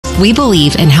We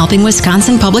believe in helping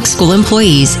Wisconsin public school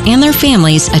employees and their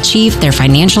families achieve their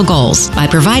financial goals by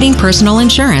providing personal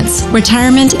insurance,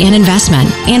 retirement and investment,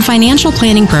 and financial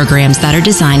planning programs that are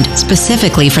designed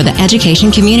specifically for the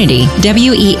education community.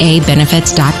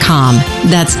 WEAbenefits.com.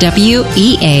 That's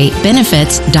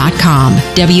WEAbenefits.com.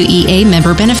 WEA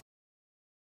member benefits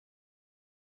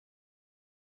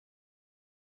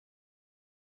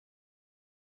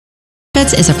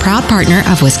is a proud partner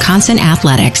of Wisconsin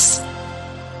Athletics.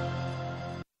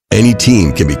 Any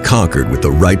team can be conquered with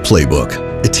the right playbook.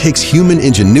 It takes human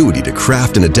ingenuity to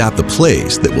craft and adapt the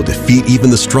plays that will defeat even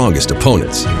the strongest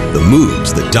opponents. The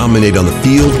moves that dominate on the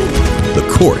field, the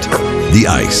court, the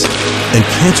ice. And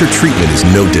cancer treatment is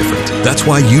no different. That's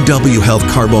why UW Health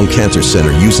Carbone Cancer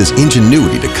Center uses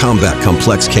ingenuity to combat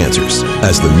complex cancers.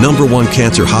 As the #1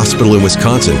 cancer hospital in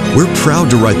Wisconsin, we're proud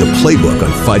to write the playbook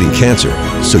on fighting cancer,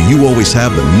 so you always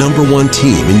have the #1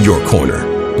 team in your corner.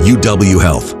 UW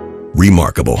Health.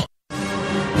 Remarkable.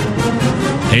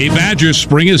 Hey Badgers,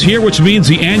 spring is here, which means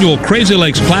the annual Crazy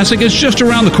Lakes Classic is just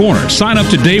around the corner. Sign up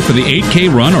today for the 8K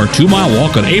run or 2-mile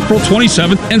walk on April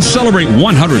 27th and celebrate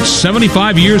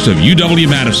 175 years of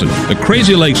UW-Madison. The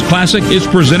Crazy Lakes Classic is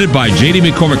presented by J.D.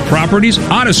 McCormick Properties,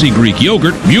 Odyssey Greek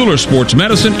Yogurt, Mueller Sports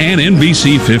Medicine, and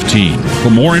NBC 15. For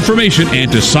more information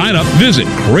and to sign up, visit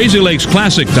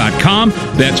CrazyLakesClassic.com.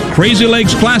 That's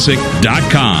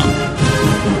CrazyLakesClassic.com.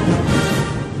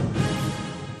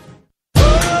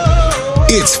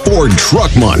 It's Ford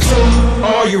Truck Month.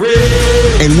 Are you ready?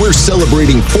 And we're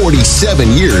celebrating 47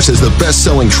 years as the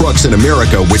best-selling trucks in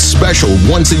America with special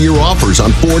once-a-year offers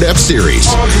on Ford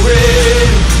F-Series. Are you ready?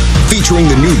 Featuring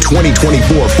the new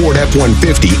 2024 Ford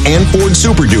F-150 and Ford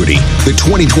Super Duty, the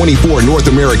 2024 North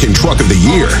American Truck of the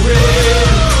Year.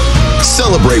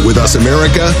 Celebrate with us,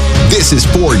 America. This is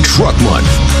Ford Truck Month,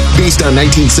 based on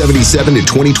 1977 to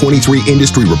 2023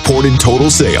 industry-reported total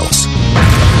sales.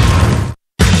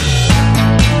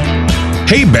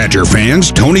 Hey Badger fans,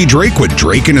 Tony Drake with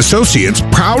Drake & Associates,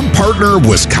 proud partner of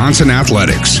Wisconsin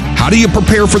Athletics. How do you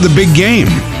prepare for the big game?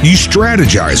 You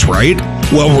strategize, right?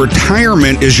 Well,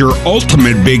 retirement is your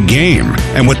ultimate big game.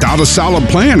 And without a solid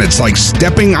plan, it's like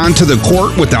stepping onto the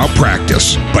court without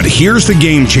practice. But here's the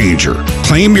game changer.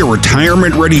 Claim your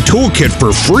retirement-ready toolkit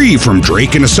for free from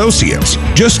Drake & Associates.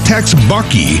 Just text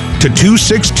Bucky to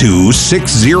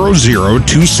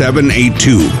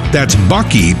 262-600-2782. That's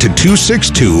Bucky to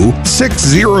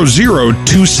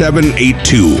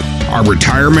 262-600-2782. Our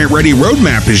retirement-ready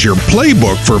roadmap is your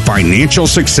playbook for financial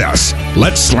success.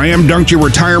 Let's slam dunk your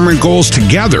retirement goals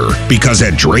together, because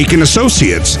at Drake &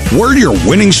 Associates, we're your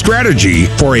winning strategy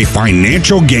for a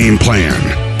financial game plan.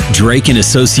 Drake &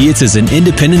 Associates is an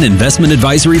independent investment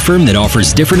advisory firm that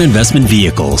offers different investment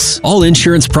vehicles. All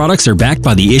insurance products are backed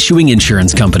by the issuing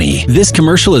insurance company. This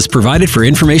commercial is provided for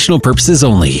informational purposes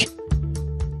only.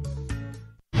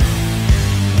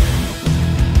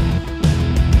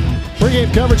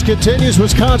 Pre-game coverage continues.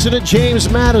 Wisconsin at James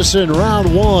Madison,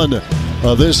 round 1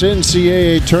 of this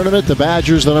NCAA tournament. The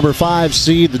Badgers, the number 5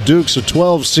 seed. The Dukes, a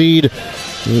 12 seed.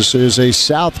 This is a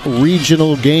South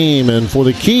Regional game, and for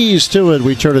the keys to it,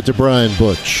 we turn it to Brian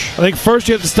Butch. I think first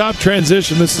you have to stop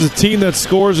transition. This is a team that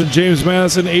scores in James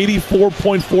Madison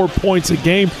 84.4 points a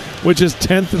game, which is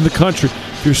 10th in the country.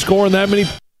 If you're scoring that many.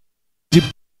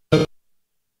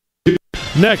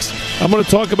 Next, I'm going to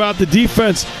talk about the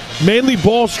defense, mainly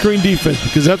ball screen defense,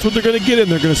 because that's what they're going to get in.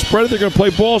 They're going to spread it. They're going to play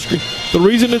ball screen. The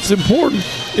reason it's important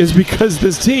is because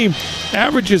this team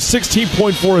averages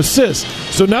 16.4 assists.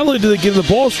 So not only do they get in the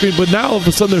ball screen, but now all of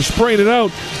a sudden they're spraying it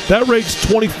out. That ranks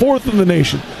 24th in the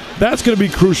nation. That's going to be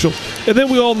crucial. And then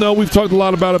we all know, we've talked a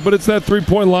lot about it, but it's that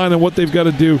three-point line and what they've got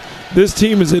to do. This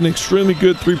team is an extremely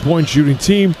good three-point shooting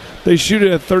team. They shoot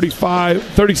it at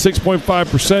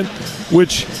 36.5%,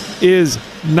 which is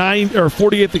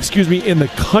 48th, in the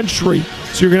country.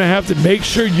 So you're going to have to make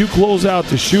sure you close out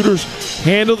the shooters,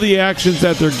 handle the actions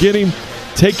that they're getting,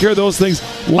 take care of those things.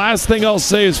 Last thing I'll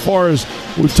say, as far as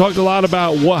we've talked a lot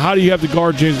about how do you have to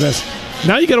guard James Madison.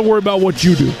 Now you got to worry about what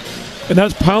you do, and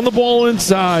that's pound the ball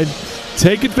inside,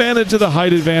 take advantage of the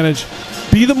height advantage,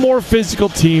 be the more physical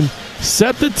team,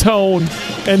 set the tone,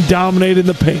 and dominate in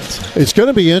the paint. It's going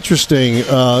to be interesting,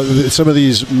 some of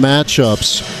these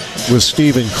matchups with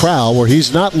Steven Crowell, where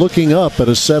he's not looking up at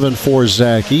a 7'4"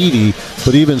 Zach Edey,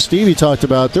 but even Stevie talked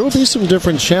about there will be some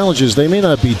different challenges. They may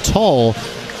not be tall,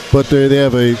 but they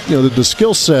have the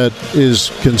skill set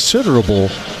is considerable.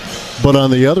 But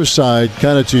on the other side,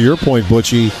 kind of to your point,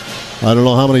 Butchie, I don't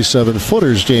know how many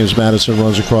 7-footers James Madison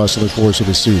runs across in the course of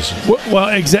the season. Well,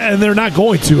 exactly, and they're not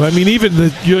going to. I mean, even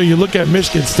you look at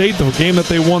Michigan State, the game that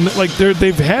they won, like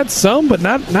they've had some, but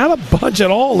not a bunch at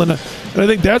all. And I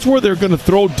think that's where they're going to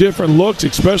throw different looks,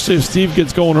 especially if Steve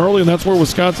gets going early, and that's where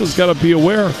Wisconsin's got to be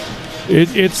aware.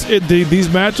 These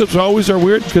matchups always are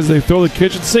weird because they throw the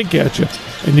kitchen sink at you,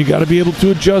 and you got to be able to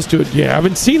adjust to it. You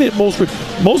haven't seen it.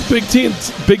 Most Big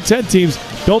Ten teams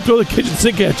don't throw the kitchen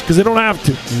sink at you because they don't have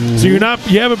to. Mm-hmm. So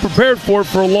you haven't prepared for it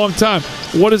for a long time.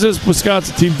 What does this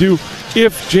Wisconsin team do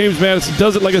if James Madison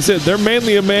does it? Like I said, they're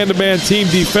mainly a man-to-man team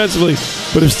defensively,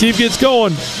 but if Steve gets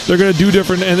going, they're going to do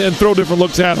different and throw different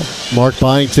looks at him. Mark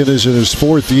Byington is in his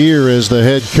 4th year as the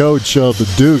head coach of the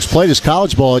Dukes. Played his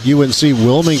college ball at UNC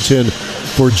Wilmington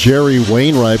for Jerry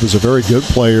Wainwright. Was a very good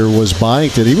player, was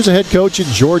Byington. He was a head coach at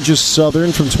Georgia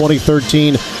Southern from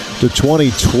 2013 to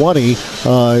 2020.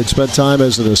 Had spent time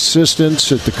as an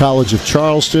assistant at the College of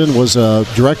Charleston, was a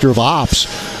director of ops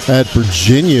at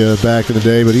Virginia back in the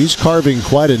day, but he's carving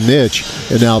quite a niche,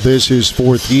 and now this his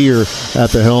 4th year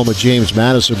at the helm of James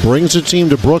Madison. Brings the team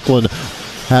to Brooklyn,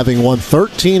 having won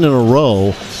 13 in a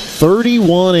row,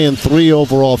 31-3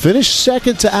 overall. Finished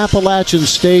second to Appalachian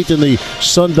State in the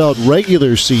Sun Belt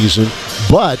regular season,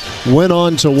 but went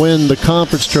on to win the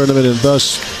conference tournament and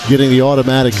thus getting the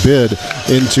automatic bid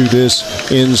into this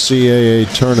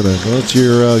NCAA tournament. That's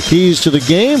your keys to the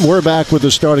game. We're back with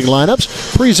the starting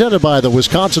lineups presented by the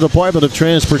Wisconsin Department of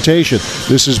Transportation.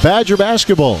 This is Badger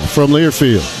basketball from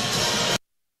Learfield.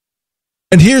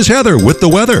 And here's Heather with the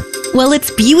weather. Well,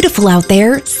 it's beautiful out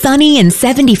there, sunny and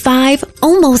 75,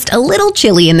 almost a little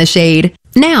chilly in the shade.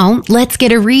 Now, let's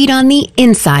get a read on the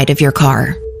inside of your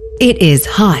car. It is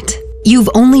hot. You've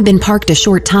only been parked a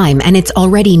short time and it's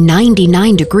already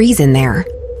 99 degrees in there.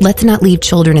 Let's not leave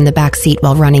children in the back seat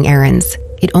while running errands.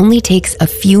 It only takes a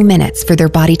few minutes for their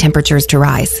body temperatures to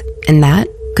rise, and that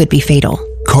could be fatal.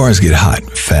 Cars get hot,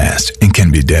 fast, and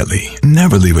can be deadly.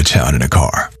 Never leave a child in a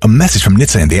car. A message from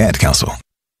NHTSA and the Ad Council.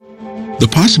 The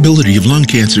possibility of lung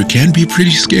cancer can be pretty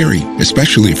scary,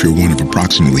 especially if you're one of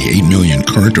approximately 8 million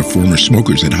current or former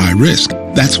smokers at high risk.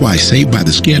 That's why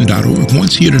SaveByTheScan.org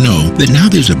wants you to know that now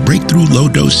there's a breakthrough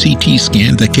low-dose CT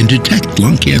scan that can detect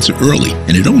lung cancer early,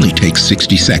 and it only takes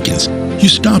 60 seconds. You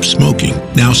stop smoking,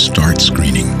 now start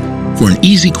screening. For an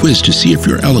easy quiz to see if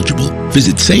you're eligible,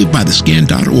 visit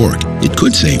SaveByTheScan.org. It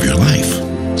could save your life.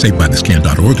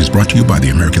 SaveByTheScan.org is brought to you by the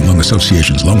American Lung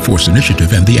Association's Lung Force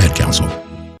Initiative and the Ad Council.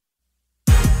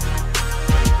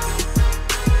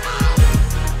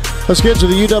 Let's get to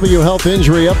the UW Health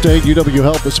injury update. UW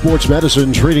Health with Sports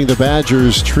Medicine, treating the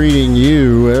Badgers, treating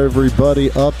you.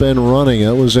 Everybody up and running.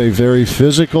 That was a very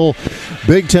physical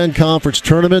Big Ten Conference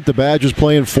tournament. The Badgers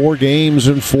playing 4 games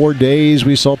in 4 days.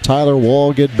 We saw Tyler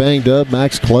Wall get banged up.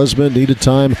 Max Klesman needed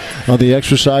time on the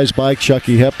exercise bike.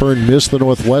 Chucky Hepburn missed the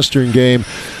Northwestern game.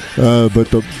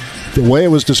 But the way it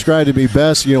was described to me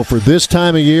best, for this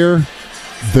time of year,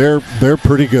 they're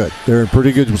pretty good. They're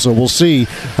pretty good. So we'll see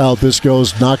how this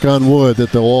goes. Knock on wood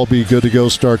that they'll all be good to go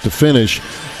start to finish,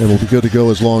 and we'll be good to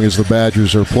go as long as the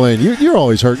Badgers are playing. You're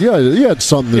always hurt. You had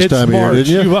something this time March. of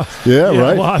year, didn't you? Yeah,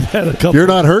 right. Well, I've had a couple. You're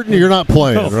not hurting. You're not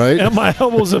playing, right? And my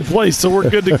elbow's in place, so we're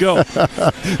good to go.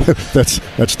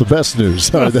 That's the best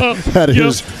news.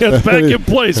 It's back in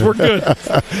place. We're good.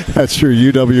 That's your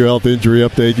UW Health injury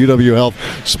update. UW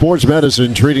Health Sports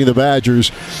Medicine, treating the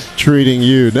Badgers, treating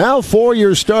you. Now for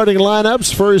your starting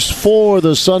lineups. First for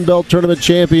the Sun Belt Tournament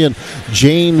champion,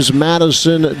 James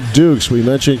Madison Dukes. We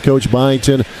mentioned Coach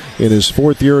Byington in his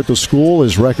 4th year at the school.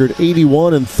 His record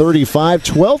 81-35.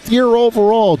 12th year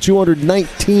overall.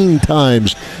 219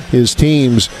 times his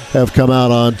teams have come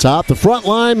out on top. The front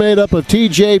line made up of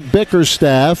T.J.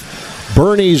 Bickerstaff,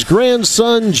 Bernie's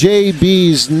grandson,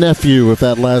 JB's nephew, if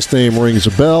that last name rings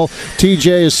a bell.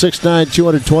 TJ is 6'9",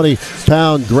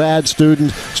 220-pound grad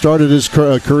student. Started his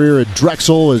career at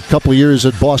Drexel, a couple of years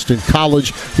at Boston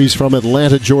College. He's from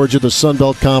Atlanta, Georgia, the Sun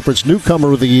Belt Conference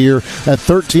Newcomer of the Year at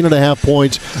 13.5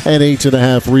 points and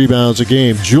 8.5 rebounds a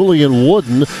game. Julian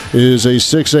Wooden is a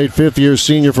 6'8", fifth-year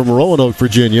senior from Roanoke,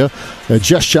 Virginia,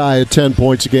 just shy of 10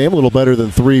 points a game, a little better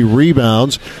than 3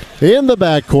 rebounds. In the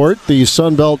backcourt, the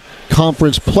Sun Belt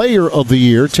Conference Player of the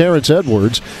Year, Terrence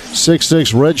Edwards,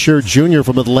 6'6", redshirt junior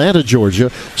from Atlanta,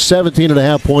 Georgia,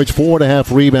 17.5 points,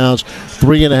 4.5 rebounds,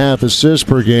 3.5 assists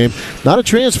per game. Not a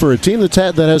transfer, a team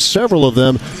that has several of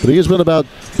them, but he has been about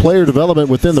player development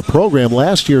within the program.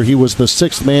 Last year, he was the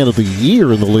 6th man of the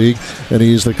year in the league, and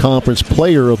he's the Conference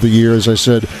Player of the Year, as I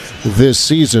said, this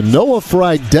season. Noah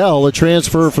Friedel, a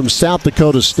transfer from South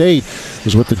Dakota State,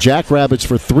 was with the Jackrabbits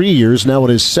for 3 years, now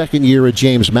in his second second year at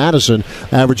James Madison.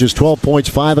 Averages 12 points,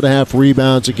 5.5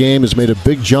 rebounds a game. Has made a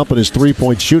big jump in his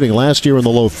three-point shooting. Last year in the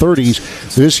low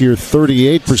 30s. This year,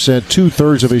 38%.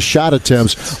 Two-thirds of his shot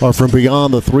attempts are from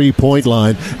beyond the three-point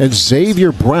line. And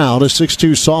Xavier Brown, a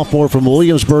 6'2 sophomore from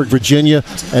Williamsburg, Virginia,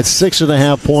 at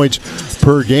 6.5 points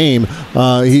per game.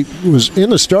 He was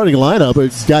in the starting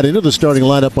lineup, got into the starting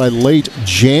lineup by late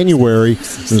January.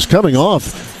 He was coming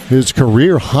off his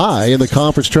career high in the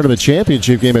conference tournament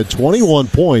championship game at 21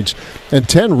 points and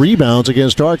 10 rebounds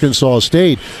against Arkansas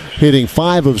State, hitting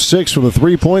 5 of 6 from the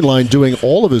three-point line, doing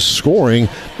all of his scoring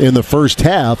in the first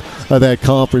half of that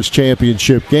conference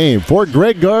championship game. For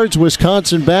Greg Gard's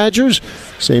Wisconsin Badgers,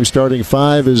 same starting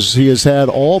five as he has had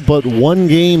all but one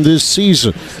game this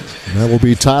season. And that will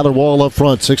be Tyler Wall up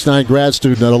front, 6'9 grad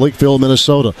student out of Lakeville,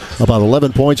 Minnesota. About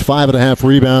 11 points, 5.5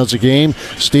 rebounds a game.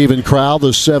 Stephen Crowell,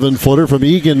 the 7-footer from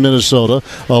Eagan, Minnesota.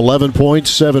 11 points,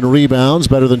 7 rebounds,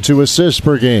 better than 2 assists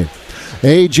per game.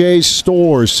 A.J.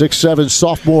 Storrs, 6'7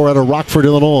 sophomore out of Rockford,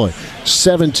 Illinois.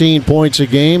 17 points a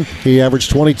game. He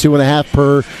averaged 22.5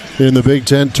 per in the Big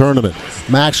Ten tournament.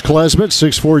 Max Klesmit,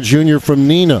 6'4 junior from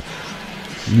Neenah.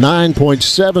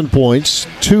 9.7 points,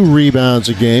 2 rebounds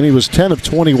a game. He was 10 of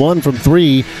 21 from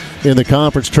 3 in the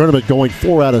conference tournament, going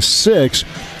 4 out of 6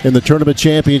 in the tournament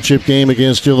championship game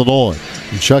against Illinois.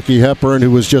 And Chucky Hepburn,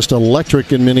 who was just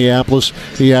electric in Minneapolis,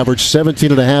 he averaged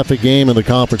 17.5 a game in the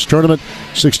conference tournament.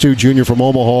 6'2 junior from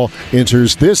Omaha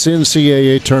enters this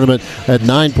NCAA tournament at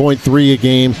 9.3 a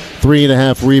game,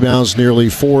 3.5 rebounds, nearly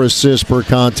 4 assists per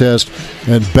contest,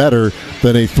 and better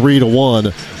than a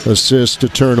 3-to-1 assist to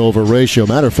turnover ratio.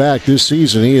 Matter of fact, this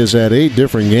season he has had 8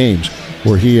 different games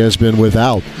where he has been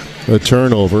without a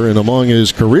turnover. And among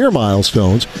his career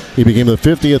milestones, he became the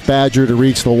 50th Badger to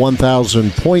reach the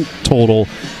 1,000-point total.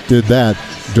 Did that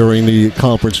during the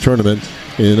conference tournament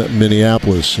in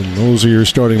Minneapolis. And those are your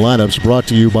starting lineups, brought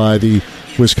to you by the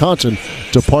Wisconsin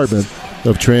Department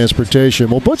of Transportation.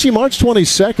 Well, Butchie, March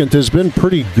 22nd has been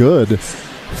pretty good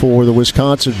for the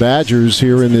Wisconsin Badgers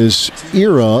here in this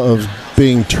era of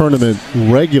being tournament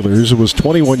regulars. It was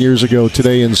 21 years ago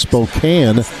today in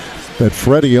Spokane that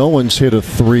Freddie Owens hit a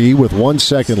 3 with 1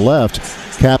 second left,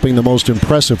 capping the most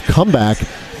impressive comeback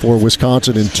for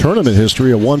Wisconsin in tournament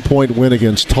history, a 1-point win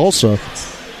against Tulsa.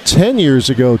 10 years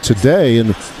ago today,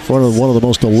 in front of one of the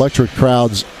most electric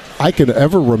crowds I can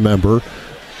ever remember,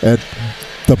 at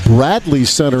the Bradley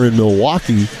Center in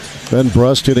Milwaukee, Ben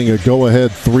Brust hitting a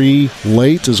go-ahead 3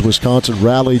 late as Wisconsin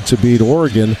rallied to beat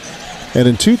Oregon. And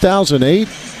in 2008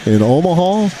 in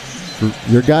Omaha,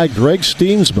 your guy Greg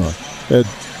Steensma at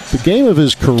the game of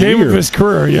his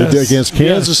career. Yes. Against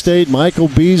Kansas State, Michael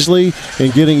Beasley,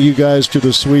 and getting you guys to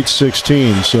the Sweet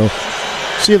 16. So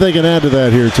see if they can add to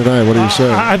that here tonight. What do you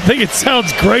say? I think it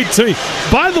sounds great to me.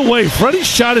 By the way, Freddie's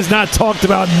shot is not talked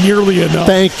about nearly enough.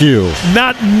 Thank you.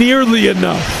 Not nearly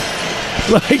enough.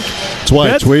 That's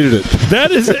why I tweeted it.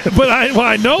 That is, but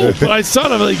I know, but I saw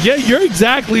it. I'm like, yeah, you're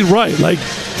exactly right. Like,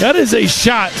 that is a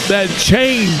shot that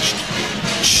changed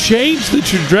the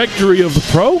trajectory of the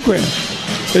program.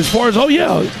 As far as,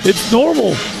 it's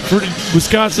normal for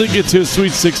Wisconsin to get to a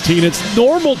Sweet 16. It's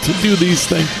normal to do these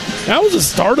things. That was the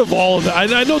start of all of that.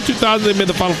 I know 2000 they made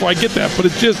the Final Four. I get that, but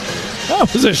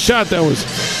that was a shot that was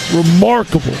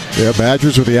remarkable. Yeah,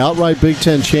 Badgers were the outright Big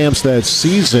Ten champs that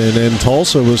season, and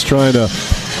Tulsa was trying to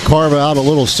carve out a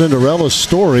little Cinderella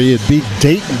story. It beat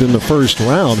Dayton in the first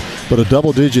round, but a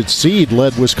double-digit seed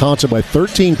led Wisconsin by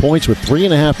 13 points with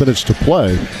 3.5 minutes to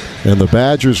play. And the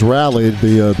Badgers rallied,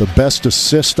 the best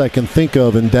assist I can think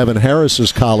of in Devin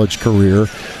Harris's college career,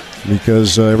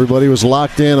 because everybody was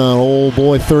locked in on old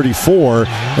boy 34,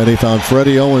 and he found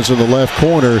Freddie Owens in the left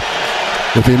corner.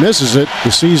 If he misses it,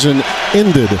 the season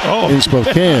ended in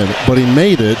Spokane, but he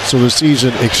made it, so the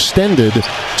season extended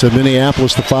to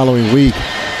Minneapolis the following week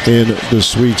in the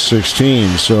Sweet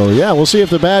 16. So, we'll see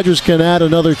if the Badgers can add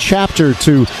another chapter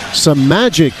to some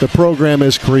magic the program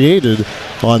has created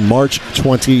on March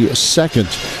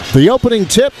 22nd. The opening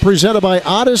tip, presented by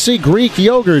Odyssey Greek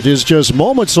Yogurt, is just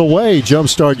moments away.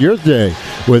 Jumpstart your day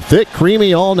with thick,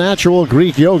 creamy, all-natural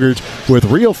Greek yogurt with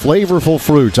real flavorful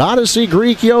fruits. Odyssey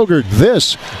Greek Yogurt.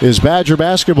 This is Badger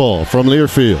Basketball from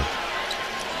Learfield.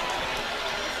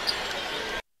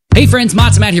 Hey friends,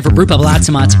 Matzo Matt here for Brewpub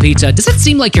Latza Matzo Pizza. Does it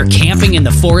seem like you're camping in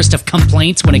the forest of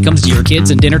complaints when it comes to your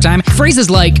kids and dinner time? Phrases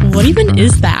like, what even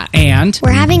is that? And,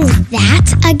 we're having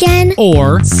that again?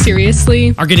 Or,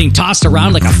 seriously? Are getting tossed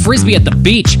around like a frisbee at the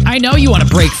beach. I know you want to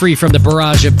break free from the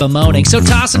barrage of bemoaning, so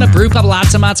toss in a Brewpub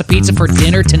Latza Matzo Pizza for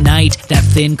dinner tonight. That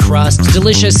thin crust,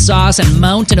 delicious sauce, and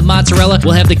mountain of mozzarella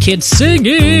will have the kids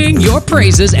singing your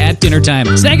praises at dinner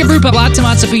time. Snag a Brewpub Latza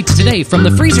Matzo Pizza today from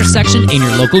the freezer section in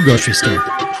your local grocery store.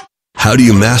 How do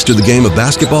you master the game of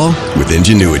basketball? With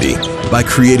ingenuity. By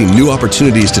creating new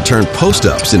opportunities to turn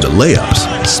post-ups into layups,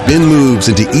 spin moves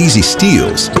into easy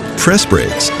steals, press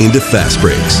breaks into fast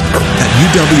breaks.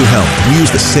 At UW Health, we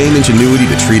use the same ingenuity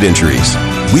to treat injuries.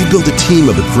 We build a team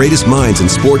of the greatest minds in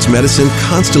sports medicine,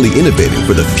 constantly innovating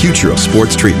for the future of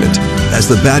sports treatment. As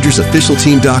the Badgers' official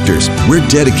team doctors, we're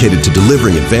dedicated to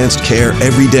delivering advanced care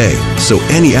every day, so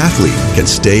any athlete can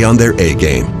stay on their A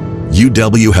game.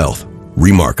 UW Health.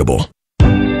 Remarkable.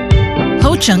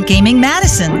 Ho-Chunk Gaming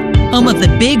Madison, home of the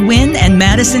Big Win and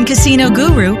Madison Casino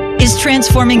Guru, is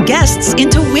transforming guests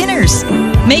into winners,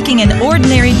 making an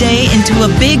ordinary day into a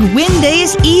big win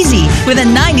days easy with a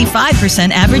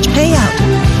 95% average payout.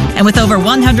 And with over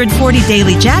 140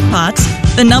 daily jackpots,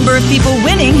 the number of people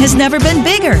winning has never been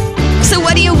bigger. So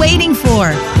what are you waiting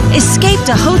for? Escape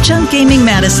to Ho-Chunk Gaming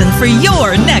Madison for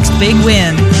your next big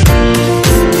win.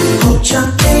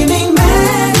 Ho-Chunk Gaming Madison.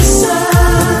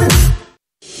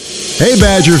 Hey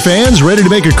Badger fans, ready to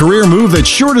make a career move that's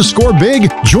sure to score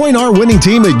big? Join our winning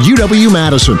team at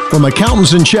UW-Madison. From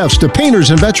accountants and chefs to painters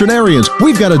and veterinarians,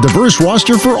 we've got a diverse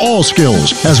roster for all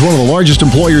skills. As one of the largest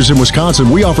employers in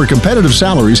Wisconsin, we offer competitive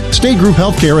salaries, state group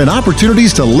health care, and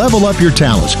opportunities to level up your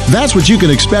talents. That's what you can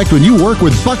expect when you work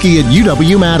with Bucky at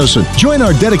UW-Madison. Join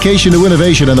our dedication to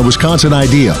innovation and the Wisconsin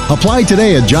idea. Apply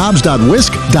today at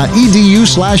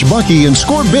jobs.wisc.edu/Bucky and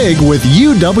score big with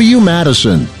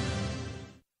UW-Madison.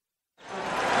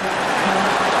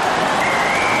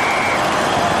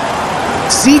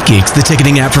 SeatGeek's the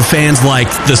ticketing app for fans like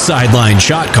the sideline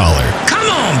shot caller. Come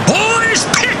on, boys,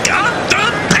 pick up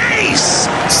the pace!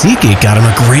 SeatGeek got him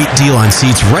a great deal on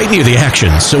seats right near the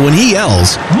action, so when he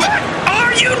yells, "What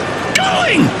are you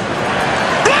doing?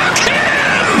 Block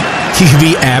him!" he can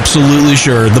be absolutely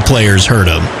sure the players heard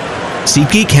him.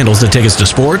 SeatGeek handles the tickets to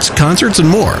sports, concerts, and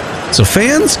more, so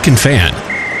fans can fan.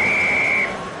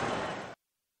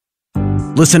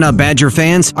 Listen up, Badger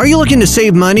fans. Are you looking to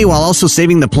save money while also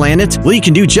saving the planet? Well, you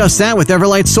can do just that with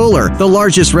Everlight Solar, the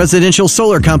largest residential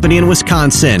solar company in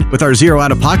Wisconsin. With our Zero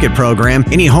Out-of-Pocket program,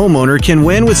 any homeowner can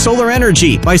win with solar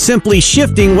energy by simply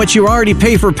shifting what you already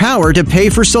pay for power to pay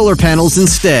for solar panels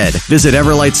instead. Visit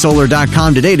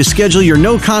EverlightSolar.com today to schedule your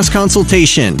no-cost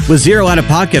consultation. With Zero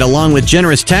Out-of-Pocket along with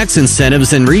generous tax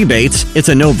incentives and rebates, it's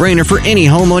a no-brainer for any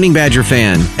home-owning Badger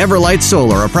fan. Everlight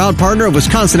Solar, a proud partner of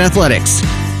Wisconsin Athletics.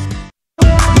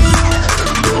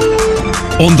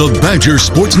 On the Badger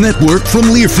Sports Network from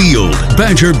Learfield,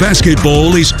 Badger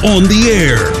basketball is on the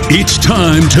air. It's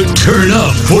time to turn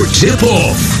up for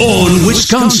tip-off on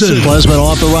Wisconsin. Klesman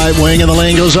off the right wing, and the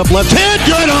lane goes up left hand.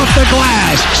 Good off the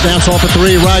glass. Snaps off a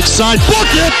three, right side. Book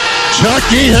it.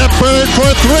 Chucky Hepburn for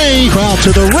three. Crowd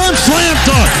to the rim. Slam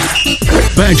dunk.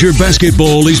 Badger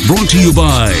basketball is brought to you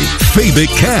by Fabic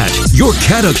Cat, your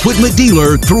cat equipment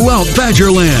dealer throughout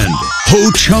Badgerland.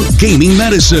 Ho-Chunk Gaming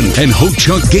Madison and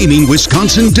Ho-Chunk Gaming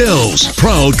Wisconsin Dells,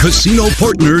 proud casino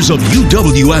partners of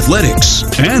UW Athletics.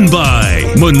 And by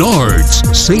Menards.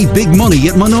 Save big money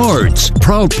at Menards,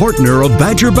 proud partner of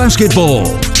Badger basketball.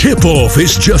 Tip-off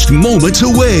is just moments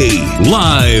away.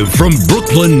 Live from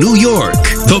Brooklyn, New York,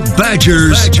 the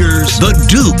Badgers, the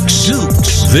Dukes.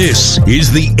 This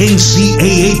is the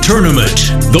NCAA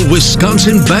Tournament. The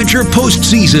Wisconsin Badger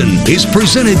postseason is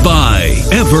presented by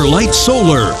Everlight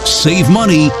Solar. Save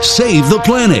money, save the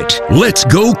planet. Let's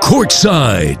go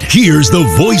courtside. Here's the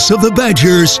voice of the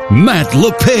Badgers, Matt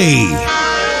LePay.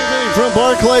 From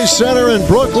Barclays Center in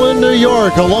Brooklyn, New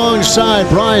York, alongside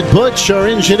Brian Butch, our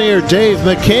engineer Dave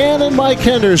McCann, and Mike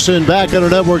Henderson back at our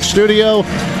network studio.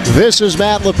 This is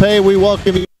Matt LePay. We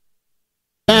welcome you to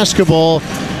basketball,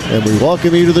 and we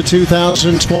welcome you to the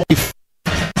 2020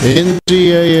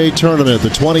 NCAA Tournament, the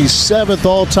 27th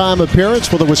all-time appearance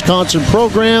for the Wisconsin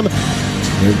program.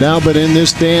 They've now been in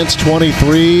this dance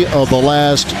 23 of the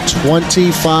last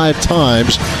 25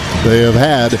 times they have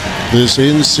had this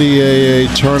NCAA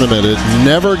tournament. It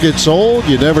never gets old.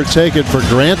 You never take it for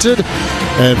granted.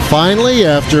 And finally,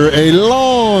 after a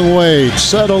long wait,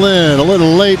 settle in. A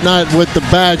little late night with the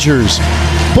Badgers.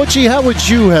 Butchie, how would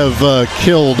you have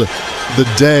killed the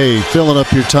day, filling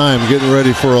up your time, getting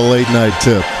ready for a late night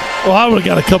tip? Well, I would have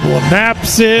got a couple of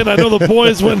naps in. I know the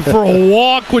boys went for a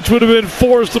walk, which would have been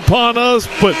forced upon us,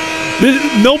 but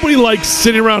nobody likes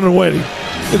sitting around and waiting.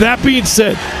 That being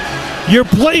said, you're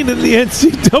playing in the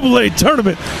NCAA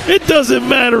tournament. It doesn't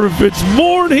matter if it's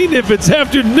morning, if it's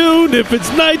afternoon, if it's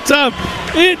nighttime.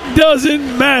 It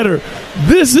doesn't matter.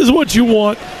 This is what you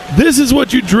want. This is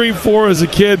what you dreamed for as a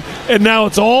kid, and now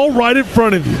it's all right in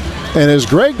front of you. And as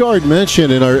Greg Gard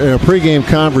mentioned in our pregame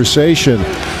conversation,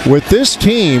 with this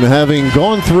team having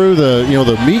gone through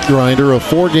the meat grinder of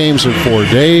 4 games in 4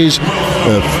 days,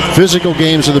 the physical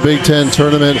games of the Big Ten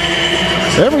tournament,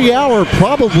 every hour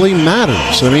probably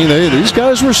matters. I mean, these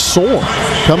guys were sore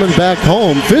coming back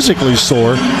home, physically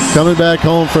sore, coming back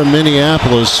home from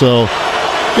Minneapolis. So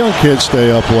young kids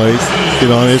stay up late.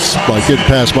 It's like getting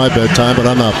past my bedtime, but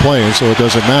I'm not playing, so it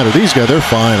doesn't matter. These guys, they're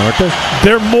fine, aren't they?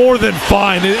 They're more than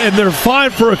fine, and they're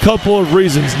fine for a couple of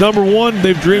reasons. Number one,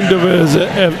 they've dreamed of it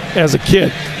as a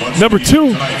kid. Number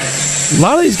two, a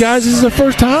lot of these guys, this is their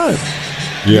first time.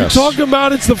 Yes. You're talking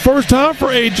about it's the first time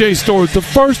for A.J. Storr. It's the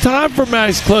first time for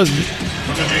Max Klesmit.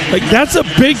 Like, that's a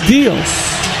big deal.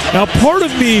 Now, part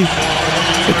of me,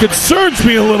 it concerns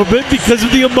me a little bit because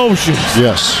of the emotions.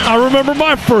 Yes. I remember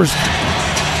my first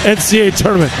NCAA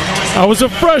tournament. I was a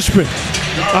freshman.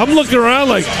 I'm looking around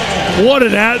like, what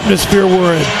an atmosphere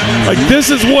we're in. Like, this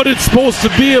is what it's supposed to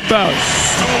be about.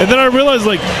 And then I realized,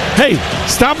 like, hey,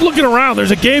 stop looking around.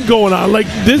 There's a game going on. Like,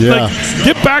 this,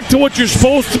 get back to what you're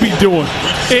supposed to be doing.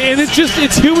 And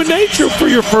it's human nature for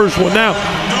your first one. Now,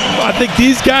 I think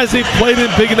these guys, they've played in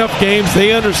big enough games.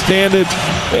 They understand it,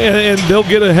 and they'll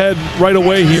get ahead right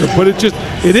away here. But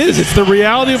it's the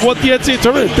reality of what the NCAA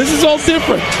tournament is. This is all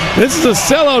different. This is a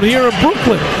sellout here in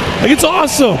Brooklyn. Like, it's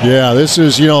awesome. Yeah, this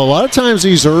is, a lot of times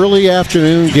these early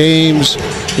afternoon games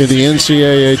in the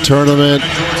NCAA tournament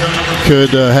could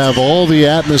have all the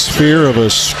atmosphere of a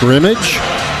scrimmage.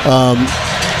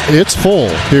 It's full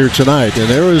here tonight, and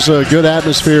there was a good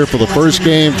atmosphere for the first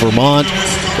game, Vermont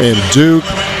and Duke.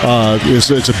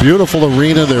 It's a beautiful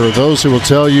arena. There are those who will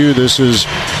tell you this is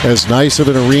as nice of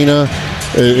an arena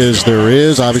as there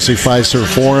is. Obviously, Fiserv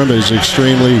Forum is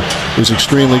extremely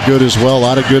good as well. A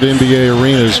lot of good NBA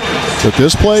arenas, but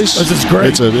this place, this is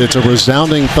great. It's a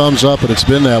resounding thumbs up, and it's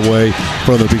been that way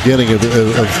from the beginning of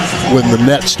when the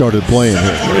Nets started playing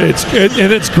here.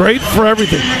 It's great for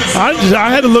everything.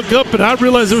 I had to look up, and I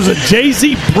realized there was a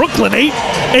Jay-Z Brooklyn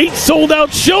 8 sold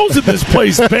out shows at this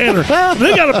place banner.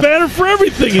 They got a banner for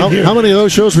everything in here. How many of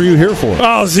those shows were you here for?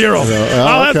 Oh, 0.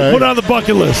 I'll have to put it on the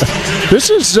bucket list. This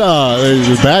is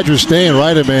the Badgers staying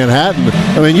right in Manhattan.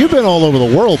 I mean, you've been all over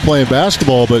the world playing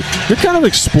basketball, but you're kind of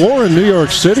exploring New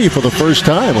York City for the first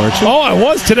time, aren't you? Oh, I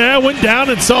was. Today I went down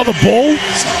and saw the Bowl.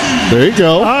 There you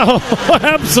go. Oh,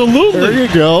 absolutely. There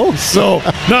you go. So,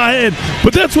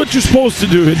 but that's what you're supposed to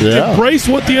do. Yeah. Embrace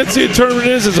what the NCAA tournament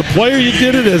is. As a player, you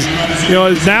did it. As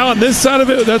now on this side of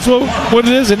it, that's what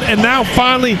it is. And now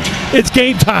finally, it's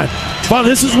game time. Finally,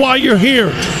 this is why you're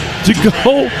here, to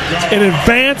go and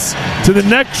advance to the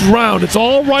next round. It's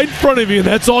all right in front of you, and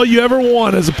that's all you ever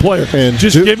want as a player. And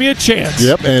just give me a chance.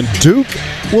 Yep, and Duke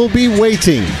will be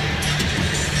waiting.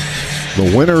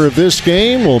 The winner of this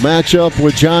game will match up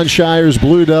with John Shire's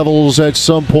Blue Devils at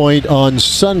some point on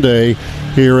Sunday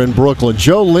here in Brooklyn.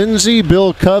 Joe Lindsay,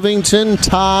 Bill Covington,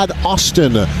 Todd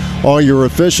Austin are your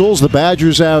officials. The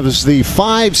Badgers have the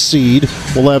 5 seed.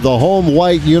 Will have the home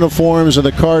white uniforms and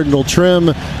the cardinal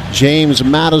trim. James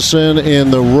Madison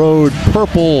in the road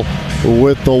purple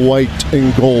with the white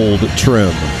and gold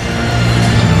trim.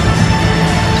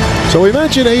 So we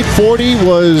mentioned 8:40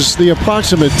 was the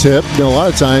approximate tip. A lot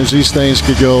of times these things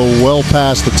could go well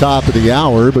past the top of the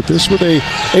hour, but this with a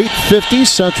 8:50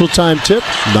 Central Time tip,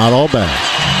 not all bad.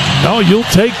 No, you'll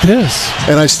take this.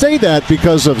 And I say that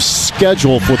because of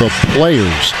schedule for the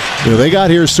players. They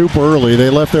got here super early. They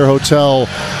left their hotel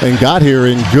and got here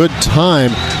in good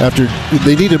time after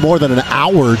they needed more than an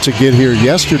hour to get here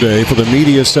yesterday for the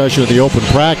media session of the open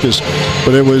practice.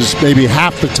 But it was maybe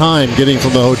half the time getting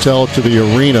from the hotel to the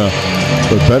arena.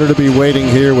 But better to be waiting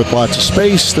here with lots of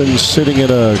space than sitting in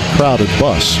a crowded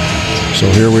bus. So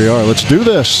here we are. Let's do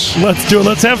this. Let's do it.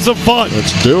 Let's have some fun.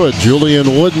 Let's do it.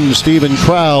 Julian Wooden, Stephen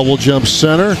Crowell will jump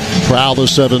center. Crowell the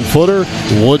 7-footer.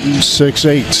 Wooden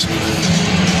 6'8".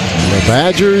 The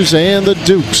Badgers and the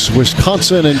Dukes,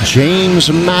 Wisconsin and James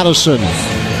Madison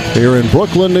here in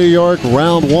Brooklyn, New York,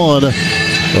 round 1 of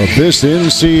this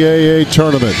NCAA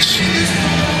tournament.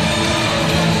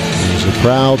 As the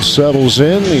crowd settles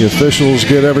in, the officials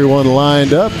get everyone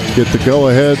lined up, get the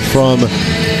go-ahead from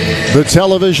the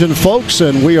television, folks,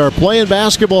 and we are playing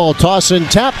basketball. Toss and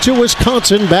tap to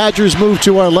Wisconsin. Badgers move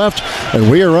to our left,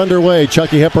 and we are underway.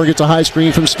 Chucky Hepburn gets a high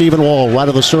screen from Stephen Wall. Right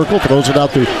of the circle, throws it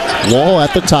out the Wall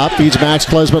at the top. Feeds Max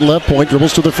Klesman left point,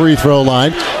 dribbles to the free throw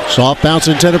line. Soft bounce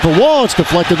intended for Wall. It's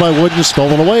deflected by Wooden,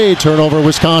 stolen away. Turnover,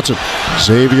 Wisconsin.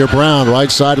 Xavier Brown,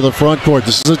 right side of the front court.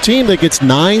 This is a team that gets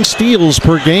 9 steals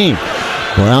per game.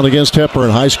 Brown against Hepburn.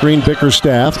 High screen,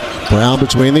 Bickerstaff. Brown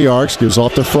between the arcs. Gives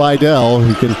off to Friedel,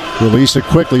 who can release it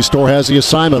quickly. Storr has the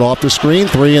assignment off the screen.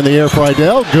 3 in the air,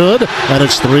 Friedel. Good. And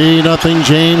it's 3-0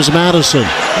 James Madison.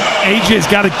 AJ's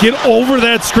got to get over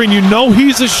that screen. You know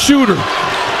he's a shooter.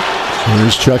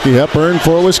 Here's Chucky Hepburn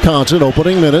for Wisconsin.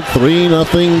 Opening minute,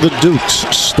 3-0 the Dukes.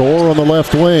 Storr on the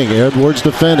left wing. Edwards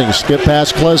defending. Skip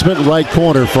past Klesman, right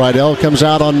corner. Friedel comes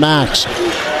out on Max.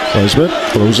 Klesman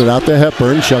throws it out to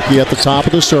Hepburn. Chucky at the top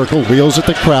of the circle. Wheels at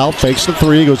the crowd. Fakes the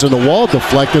 3. Goes in the wall.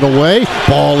 Deflected away.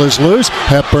 Ball is loose.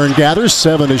 Hepburn gathers.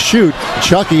 7 to shoot.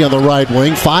 Chucky on the right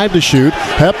wing. 5 to shoot.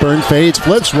 Hepburn fades,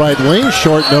 flips right wing.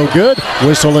 Short, no good.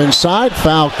 Whistle inside.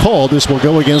 Foul called. This will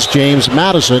go against James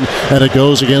Madison, and it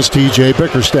goes against TJ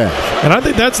Bickerstaff. And I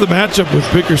think that's the matchup with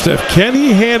Bickerstaff. Can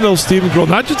he handle Stephen Grohl?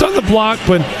 Not just on the block,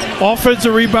 but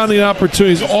offensive rebounding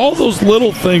opportunities. All those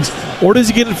little things. Or does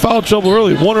he get in foul trouble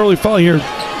early? One early foul here.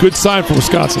 Good sign for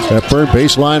Wisconsin. Hepburn,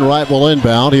 baseline right, will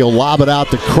inbound. He'll lob it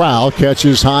out to Crowell.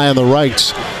 Catches high on the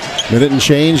right. Minute and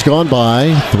change gone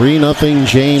by. 3-0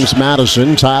 James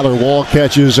Madison. Tyler Wall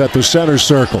catches at the center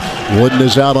circle. Wooden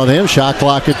is out on him. Shot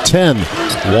clock at 10.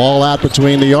 Wall out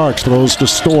between the arcs. Throws to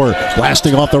Storr.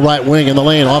 Blasting off the right wing in the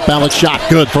lane. Off balance shot.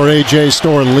 Good for A.J.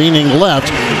 Storr. Leaning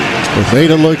left. It made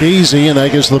it look easy, and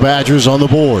that gets the Badgers on the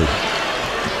board.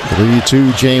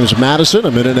 3-2 James Madison.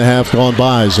 A minute and a half gone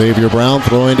by. Xavier Brown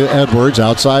throwing to Edwards.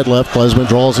 Outside left. Klesman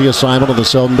draws the assignment of the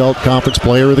Southern Belt Conference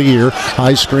Player of the Year.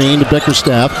 High screen to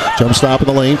Bickerstaff. Jump stop in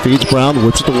the lane. Feeds Brown.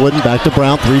 Whips it to Wooden. Back to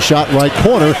Brown. 3-shot right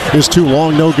corner is too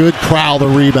long. No good. Crowell the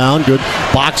rebound. Good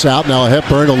box out. Now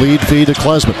Hepburn. A lead feed to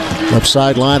Klesman. Left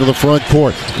sideline of the front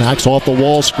court. Knocks off the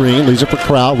wall screen. Leaves it for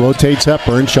Crowell. Rotates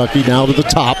Hepburn. Chucky now to the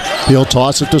top. He'll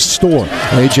toss it to Storr.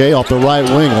 AJ off the right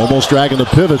wing. Almost dragging the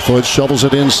pivot foot. Shovels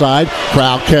it inside.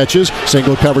 Crowd catches.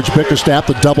 Single coverage Bickerstaff.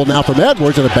 The double now from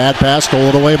Edwards, and a bad pass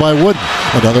stolen away by Wooden.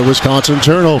 Another Wisconsin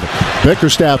turnover.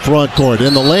 Bickerstaff front court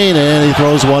in the lane, and he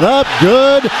throws one up.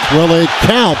 Good. Will it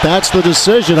count? That's the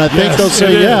decision. I think they'll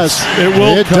say yes.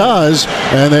 It does.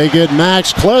 And they get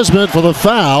Max Klesman for the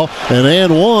foul.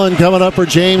 And one coming up for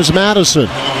James Madison.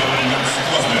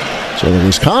 So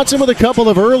Wisconsin with a couple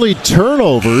of early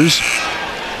turnovers.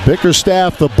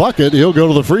 Bickerstaff the bucket. He'll go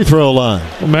to the free throw line.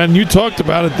 Well, man, you talked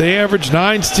about it. They averaged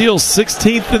 9 steals,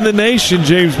 16th in the nation.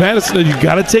 James Madison, and you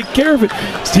got to take care of it.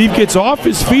 Steve gets off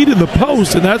his feet in the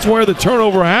post, and that's where the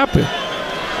turnover happened.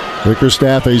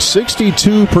 Bickerstaff, a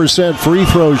 62% free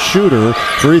throw shooter.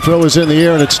 Free throw is in the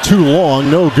air, and it's too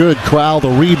long. No good. Crowell the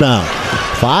rebound.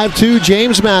 5-2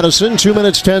 James Madison. 2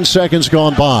 minutes, 10 seconds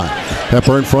gone by.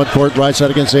 Hepburn front court right side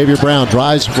against Xavier Brown.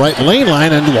 Drives right lane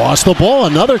line and lost the ball.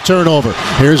 Another turnover.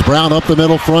 Here's Brown up the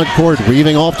middle front court.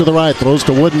 Weaving off to the right. Throws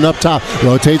to Wooden up top.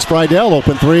 Rotates Friedel.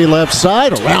 Open 3 left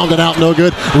side. Around and out. No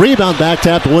good. Rebound back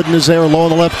tapped. Wooden is there low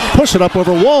on the left. Push it up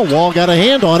over Wall. Wall got a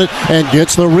hand on it and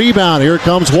gets the rebound. Here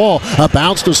comes Wall. A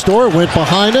bounce to Storr. Went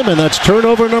behind him, and that's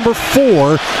turnover number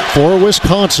 4 for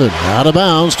Wisconsin. Out of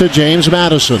bounds to James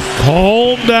Madison.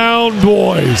 Calm down,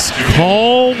 boys.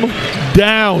 Calm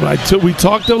down. We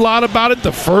talked a lot about it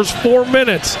the first 4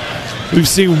 minutes. We've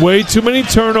seen way too many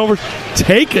turnovers.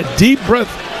 Take a deep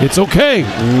breath. It's okay.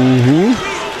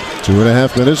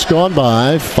 2.5 minutes gone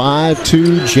by.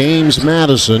 5-2 James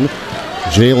Madison.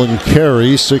 Jalen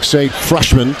Carey, 6'8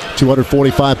 freshman,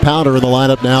 245-pounder in the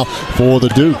lineup now for the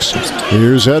Dukes.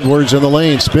 Here's Edwards in the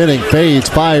lane, spinning, fades,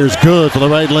 fires, good for the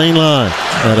right lane line.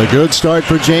 And a good start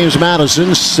for James Madison,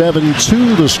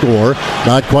 7-2 the score,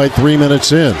 not quite 3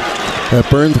 minutes in.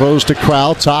 Hepburn throws to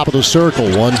Crowell, top of the circle.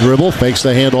 One dribble, fakes the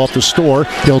handoff to Storr.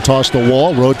 He'll toss the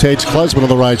Wall, rotates Klesman on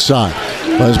the right side.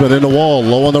 Klesman in the Wall,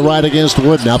 low on the right against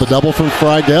Wood. Now the double from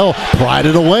Friedel, pried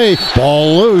it away.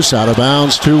 Ball loose, out of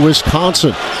bounds to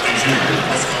Wisconsin.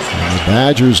 And the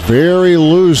Badgers very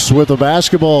loose with the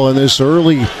basketball in this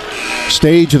early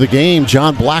stage of the game.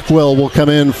 John Blackwell will come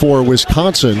in for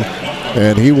Wisconsin,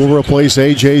 and he will replace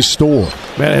A.J. Storr.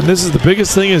 Man, and this is the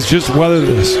biggest thing is just weather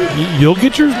this. You'll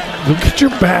get your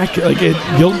back.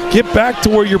 You'll get back to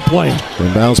where you're playing.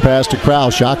 Then bounce pass to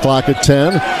Crowell. Shot clock at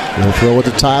 10. He'll throw it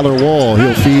to Tyler Wall.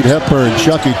 He'll feed Hepburn.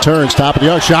 Chucky turns. Top of the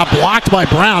arc. Shot blocked by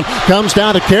Brown. Comes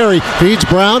down to Carey. Feeds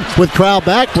Brown with Crowell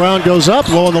back. Brown goes up.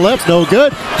 Low on the left. No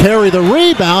good. Carey the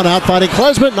rebound. Out fighting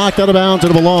Klesman. Knocked out of bounds.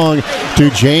 It'll belong to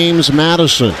James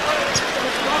Madison.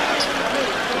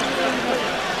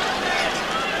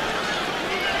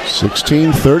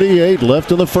 16:38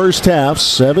 left in the first half.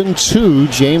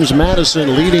 7-2. James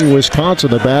Madison leading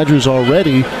Wisconsin. The Badgers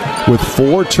already with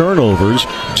 4 turnovers.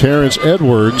 Terrence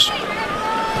Edwards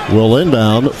will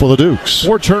inbound for the Dukes.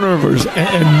 4 turnovers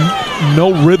and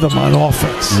no rhythm on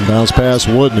offense. Inbounds pass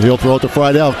Wooden. He'll throw it to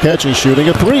Friedel. Catching, shooting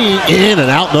a 3. In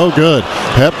and out, no good.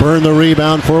 Hepburn the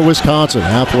rebound for Wisconsin.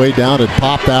 Halfway down, it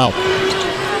popped out.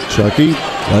 Chucky,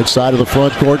 right side of the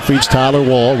front court, feeds Tyler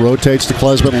Wall, rotates to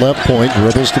Klesman left point,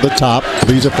 dribbles to the top,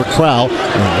 leaves it for Crow,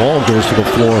 and Wall goes to the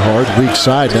floor hard, weak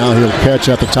side. Now he'll catch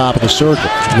at the top of the circle.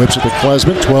 Whips it to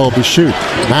Klesman, 12 to shoot.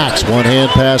 Max, one-hand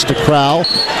pass to Crow.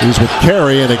 He's with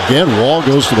Carey, and again, Wall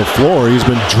goes to the floor. He's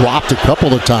been dropped a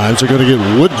couple of times. They're going to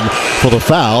get Wooden for the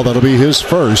foul. That'll be his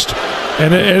first.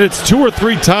 And it's 2 or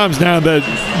 3 times now that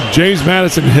James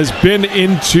Madison has been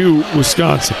into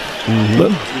Wisconsin.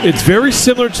 Mm-hmm. It's very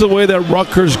similar to the way that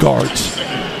Rutgers guards,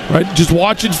 right? Just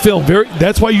watching film.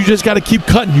 That's why you just got to keep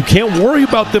cutting. You can't worry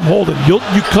about them holding. You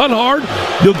cut hard,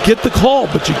 you'll get the call,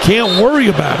 but you can't worry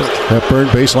about it. Hepburn,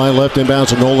 baseline left inbounds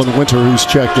to Nolan Winter, who's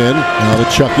checked in. Now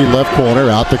to Chucky, left corner,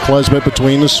 out to Klesman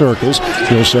between the circles.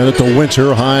 He'll send it to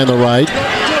Winter, high on the right.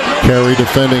 Carey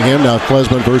defending him. Now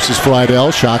Klesman versus Friedel.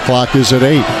 Shot clock is at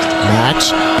 8.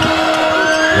 Max.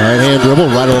 Right-hand dribble,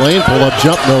 right of the lane. Pull-up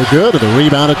jump, no good. And the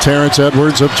rebound of Terrence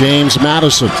Edwards of James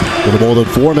Madison. A little more than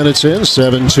 4 minutes in.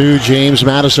 7-2. James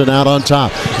Madison out on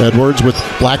top. Edwards with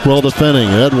Blackwell defending.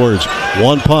 Edwards,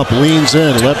 one pump, leans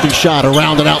in. Lefty shot,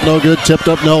 around and out, no good. Tipped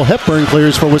up, no. Hepburn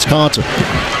clears for Wisconsin.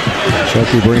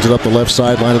 Chucky brings it up the left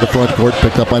sideline of the front court,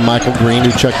 picked up by Michael Green,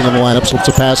 who checked in the lineup, slips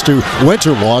a pass to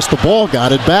Winter, lost the ball,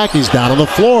 got it back, he's down on the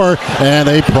floor, and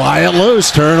they pry it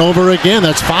loose, turnover again.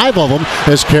 That's 5 of them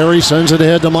as Carey sends it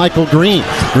ahead to Michael Green.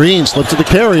 Green slips it to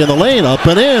Carey in the lane, up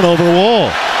and in, over Wall.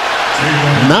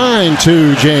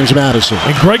 9-2 James Madison.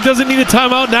 And Greg doesn't need a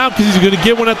timeout now because he's going to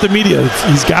get one at the media.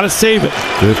 He's got to save it.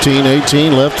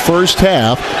 15-18 left first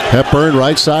half. Hepburn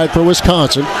right side for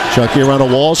Wisconsin. Chucky around a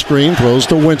Wall screen, throws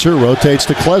to Winter, rotates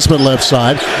to Klesman left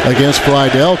side against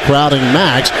Friedel, crowding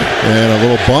Max. And a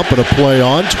little bump and a play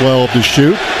on, 12 to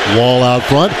shoot. Wall out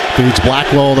front, feeds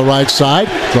Blackwell on the right side,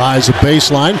 drives the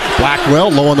baseline.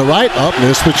 Blackwell low on the right, up,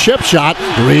 missed the chip shot.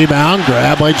 Rebound,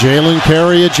 grabbed by Jalen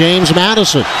Carey at James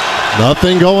Madison.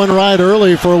 Nothing going right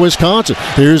early for Wisconsin.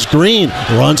 Here's Green,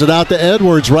 runs it out to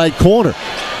Edwards, right corner.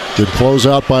 Good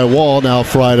closeout by Wall. Now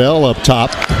Friedel up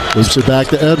top. Loops it back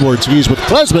to Edwards. He's with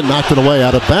Klesman, knocked it away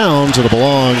out of bounds. It'll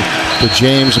belong to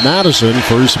James Madison.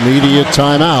 First media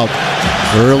timeout.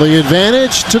 Early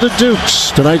advantage to the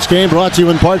Dukes. Tonight's game brought to you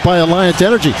in part by Alliant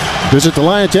Energy. Visit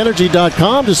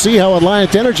AlliantEnergy.com to see how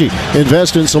Alliant Energy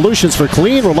invests in solutions for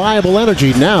clean, reliable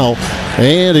energy now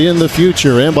and in the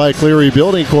future. And by Cleary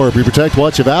Building Corp. We protect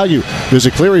what you value.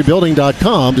 Visit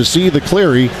ClearyBuilding.com to see the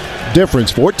Cleary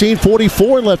difference.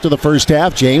 14:44 left in the first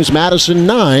half. James Madison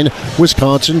 9,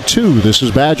 Wisconsin 2. This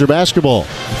is Badger basketball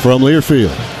from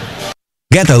Learfield.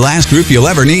 Get the last roof you'll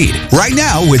ever need right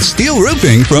now with steel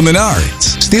roofing from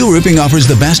Menards. Steel roofing offers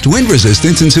the best wind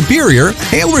resistance and superior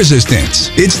hail resistance.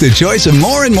 It's the choice of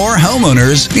more and more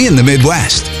homeowners in the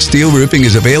Midwest. Steel roofing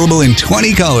is available in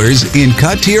 20 colors in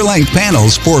cut to your length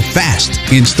panels for fast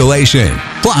installation.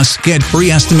 Plus, get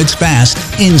free estimates fast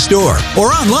in-store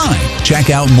or online. Check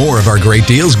out more of our great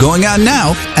deals going on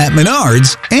now at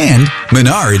Menards and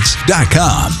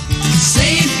Menards.com.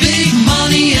 Save big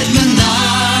money at Menards.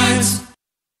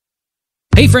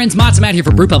 Hey friends, Matza Matt here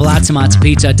for Brew Pub Lots Matza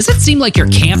Pizza. Does it seem like you're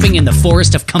camping in the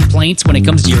forest of complaints when it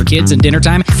comes to your kids and dinner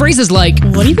time? Phrases like,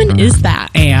 what even is that?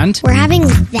 And, we're having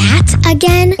that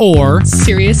again? Or,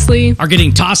 seriously? Are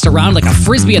getting tossed around like a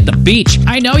frisbee at the beach.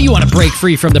 I know you want to break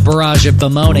free from the barrage of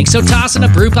bemoaning, so toss in a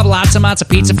Brew Pub Lots Matza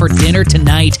Pizza for dinner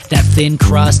tonight. That thin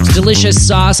crust, delicious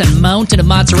sauce, and mountain of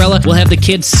mozzarella will have the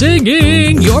kids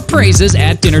singing your praises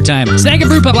at dinner time. Snag a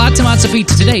Brew Pub Lots Matza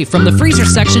Pizza today from the freezer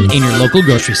section in your local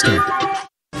grocery store.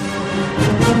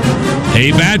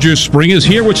 Hey Badgers, spring is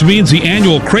here, which means the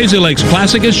annual Crazy Lakes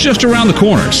Classic is just around the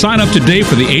corner. Sign up today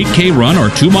for the 8K run or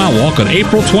 2-mile walk on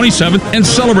April 27th and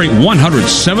celebrate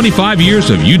 175 years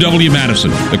of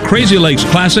UW-Madison. The Crazy Lakes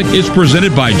Classic is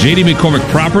presented by J.D. McCormick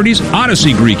Properties,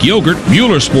 Odyssey Greek Yogurt,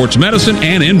 Mueller Sports Medicine,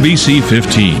 and NBC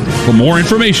 15. For more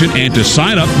information and to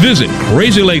sign up, visit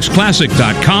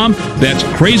CrazyLakesClassic.com. That's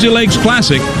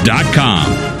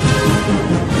CrazyLakesClassic.com.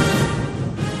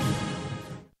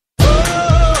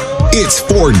 It's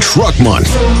Ford Truck Month.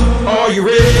 Are you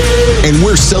ready? And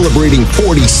we're celebrating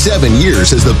 47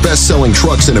 years as the best-selling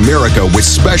trucks in America with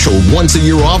special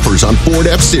once-a-year offers on Ford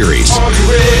F-Series. Are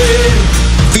you ready?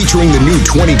 Featuring the new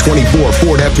 2024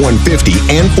 Ford F-150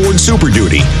 and Ford Super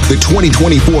Duty, the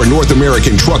 2024 North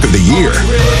American Truck of the Year.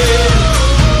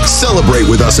 Celebrate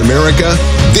with us, America.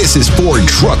 This is Ford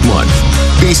Truck Month,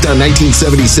 based on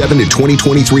 1977 to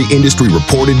 2023 industry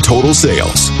reported total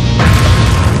sales.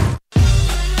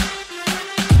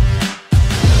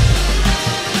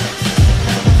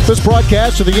 This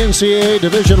broadcast of the NCAA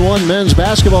Division I Men's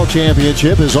Basketball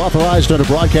Championship is authorized under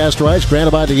broadcast rights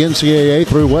granted by the NCAA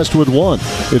through Westwood One.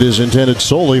 It is intended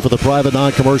solely for the private,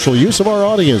 non-commercial use of our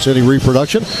audience. Any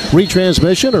reproduction,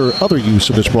 retransmission, or other use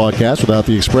of this broadcast without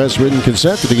the express written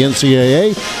consent of the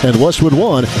NCAA and Westwood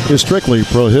One is strictly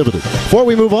prohibited. Before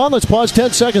we move on, let's pause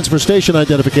 10 seconds for station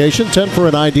identification. 10 for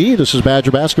an ID. This is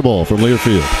Badger Basketball from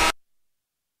Learfield.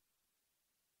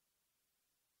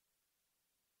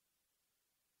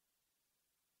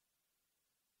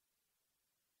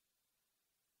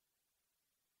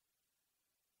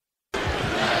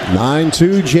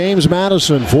 (9-2) James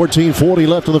Madison. 14:40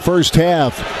 left in the first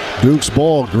half. Duke's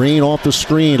ball. Green off the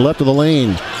screen, left of the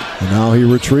lane. And now he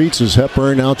retreats as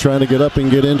Hepburn now trying to get up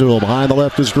and get into him. Behind the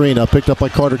left is Green. Now picked up by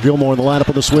Carter Gilmore in the lineup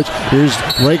of the switch. Here's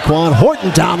Raekwon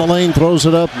Horton down the lane. Throws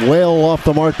it up well off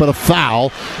the mark, but a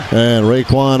foul. And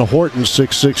Raekwon Horton,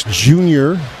 6'6"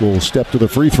 junior, will step to the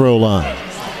free throw line.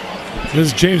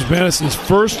 This is James Madison's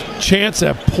first chance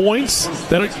at points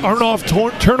that aren't off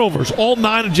turnovers. All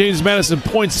 9 of James Madison's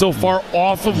points so far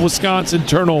off of Wisconsin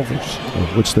turnovers,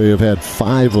 of which they have had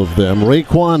 5 of them.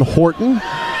 Raekwon Horton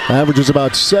averages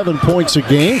about 7 points a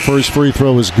game. First free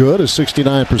throw is good, a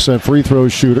 69% free throw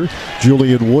shooter.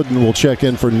 Julian Wooden will check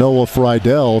in for Noah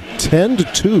Friedel.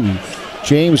 10-2,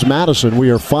 James Madison. We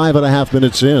are 5.5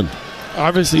 minutes in.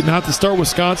 Obviously not the start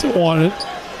Wisconsin wanted.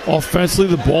 Offensively,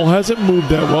 the ball hasn't moved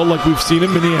that well like we've seen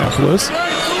in Minneapolis.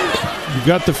 You've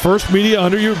got the first media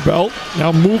under your belt.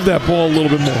 Now move that ball a little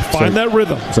bit more. Find that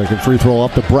rhythm. Second free throw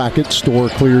off the bracket. Storr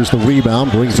clears the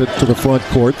rebound, brings it to the front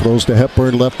court, throws to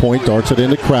Hepburn, left point, darts it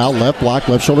into Crowell. Left block,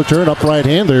 left shoulder turn, up right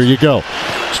hand. There you go.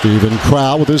 Stephen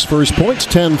Crowell with his first points,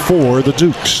 10-4, the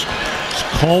Dukes. Just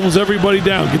calms everybody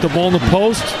down. Get the ball in the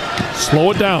post.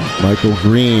 Slow it down. Michael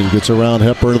Green gets around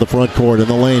Hepburn to the front court in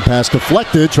the lane. Pass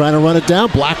deflected, trying to run it down.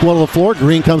 Blackwell on the floor.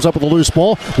 Green comes up with a loose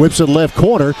ball, whips it left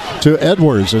corner to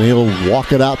Edwards, and he'll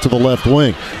walk it out to the left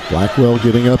wing. Blackwell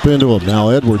getting up into him. Now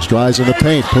Edwards drives in the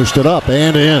paint, pushed it up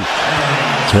and in.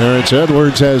 Terrence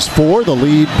Edwards has 4. The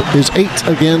lead is 8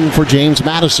 again for James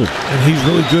Madison. And he's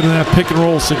really good in that pick and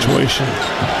roll situation.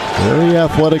 Very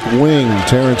athletic wing,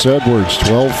 Terrence Edwards.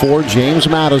 12-4, James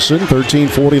Madison.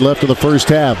 13:40 left in the first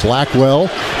half. Blackwell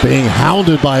being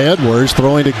hounded by Edwards,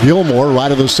 throwing to Gilmore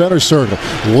right of the center circle.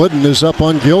 Wooden is up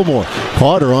on Gilmore.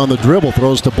 Carter on the dribble,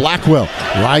 throws to Blackwell.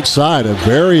 Right side, a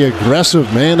very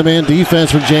aggressive man-to-man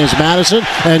defense from James Madison.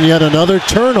 And yet another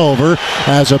turnover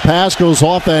as a pass goes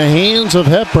off the hands of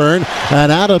Hepburn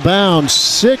and out of bounds.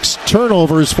 6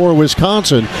 turnovers for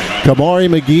Wisconsin. Kamari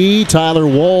McGee, Tyler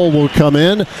Wall will come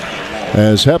in,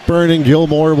 as Hepburn and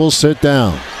Gilmore will sit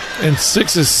down. And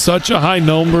 6 is such a high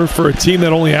number for a team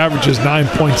that only averages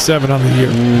 9.7 on the year.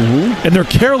 And they're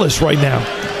careless right now.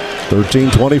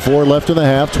 13:24 left in the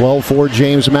half. 12-4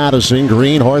 James Madison.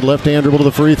 Green, hard left-hand dribble to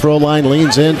the free throw line.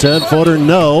 Leans in, 10-footer,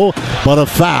 no, but a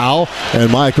foul.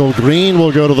 And Michael Green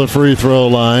will go to the free throw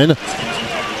line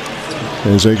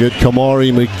as they get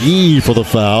Kamari McGee for the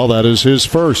foul. That is his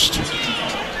first.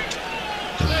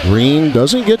 Green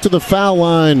doesn't get to the foul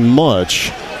line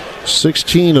much.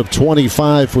 16 of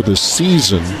 25 for the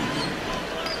season.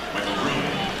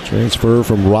 Transfer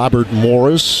from Robert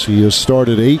Morris. He has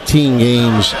started 18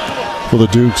 games for the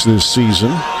Dukes this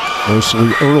season,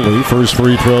 mostly early. First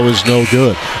free throw is no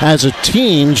good. As a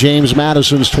team, James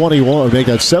Madison's 21. They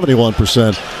got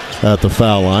 71% at the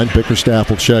foul line.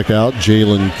 Bickerstaff will check out.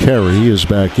 Jalen Carey is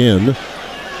back in.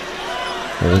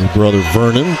 Older brother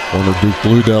Vernon, former Duke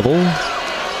Blue Devil.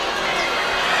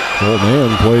 Old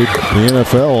man played the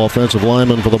NFL, offensive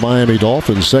lineman for the Miami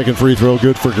Dolphins. Second free throw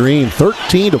good for Green.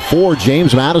 13-4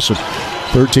 James Madison.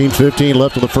 13:15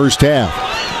 left of the first half.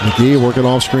 McGee working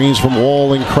off screens from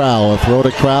Wall and Crowell. A throw to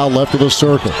Crowell left of the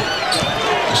circle.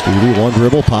 Stevie, one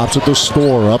dribble, pops at the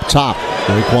Storr up top.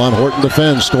 Raekwon Horton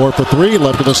defends. Storr for 3,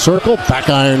 left of the circle. Back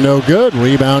iron no good.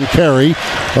 Rebound carry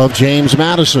of James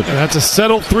Madison. And that's a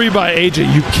settled 3 by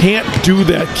AJ. You can't do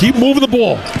that. Keep moving the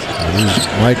ball. Here's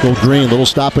Michael Green, little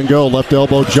stop and go. Left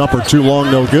elbow jumper, too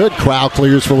long, no good. Crowell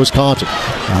clears for Wisconsin.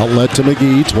 Outlet to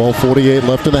McGee. 12:48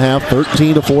 left in the half.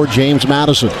 13-4 James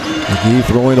Madison. McGee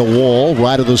throwing a Wall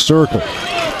right of the circle.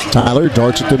 Tyler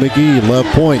darts it to McGee, left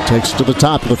point, takes it to the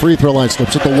top of the free throw line,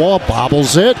 slips at the wall,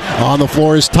 bobbles it. On the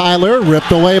floor is Tyler,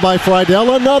 ripped away by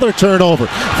Friedel, another turnover.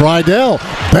 Friedel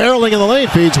barreling in the lane,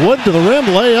 feeds Wood to the rim,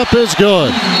 layup is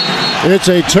good. It's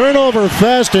a turnover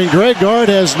fest, and Greg Gard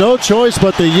has no choice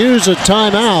but to use a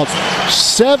timeout.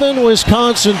 7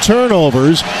 Wisconsin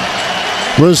turnovers,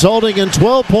 resulting in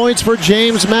 12 points for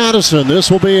James Madison. This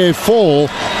will be a full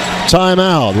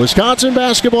timeout. Wisconsin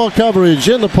basketball coverage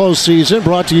in the postseason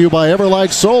brought to you by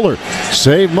Everlight Solar.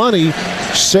 Save money,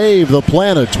 save the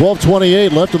planet.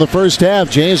 12:28 left in the first half.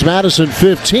 James Madison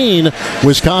 15,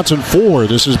 Wisconsin 4.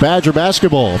 This is Badger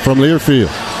basketball from Learfield.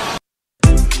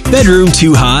 Bedroom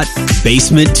too hot?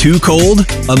 Basement too cold?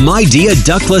 A MyDia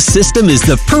ductless system is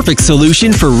the perfect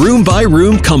solution for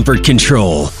room-by-room comfort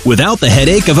control, without the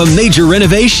headache of a major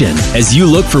renovation. As you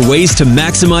look for ways to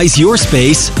maximize your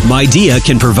space, MyDia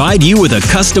can provide you with a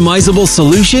customizable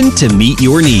solution to meet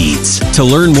your needs. To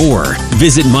learn more,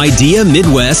 visit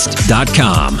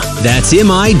MyDiaMidwest.com. That's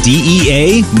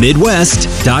MIDEA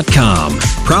Midwest.com.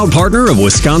 Proud partner of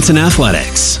Wisconsin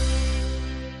Athletics.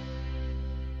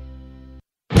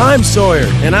 I'm Sawyer.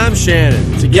 And I'm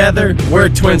Shannon. Together, we're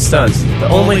Twin Stunts, the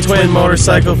only twin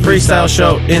motorcycle freestyle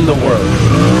show in the world.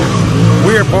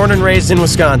 We are born and raised in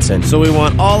Wisconsin, so we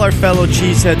want all our fellow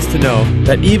cheeseheads to know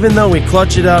that even though we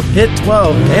clutch it up, hit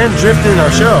 12, and drift in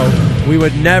our show, we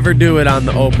would never do it on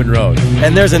the open road.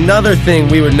 And there's another thing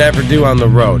we would never do on the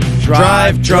road.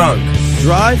 Drive drunk.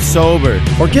 Drive sober.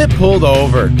 Or get pulled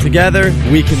over. Together,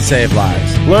 we can save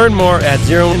lives. Learn more at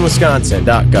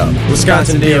zeroinwisconsin.gov.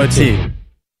 Wisconsin DOT.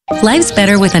 Life's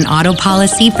better with an auto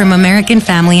policy from American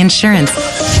Family Insurance.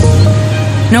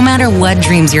 No matter what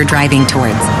dreams you're driving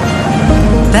towards.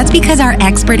 That's because our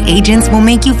expert agents will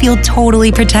make you feel totally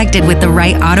protected with the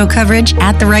right auto coverage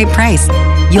at the right price.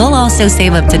 You'll also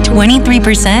save up to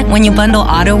 23% when you bundle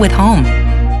auto with home.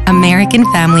 American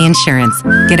Family Insurance.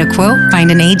 Get a quote,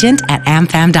 find an agent at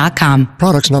amfam.com.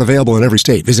 Products not available in every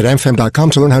state. Visit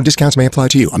amfam.com to learn how discounts may apply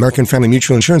to you. American Family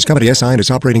Mutual Insurance Company, SI, and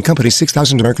its operating company,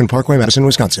 6000 American Parkway, Madison,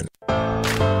 Wisconsin.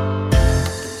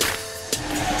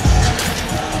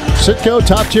 Citgo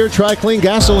top-tier Tri-Clean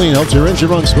gasoline helps your engine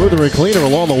run smoother and cleaner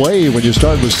along the way. When you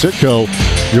start with Citgo,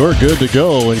 you're good to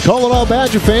go. And call it all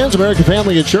Badger fans. American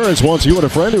Family Insurance wants you and a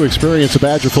friend to experience a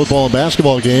Badger football and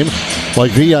basketball game like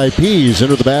VIPs.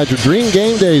 Enter the Badger Dream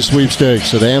Game Day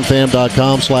sweepstakes at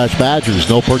amfam.com/Badgers.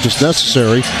 No purchase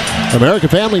necessary. American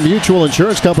Family Mutual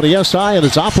Insurance Company, SI, and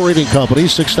its operating company,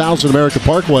 6000 American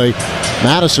Parkway,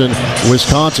 Madison,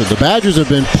 Wisconsin. The Badgers have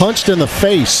been punched in the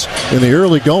face in the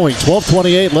early going.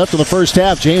 12:28 left in the first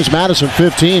half. James Madison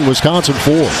 15, Wisconsin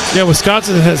 4. Yeah,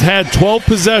 Wisconsin has had 12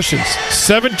 possessions,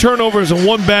 7 turnovers, and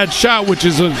 1 bad shot, which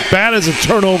is as bad as a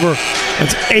turnover.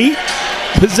 That's 8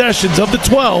 possessions of the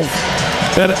 12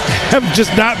 that have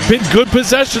just not been good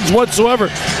possessions whatsoever.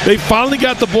 They finally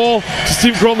got the ball to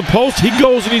Steve Crow on the post. He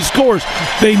goes and he scores.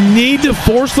 They need to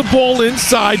force the ball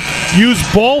inside, use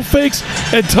ball fakes,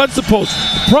 and touch the post.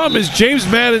 The problem is James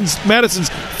Madison's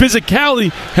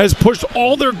physicality has pushed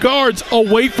all their guards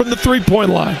away from the three-point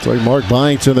line. It's like Mark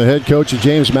Byington, the head coach of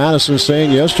James Madison,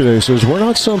 saying yesterday, he says, we're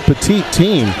not some petite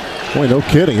team. Boy, no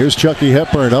kidding. Here's Chucky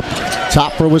Hepburn up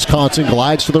top for Wisconsin.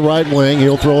 Glides to the right wing.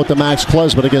 He'll throw it to Max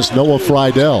Klesman against Noah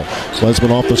Friedel. Klesman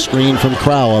off the screen from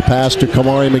Crow. A pass to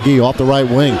Kamari McGee off the right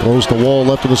wing. Throws the wall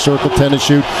left of the circle. 10 to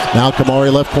shoot. Now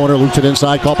Kamari left corner. Looped it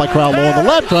inside. Caught by Crow. Low on the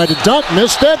left. Tried to dunk.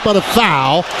 Missed it, but a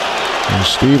foul. And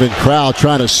Stephen Crow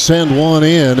trying to send one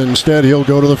in. Instead, he'll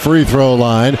go to the free throw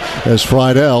line as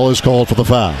Friedel is called for the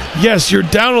foul. Yes, you're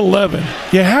down 11.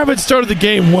 You haven't started the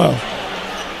game well.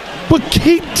 But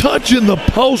keep touching the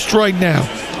post right now.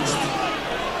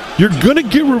 You're going to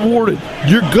get rewarded.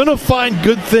 You're going to find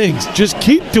good things. Just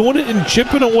keep doing it and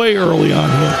chipping away early on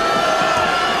here.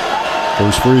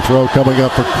 First free throw coming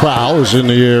up for Crow is in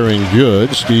the air and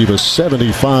good. Steve, a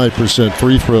 75%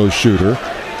 free throw shooter.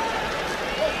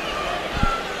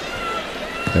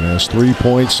 And has 3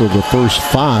 points of the first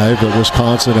 5 that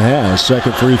Wisconsin has.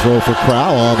 Second free throw for Crow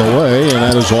on the way, and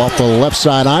that is off the left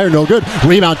side iron. No good.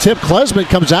 Rebound tip. Klesman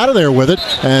comes out of there with it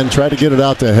and tried to get it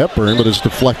out to Hepburn, but it's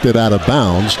deflected out of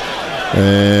bounds.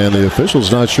 And the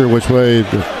official's not sure which way.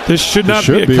 This should not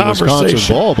be a conversation.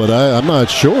 Wisconsin ball, but I'm not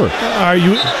sure. Are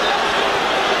you?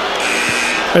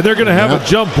 And they're going to have a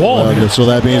jump ball. So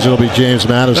that means it'll be James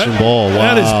Madison ball. Wow.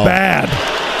 That is bad.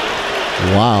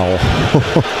 Wow.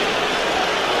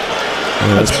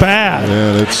 That's bad.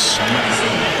 And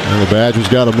the Badgers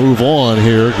got to move on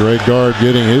here. Greg Gard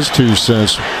getting his 2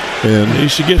 cents And you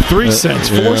should get 3 cents,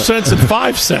 4 cents, and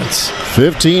 5 cents.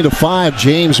 15-5,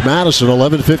 James Madison.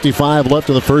 11:55 left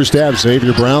in the first half.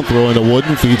 Xavier Brown throwing to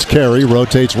Wooden, feeds Carey,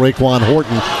 rotates Raekwon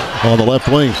Horton on the left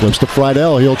wing, flips to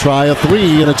Friedel. He'll try a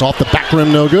three, and it's off the back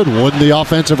rim, no good. Wooden the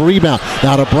offensive rebound.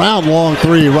 Now to Brown, long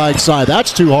three, right side.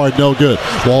 That's too hard, no good.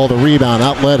 Wall the rebound,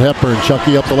 outlet Hepburn.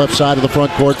 Chucky up the left side of the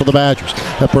front court for the Badgers.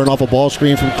 Hepburn off a ball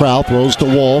screen from Crowell, throws to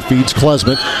Wall, feeds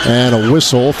Klesmit, and a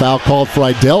whistle. Foul called.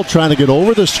 Friedel trying to get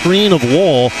over the screen of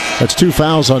Wall. That's 2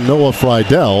 fouls on Noah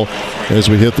Friedel as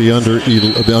we hit the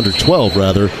under 12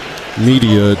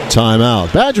 media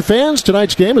timeout. Badger fans,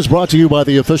 tonight's game is brought to you by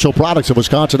the official products of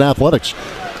Wisconsin Athletics.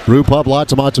 Brew Pub,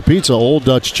 Lots of Matzo Pizza, Old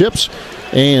Dutch Chips,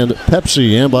 and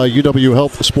Pepsi, and by UW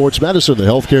Health Sports Medicine, the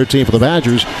healthcare team for the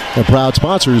Badgers, and proud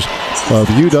sponsors of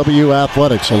UW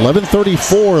Athletics.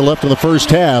 11:34 left in the first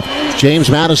half.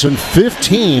 James Madison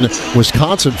 15,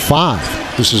 Wisconsin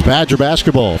 5. This is Badger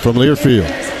basketball from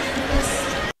Learfield.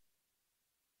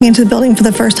 Into the building for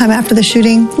the first time after the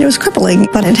shooting. It was crippling,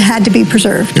 but it had to be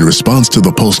preserved. In response to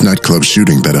the Pulse nightclub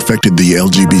shooting that affected the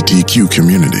LGBTQ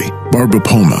community, Barbara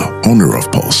Poma, owner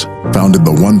of Pulse, founded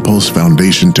the One Pulse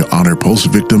Foundation to honor Pulse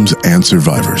victims and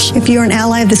survivors. If you're an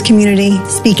ally of this community,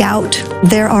 speak out.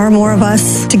 There are more of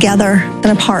us together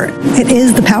than apart. It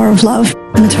is the power of love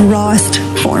in its rawest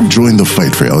form. Join the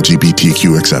fight for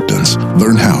LGBTQ acceptance.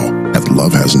 Learn how at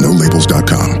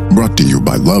lovehasnolabels.com. Brought to you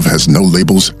by Love Has No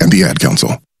Labels and the Ad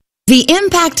Council. The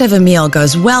impact of a meal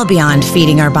goes well beyond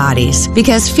feeding our bodies,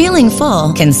 because feeling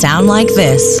full can sound like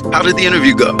this. How did the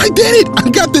interview go? I did it! I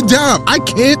got the job! I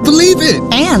can't believe it!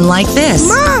 And like this.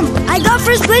 Mom, I got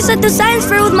first place at the science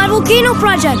fair with my volcano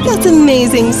project. That's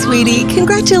amazing, sweetie.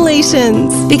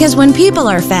 Congratulations. Because when people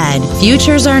are fed,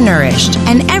 futures are nourished,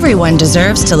 and everyone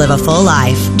deserves to live a full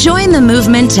life. Join the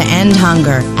movement to end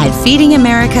hunger at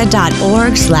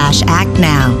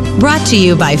feedingamerica.org/actnow. Brought to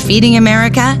you by Feeding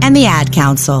America and the Ad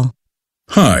Council.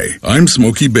 Hi, I'm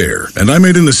Smokey Bear, and I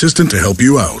made an assistant to help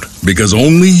you out, because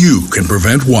only you can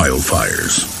prevent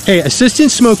wildfires. Hey,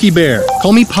 Assistant Smokey Bear.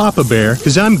 Call me Papa Bear,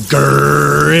 because I'm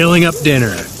grilling up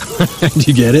dinner. Do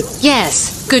you get it?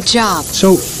 Yes, good job.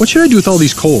 So, what should I do with all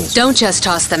these coals? Don't just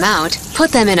toss them out.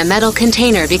 Put them in a metal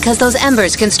container, because those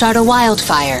embers can start a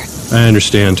wildfire. I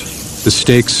understand. The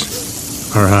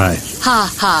stakes are high.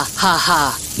 Ha, ha, ha,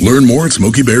 ha. Learn more at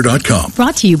SmokeyBear.com.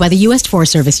 Brought to you by the U.S.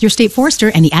 Forest Service, your state forester,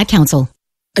 and the Ad Council.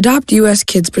 Adopt US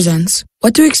Kids presents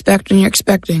What to Expect When You're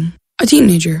Expecting a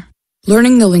Teenager.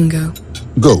 Learning the Lingo.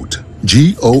 GOAT,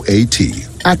 G-O-A-T,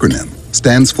 acronym,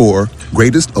 stands for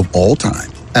Greatest of All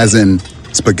Time. As in,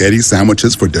 spaghetti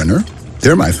sandwiches for dinner?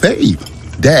 They're my fave.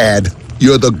 Dad,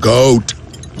 you're the GOAT.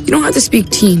 You don't have to speak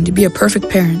teen to be a perfect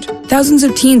parent. Thousands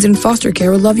of teens in foster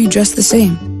care will love you just the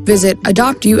same. Visit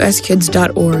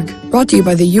adoptuskids.org. Brought to you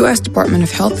by the U.S. Department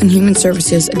of Health and Human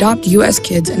Services, Adopt U.S.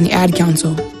 Kids, and the Ad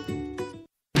Council.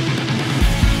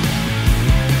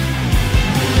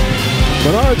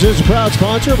 Menards is a proud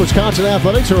sponsor of Wisconsin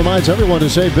Athletics and reminds everyone to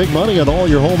save big money on all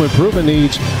your home improvement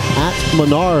needs at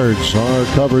Menards. Our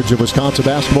coverage of Wisconsin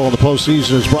basketball in the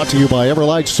postseason is brought to you by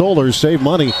Everlight Solar. Save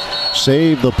money,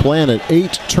 save the planet.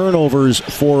 8 turnovers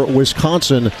for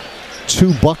Wisconsin.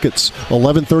 2 buckets.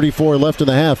 11:34 left in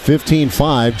the half.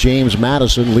 15-5. James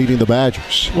Madison leading the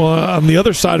Badgers. Well, on the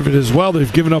other side of it as well,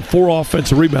 they've given up 4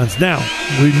 offensive rebounds. Now,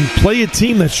 when you play a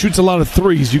team that shoots a lot of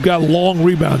threes, you got long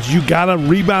rebounds. You got to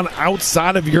rebound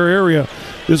outside of your area.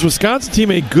 This Wisconsin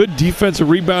team, a good defensive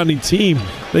rebounding team.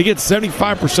 They get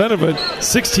 75% of it,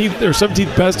 16th or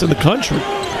 17th best in the country.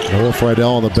 Noah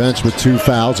Friedel on the bench with 2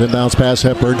 fouls. Inbounds pass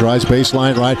Hepburn, drives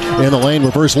baseline right in the lane.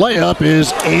 Reverse layup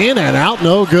is in and out,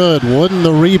 no good. Wooden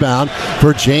the rebound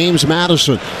for James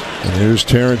Madison. And there's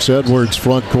Terrence Edwards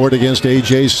front court against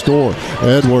A.J. Storr.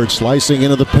 Edwards slicing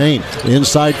into the paint.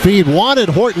 Inside feed, wanted.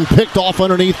 Horton picked off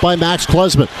underneath by Max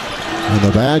Klesmit. And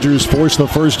the Badgers force the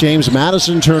first James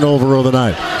Madison turnover of the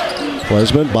night.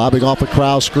 Klesmit bobbing off a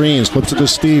Crowell screen, slips it to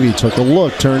Stevie, took a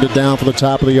look, turned it down for the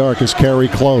top of the arc as Carey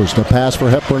closed. A pass for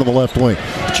Hepburn on the left wing.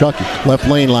 Chucky, left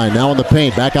lane line, now in the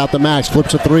paint, back out to Max,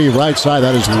 flips a 3, right side,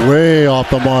 that is way off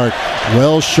the mark.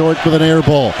 Well short with an air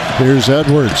ball. Here's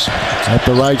Edwards at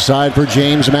the right side for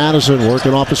James Madison,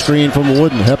 working off the screen from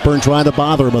Wooden. Hepburn trying to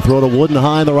bother him, a throw to Wooden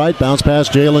high on the right, bounce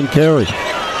past Jalen Carey.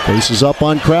 Faces up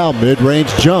on Crowell,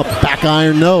 mid-range jump, back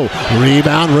iron no.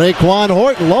 Rebound, Raekwon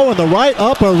Horton, low in the right,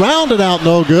 up around and out,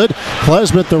 no good.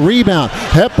 Klesmit the rebound.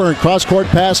 Hepburn, cross-court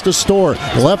pass to Storr.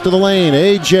 Left of the lane,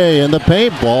 A.J. in the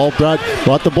paint. Ball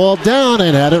brought the ball down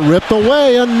and had it ripped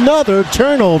away. Another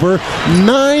turnover,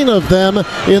 9 of them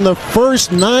in the first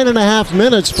 9.5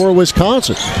 minutes for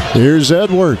Wisconsin. Here's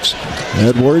Edwards.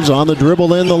 Edwards on the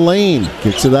dribble in the lane.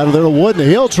 Kicks it out of there to Wooden.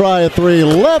 He'll try a three.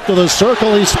 Left of the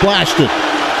circle. He splashed it.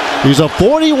 He's a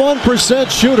 41%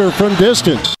 shooter from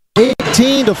distance.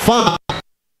 18-5.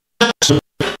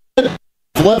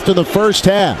 Left in the first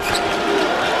half.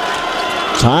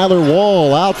 Tyler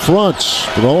Wall out front.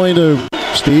 Throwing to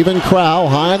Stephen Crow.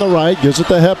 High on the right. Gives it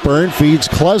to Hepburn. Feeds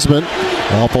Klesman.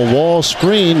 Off a Wall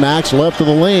screen. Max left of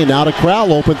the lane. Now to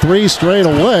Crow. Open three straight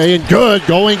away. And good.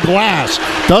 Going glass.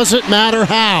 Doesn't matter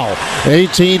how.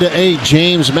 18-8.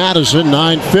 James Madison.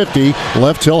 9:50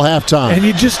 left till halftime. And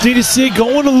you just need to see it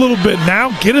going a little bit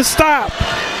now. Get a stop.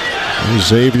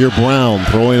 Xavier Brown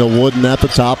throwing a Wooden at the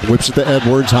top. Whips it to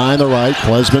Edwards. High on the right.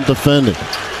 Klesman defending.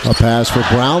 A pass for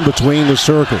Brown between the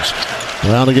circles.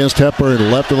 Brown against Hepburn.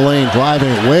 Left of the lane.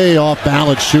 Driving way off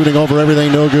balance. Shooting over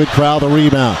everything. No good. Crow the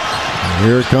rebound.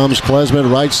 Here comes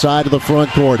Klesman, right side of the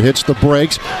front court. Hits the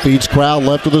brakes. Feeds Crow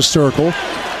left of the circle.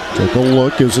 Take a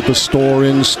look. Gives it to Store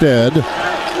instead.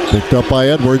 Picked up by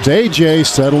Edwards. AJ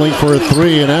settling for a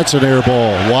three, and that's an air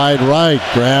ball. Wide right.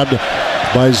 Grabbed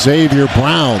by Xavier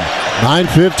Brown.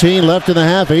 9:15 left in the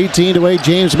half. 18-8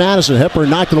 James Madison. Hepburn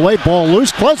knocked it away. Ball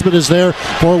loose. Klesman is there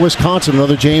for Wisconsin.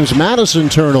 Another James Madison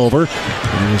turnover.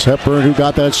 And it was Hepburn who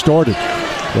got that started.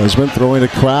 Klesman throwing to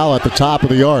Crow at the top of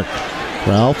the arc.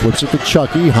 Crow flips it to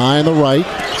Chucky. High on the right.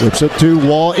 Flips it to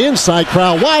Wall. Inside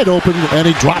Crow. Wide open. And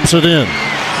he drops it in.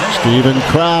 Stephen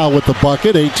Crow with the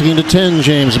bucket. 18-10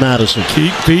 James Madison.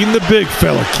 Keep feeding the big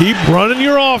fella. Keep running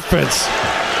your offense.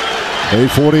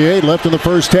 8:48 left in the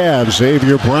first half.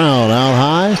 Xavier Brown out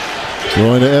high.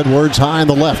 Throwing to Edwards high on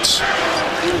the left.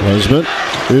 Klesman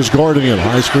is guarding him.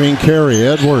 High screen carry.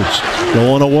 Edwards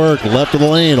going to work. Left of the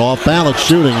lane. Off balance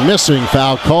shooting. Missing.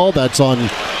 Foul called. That's on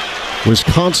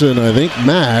Wisconsin, I think,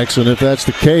 Max. And if that's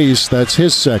the case, that's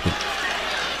his second.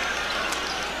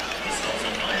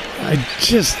 And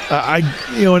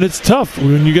it's tough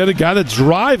when you got a guy that's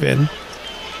driving.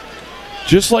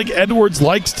 Just like Edwards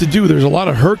likes to do, there's a lot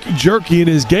of herky-jerky in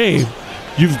his game.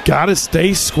 You've got to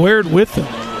stay squared with him.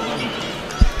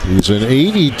 He's an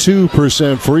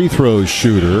 82% free throw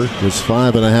shooter. It's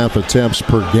 5.5 attempts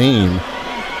per game.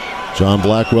 John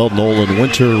Blackwell, Nolan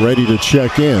Winter ready to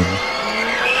check in.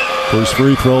 First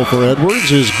free throw for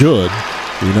Edwards is good.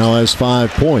 He now has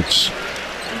 5 points.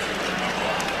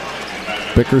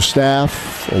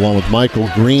 Bickerstaff, along with Michael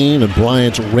Green and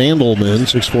Bryant Randleman,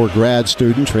 6'4" grad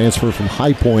student, transfer from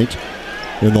High Point,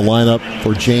 in the lineup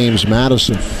for James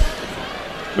Madison.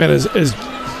 Man, as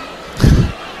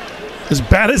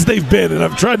bad as they've been, and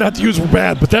I've tried not to use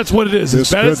bad, but that's what it is.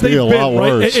 As bad as they've been,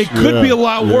 right? It could be a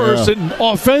lot worse. And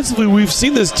offensively, we've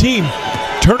seen this team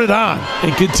turn it on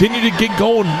and continue to get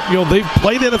going. They've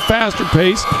played at a faster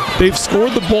pace. They've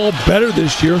scored the ball better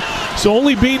this year. So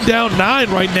only being down 9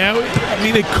 right now,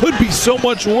 it could be so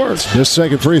much worse. This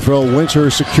second free throw, Winter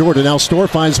secured, and now Store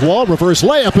finds Wall. Reverse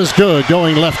layup is good,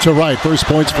 going left to right. First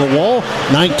points for Wall,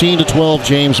 19-12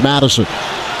 James Madison.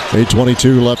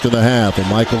 8:22 left in the half, and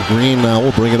Michael Green now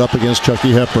will bring it up against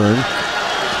Chucky Hepburn.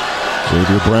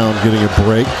 Xavier Brown getting a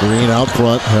break. Green out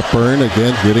front. Hepburn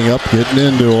again getting up, getting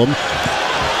into him.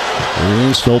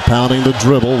 Green still pounding the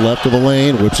dribble, left of the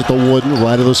lane, whips it to Wooden,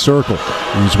 right of the circle.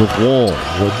 He's with Wall.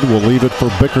 Wooden will leave it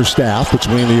for Bickerstaff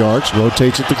between the arcs,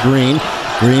 rotates it to Green.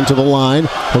 Green to the line,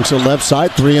 hooks it left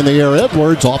side, 3 in the air.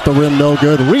 Edwards off the rim, no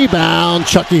good. Rebound,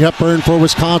 Chucky Hepburn for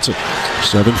Wisconsin.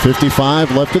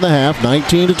 7:55 left in the half,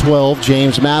 19-12,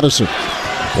 James Madison.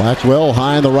 Blackwell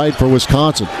high on the right for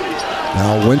Wisconsin.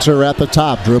 Now Winter at the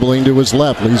top, dribbling to his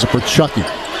left, leaves it for Chucky.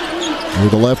 Near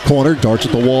the left corner, darts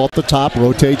at the wall at the top,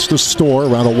 rotates to Store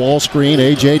around a Wall screen.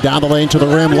 AJ down the lane to the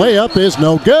rim. Layup is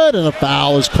no good, and a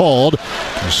foul is called.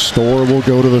 Store will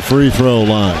go to the free throw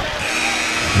line.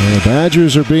 And the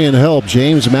Badgers are being helped.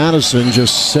 James Madison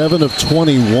just 7 of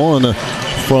 21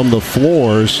 from the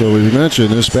floor. So we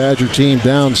mentioned this Badger team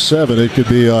down 7. It could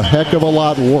be a heck of a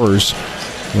lot worse.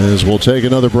 As we'll take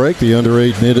another break, the under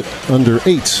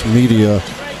 8 media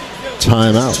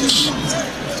timeouts.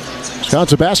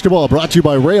 Wisconsin basketball brought to you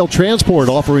by Rail Transport,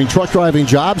 offering truck driving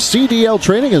jobs, CDL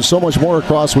training, and so much more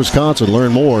across Wisconsin.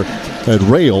 Learn more at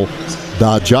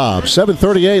rail.jobs.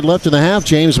 7:38 left in the half.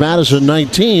 James Madison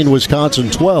 19, Wisconsin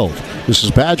 12. This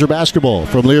is Badger basketball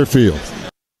from Learfield.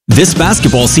 This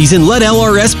basketball season, let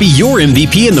LRS be your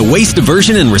MVP in the waste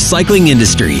diversion and recycling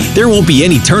industry. There won't be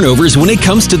any turnovers when it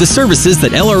comes to the services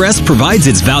that LRS provides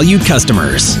its valued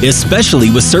customers, especially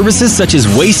with services such as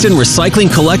waste and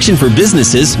recycling collection for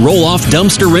businesses, roll-off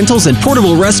dumpster rentals, and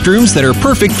portable restrooms that are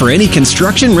perfect for any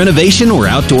construction, renovation, or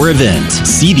outdoor event.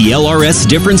 See the LRS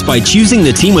difference by choosing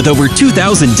the team with over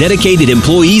 2,000 dedicated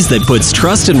employees that puts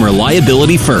trust and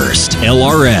reliability first.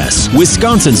 LRS,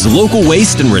 Wisconsin's local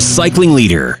waste and recycling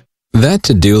leader. That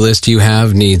to-do list you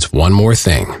have needs one more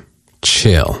thing.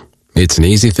 Chill. It's an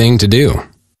easy thing to do.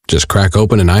 Just crack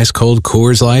open an ice-cold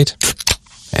Coors Light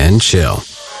and chill.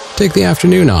 Take the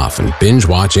afternoon off and binge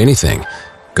watch anything.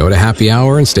 Go to happy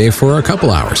hour and stay for a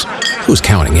couple hours. Who's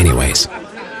counting anyways?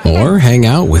 Or hang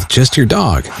out with just your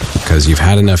dog because you've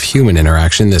had enough human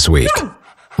interaction this week.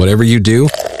 Whatever you do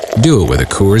it with a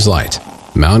Coors Light.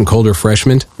 Mountain cold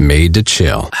refreshment made to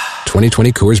chill.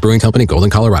 2020 Coors Brewing Company, Golden,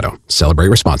 Colorado. Celebrate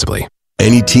responsibly.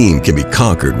 Any team can be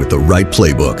conquered with the right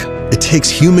playbook. It takes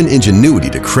human ingenuity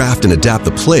to craft and adapt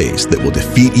the plays that will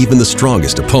defeat even the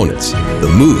strongest opponents.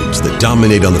 The moves that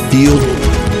dominate on the field,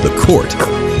 the court,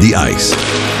 the ice.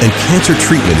 And cancer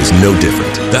treatment is no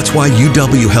different. That's why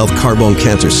UW Health Carbone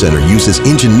Cancer Center uses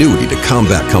ingenuity to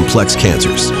combat complex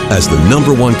cancers. As the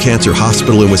 #1 cancer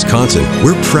hospital in Wisconsin,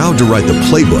 we're proud to write the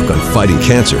playbook on fighting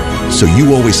cancer, so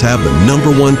you always have the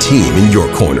 #1 team in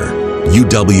your corner.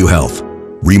 UW Health.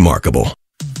 Remarkable.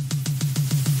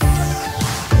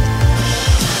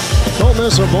 Don't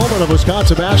miss a moment of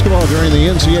Wisconsin basketball during the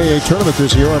NCAA tournament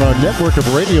this year on our network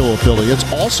of radio affiliates.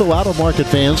 Also, out-of-market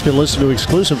fans can listen to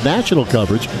exclusive national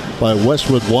coverage by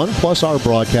Westwood One, plus our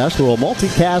broadcast through a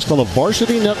multicast on the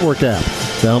Varsity Network app.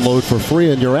 Download for free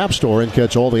in your app store and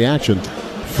catch all the action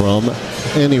from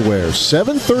anywhere.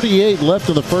 7:38 left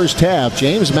in the first half.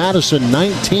 James Madison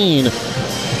 19,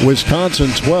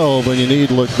 Wisconsin 12, and you need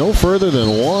look no further than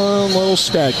one little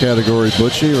stat category,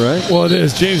 Butchie, right? Well, it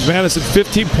is. James Madison,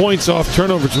 15 points off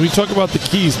turnovers. When we talk about the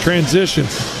keys, transition,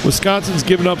 Wisconsin's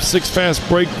given up 6 fast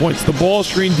break points. The ball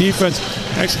screen defense,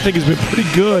 I actually think, has been pretty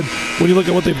good when you look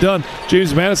at what they've done.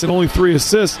 James Madison, only 3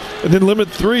 assists, and then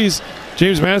limit threes.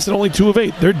 James Madison only 2 of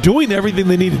 8. They're doing everything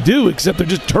they need to do, except they're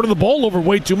just turning the ball over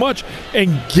way too much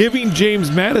and giving James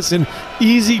Madison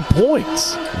easy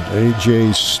points.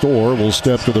 A.J. Storr will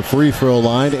step to the free throw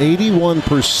line.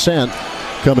 81%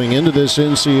 coming into this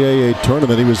NCAA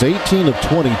tournament. He was 18 of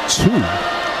 22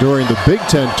 during the Big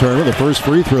Ten tournament. The first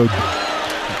free throw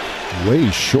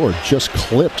way short, just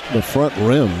clipped the front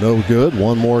rim. No good.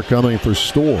 One more coming for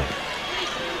Storr.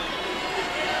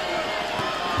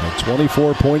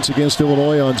 24 points against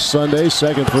Illinois on Sunday.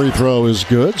 Second free throw is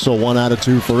good, so 1 out of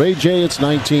 2 for A.J. It's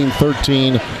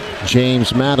 19-13,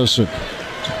 James Madison.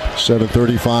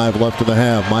 7:35 left in the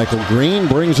half. Michael Green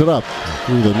brings it up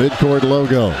through the midcourt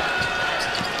logo.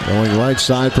 Going right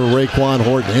side for Raekwon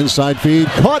Horton. Inside feed,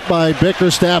 caught by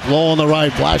Bickerstaff. Low on the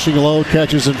right, flashing low,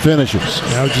 catches and finishes.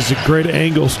 That was just a great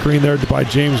angle screen there by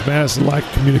James Madison. Lack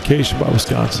of communication by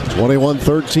Wisconsin.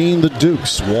 21-13, the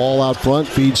Dukes. Wall out front,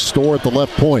 feeds Storr at the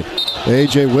left point.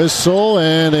 A.J. Whistle,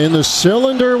 and in the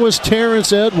cylinder was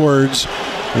Terrence Edwards.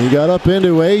 He got up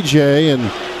into A.J.,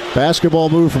 and basketball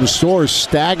move from Storr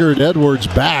staggered Edwards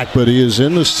back, but he is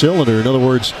in the cylinder. In other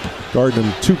words, guarding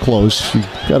him too close. You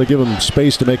got to give him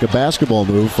space to make a basketball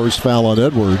move. First foul on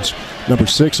Edwards. Number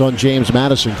 6 on James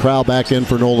Madison. Crowd back in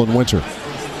for Nolan Winter.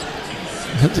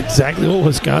 That's exactly what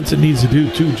Wisconsin needs to do,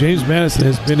 too. James Madison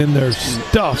has been in their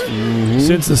stuff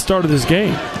since the start of this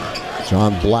game.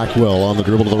 John Blackwell on the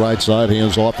dribble to the right side.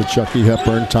 Hands off to Chucky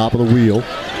Hepburn, top of the wheel.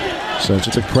 Sends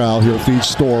it to Crowell. He'll feed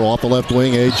Storr off the left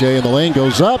wing. A.J. in the lane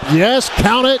goes up. Yes,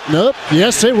 count it. Nope.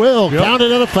 Yes, it will. Yep. Count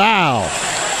it and a foul.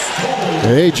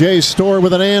 A.J. Storr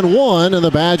with an and 1, and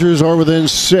the Badgers are within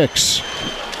 6.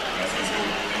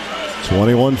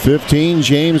 21-15,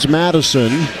 James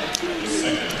Madison.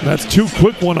 That's too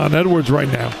quick one on Edwards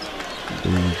right now.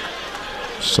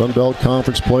 Sun Belt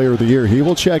Conference Player of the Year. He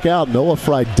will check out. Noah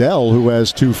Friedel, who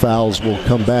has 2 fouls, will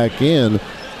come back in.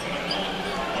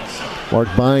 Mark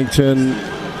Byington,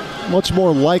 much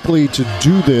more likely to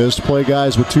do this, play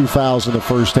guys with 2 fouls in the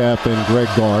first half than Greg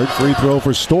Gard. Free throw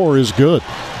for Storr is good.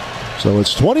 So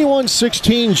it's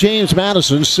 21-16 James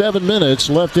Madison, 7 minutes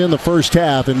left in the first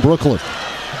half in Brooklyn.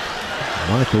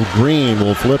 Michael Green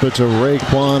will flip it to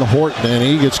Raekwon Horton, and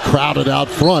he gets crowded out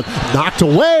front. Knocked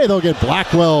away. They'll get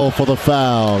Blackwell for the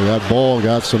foul. That ball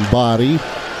got some body.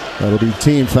 That'll be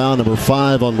team foul number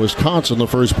 5 on Wisconsin, the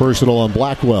first personal on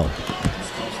Blackwell.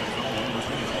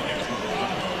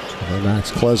 And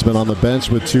Max Klesman on the bench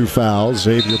with 2 fouls.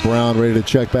 Xavier Brown ready to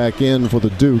check back in for the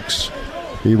Dukes.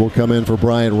 He will come in for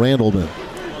Brian Randleman.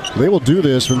 They will do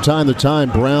this from time to time,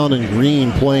 Brown and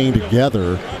Green playing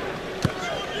together.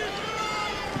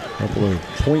 A couple of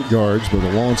point guards, but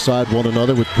alongside one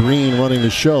another with Green running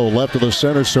the show. Left of the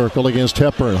center circle against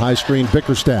Hepburn. High screen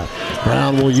Bickerstaff.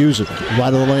 Brown will use it.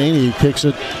 Right of the lane, he kicks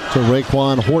it to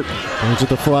Raekwon Horton. Brings it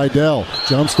to Friedel.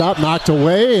 Jump stop, knocked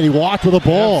away, and he walked with the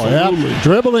ball. Yep.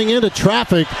 Dribbling into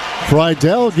traffic.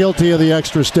 Friedel guilty of the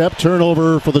extra step.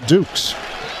 Turnover for the Dukes.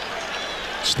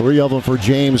 It's 3 of them for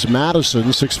James Madison.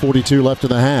 6:42 left in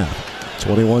the half.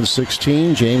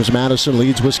 21-16, James Madison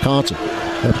leads Wisconsin.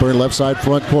 Hepburn left side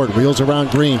front court, wheels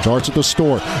around Green, darts at the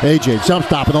store. AJ jump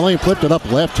stop in the lane, flipped it up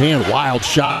left hand, wild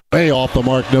shot, way off the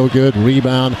mark, no good.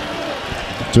 Rebound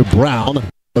to Brown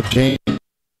of James.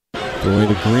 Going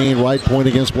to Green, right point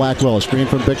against Blackwell. A screen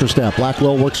from Bickerstaff.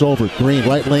 Blackwell works over. Green,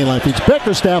 right lane line, feeds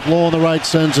Bickerstaff, low on the right,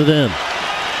 sends it in.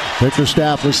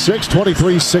 Bickerstaff with 6,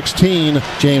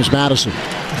 23-16, James Madison.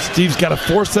 Steve's got to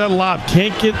force that lob.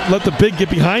 Can't let the big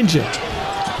get behind you.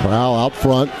 Crowell out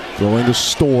front, throwing to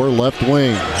Store, left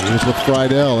wing. Here's with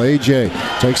Friedel. AJ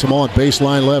takes him on,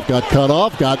 baseline left, got cut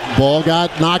off, got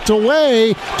knocked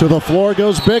away. To the floor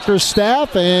goes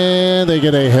Bickerstaff, and they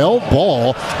get a held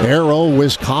ball. Arrow,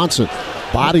 Wisconsin.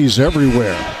 Bodies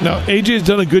everywhere. Now, AJ's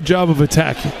done a good job of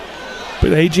attacking.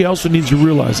 But AJ also needs to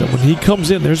realize that when he comes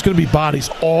in, there's going to be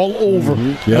bodies all over.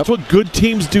 Yep. That's what good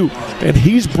teams do. And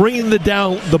he's bringing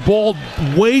the ball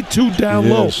way too down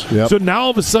low. Yep. So now all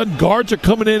of a sudden, guards are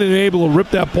coming in and able to rip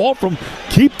that ball from.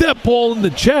 Keep that ball in the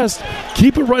chest.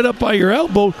 Keep it right up by your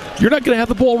elbow. You're not going to have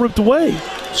the ball ripped away.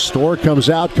 Store comes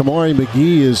out. Kamari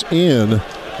McGee is in.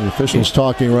 The officials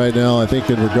talking right now, I think,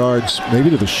 in regards maybe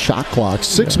to the shot clock.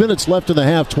 6 minutes left in the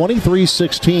half,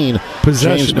 23-16.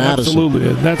 Possession, James Madison. Absolutely,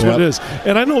 and that's what it is.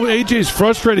 And I know AJ's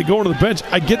frustrated going to the bench.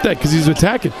 I get that because he's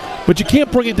attacking. But you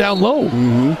can't bring it down low.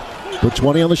 Put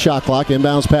 20 on the shot clock.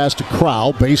 Inbounds pass to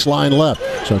Crowell. Baseline left.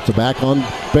 Starts the back on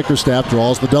Bickerstaff.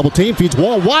 Draws the double team. Feeds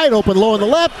Wall wide open low on the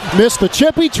left. Missed the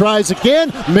chippy. Tries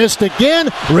again. Missed again.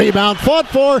 Rebound fought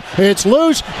for. It's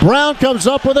loose. Brown comes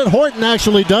up with it. Horton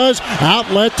actually does.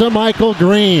 Outlet to Michael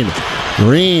Green.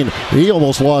 Green. He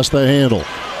almost lost the handle.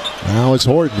 Now it's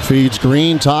Horton. Feeds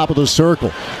Green. Top of the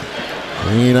circle.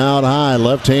 Green out high,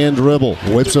 left-hand dribble,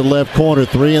 whips it left corner,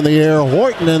 3 in the air.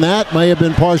 Horton, and that may have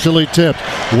been partially tipped.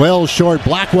 Well short,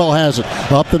 Blackwell has it.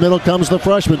 Up the middle comes the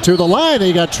freshman to the line.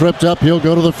 He got tripped up. He'll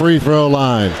go to the free throw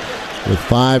line. With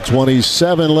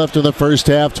 5:27 left in the first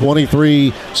half,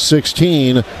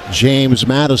 23-16, James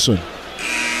Madison.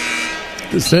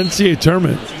 This NCAA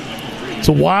tournament, it's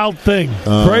a wild thing.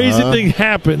 Crazy thing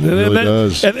happened.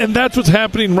 And that's what's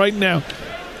happening right now.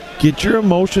 Get your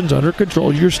emotions under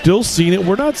control. You're still seeing it.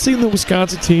 We're not seeing the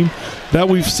Wisconsin team that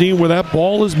we've seen where that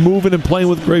ball is moving and playing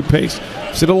with great pace.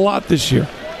 I've seen it a lot this year.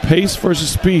 Pace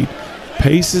versus speed.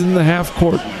 Pace is in the half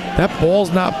court. That ball's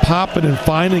not popping and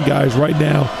finding guys right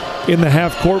now in the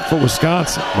half court for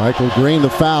Wisconsin. Michael Green,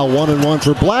 the foul, 1-1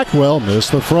 for Blackwell.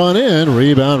 Missed the front end.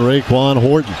 Rebound, Raekwon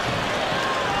Horton.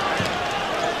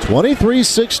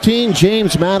 23-16,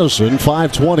 James Madison.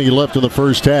 5:20 left in the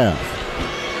first half.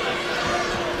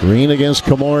 Green against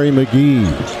Kamari McGee.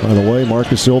 By the way,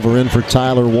 Marcus Silver in for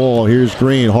Tyler Wall. Here's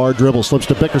Green. Hard dribble. Slips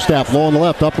to Bickerstaff. Low on the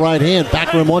left. Up right hand.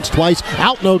 Back rim once, twice.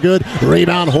 Out no good.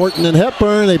 Rebound Horton and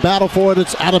Hepburn. They battle for it.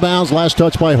 It's out of bounds. Last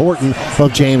touch by Horton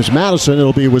of James Madison.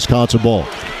 It'll be Wisconsin ball.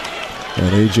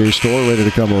 And A.J. Store ready to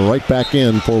come right back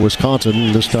in for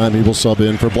Wisconsin. This time he will sub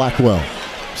in for Blackwell.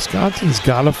 Wisconsin's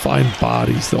got to find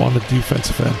bodies, though, on the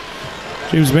defensive end.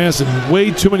 James Madison,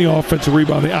 way too many offensive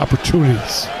rebounding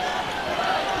opportunities.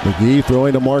 McGee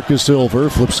throwing to Marcus Silver,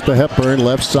 flips to Hepburn,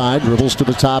 left side, dribbles to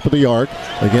the top of the arc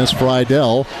against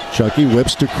Friedel. Chucky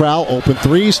whips to Crowell, open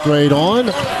 3, straight on,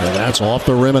 and that's off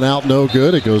the rim and out, no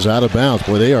good. It goes out of bounds.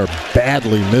 Boy, they are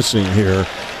badly missing here.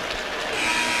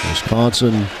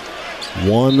 Wisconsin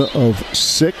 1 of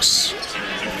 6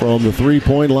 from the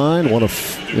three-point line, one of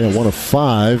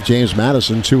 5. James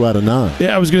Madison 2 out of 9.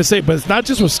 Yeah, I was going to say, but it's not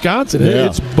just Wisconsin. Yeah.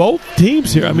 It's both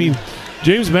teams here. I mean,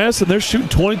 James Madison, they're shooting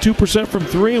 22% from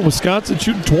 3, and Wisconsin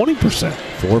shooting 20%.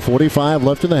 4:45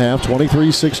 left in the half.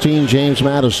 23-16, James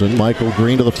Madison. Michael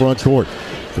Green to the front court.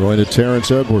 Throwing to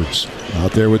Terrence Edwards.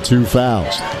 Out there with 2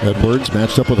 fouls. Edwards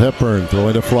matched up with Hepburn.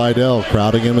 Throwing to Friedel.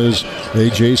 Crowding him is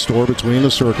A.J. Store between the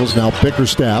circles. Now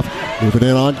Bickerstaff moving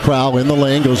in on Crowell in the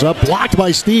lane. Goes up. Blocked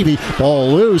by Stevie.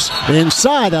 Ball loose.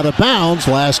 Inside out of bounds.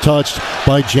 Last touched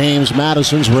by James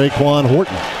Madison's Raekwon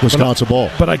Horton. Wisconsin ball.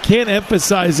 But I can't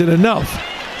emphasize it enough.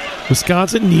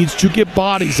 Wisconsin needs to get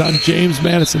bodies on James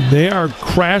Madison. They are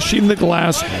crashing the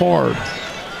glass hard.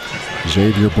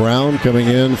 Xavier Brown coming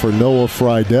in for Noah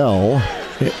Friedel.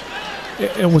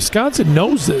 And Wisconsin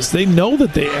knows this. They know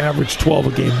that they average 12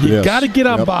 a game. You got to get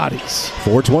on bodies.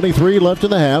 4:23 left in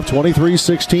the half.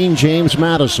 23-16, James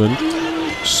Madison.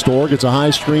 Storr gets a high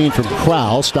screen from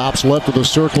Crowell. Stops left of the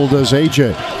circle, does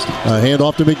A.J.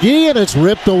 Handoff to McGee, and it's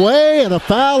ripped away, and a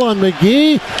foul on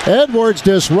McGee. Edwards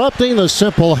disrupting the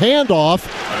simple handoff.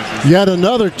 Yet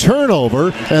another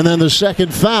turnover, and then the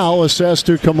second foul assessed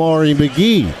to Kamari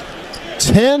McGee.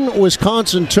 10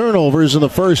 Wisconsin turnovers in the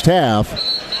first half.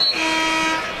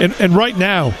 And right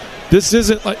now, this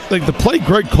isn't like the play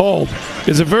Greg called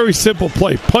is a very simple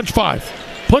play. Punch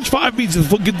 5. Punch 5 means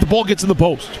the ball gets in the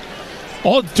post.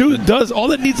 All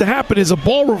that needs to happen is a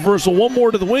ball reversal, one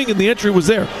more to the wing, and the entry was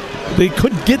there. They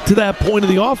couldn't get to that point of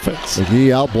the offense.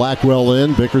 McGee out, Blackwell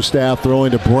in. Bickerstaff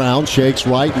throwing to Brown. Shakes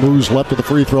right, moves left to the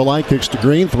free throw line, kicks to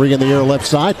Green. 3 in the air left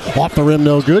side. Off the rim,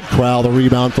 no good. Crowell the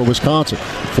rebound for Wisconsin.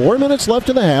 4 minutes left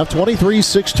in the half.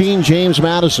 23-16, James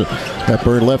Madison.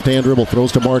 Hepburn left-hand dribble,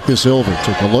 throws to Marcus Ilver.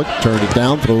 Took a look, turned it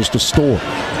down, throws to Storr.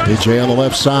 A.J. on the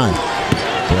left side.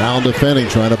 Brown defending,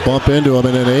 trying to bump into him,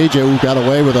 and then A.J. who got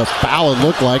away with a foul, it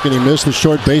looked like, and he missed the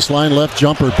short baseline left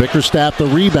jumper. Bickerstaff the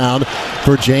rebound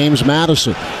for James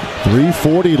Madison.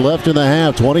 3:40 left in the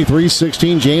half.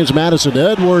 23-16, James Madison.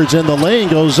 Edwards in the lane,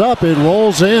 goes up, it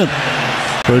rolls in.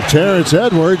 For Terrence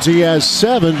Edwards, he has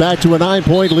 7, back to a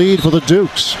 9-point lead for the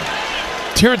Dukes.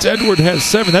 Terrence Edwards has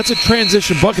 7. That's a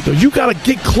transition bucket, though. You got to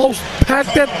get close,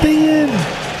 pack that thing in.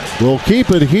 We'll keep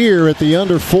it here at the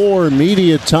under 4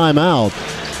 immediate timeout.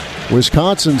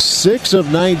 Wisconsin 6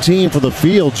 of 19 for the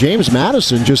field. James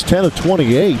Madison just 10 of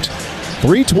 28.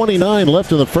 3:29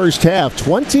 left in the first half.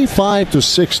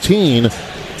 25-16.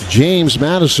 James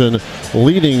Madison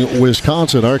leading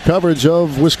Wisconsin. Our coverage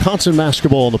of Wisconsin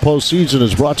basketball in the postseason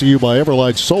is brought to you by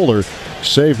Everlight Solar.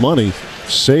 Save money,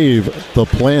 save the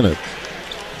planet.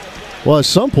 Well, at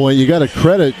some point, you got to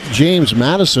credit James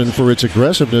Madison for its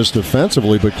aggressiveness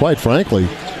defensively, but quite frankly,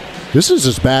 this is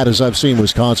as bad as I've seen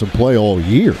Wisconsin play all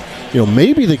year.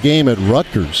 Maybe the game at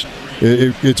Rutgers,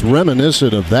 it's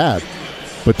reminiscent of that,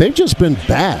 but they've just been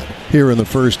bad here in the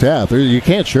first half. You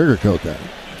can't sugarcoat that.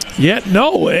 Yeah,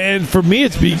 no, and for me,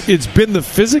 it's been the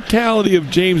physicality of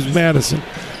James Madison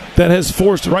that has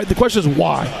forced it, right? The question is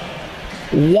why?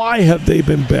 Why have they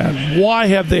been bad? Why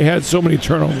have they had so many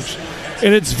turnovers?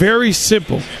 And it's very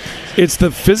simple. It's the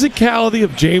physicality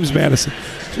of James Madison.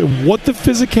 So what the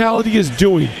physicality is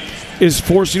doing is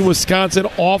forcing Wisconsin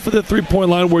off of the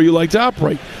three-point line where you like to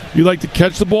operate. You like to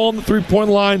catch the ball on the three-point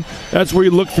line. That's where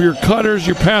you look for your cutters,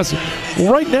 your passing.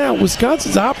 Well, right now,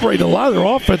 Wisconsin's operating a lot of their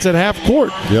offense at half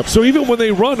court. Yep. So even when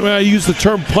they run, I use the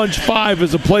term punch 5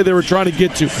 as a play they were trying to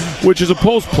get to, which is a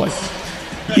post play.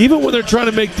 Even when they're trying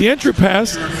to make the entry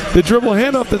pass, the dribble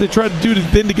handoff that they tried to do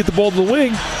to get the ball to the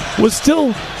wing was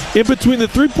still in between the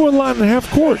three-point line and half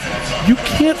court. You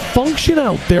can't function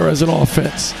out there as an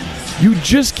offense. You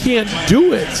just can't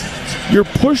do it. You're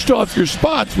pushed off your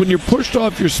spots. When you're pushed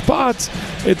off your spots,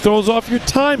 it throws off your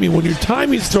timing. When your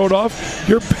timing's thrown off,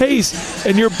 your pace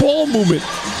and your ball movement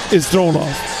is thrown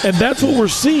off. And that's what we're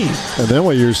seeing. And then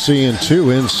what you're seeing,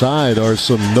 too, inside are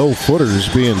some no-footers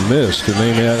being missed. And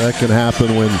that can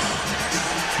happen when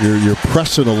you're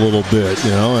pressing a little bit,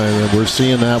 and we're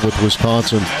seeing that with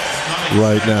Wisconsin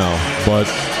right now. But,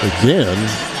 again,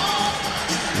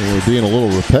 we're being a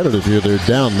little repetitive here. They're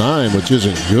down 9, which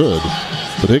isn't good.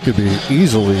 But it could be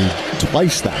easily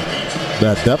twice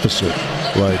that deficit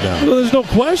right now. Well, there's no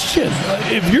question.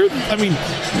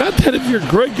 Not that if you're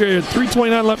Greg, you're at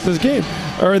 3:29 left in this game,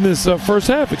 or in this first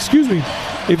half, excuse me.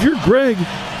 If you're Greg,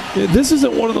 this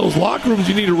isn't one of those locker rooms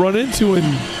you need to run into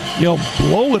and,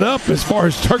 blow it up as far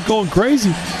as start going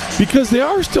crazy, because they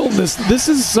are still in this. This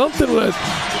is something that,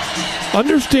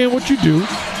 understand what you do.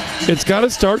 It's got to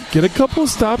start, get a couple of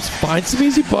stops, find some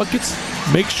easy buckets,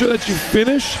 make sure that you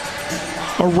finish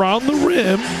around the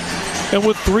rim, and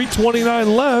with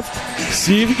 3:29 left,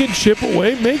 see if you can chip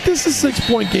away. Make this a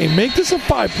 6-point game. Make this a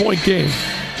 5-point game.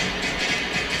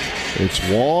 It's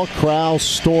Wall, Crowell,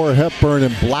 Storr, Hepburn,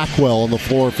 and Blackwell on the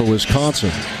floor for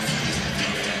Wisconsin.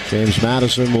 James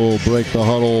Madison will break the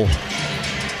huddle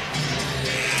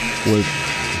with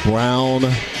Brown,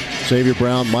 Xavier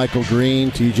Brown, Michael Green,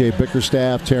 TJ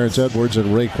Bickerstaff, Terrence Edwards, and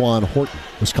Raekwon Horton.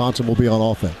 Wisconsin will be on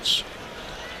offense.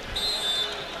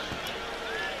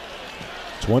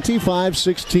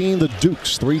 25-16, the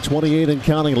Dukes. 3:28 and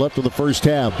counting left in the first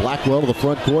half. Blackwell to the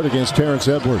front court against Terrence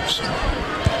Edwards.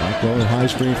 Blackwell, high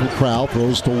screen from Crowell,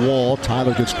 throws to Wall.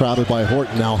 Tyler gets crowded by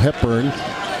Horton. Now Hepburn,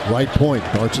 right point,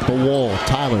 darts at the wall.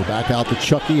 Tyler back out to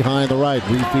Chucky, high on the right.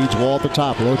 Refeeds Wall at the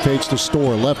top, rotates to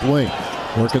Storr, left wing.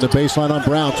 Working the baseline on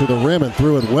Brown to the rim and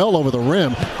threw it well over the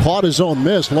rim. Caught his own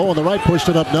miss. Low on the right, pushed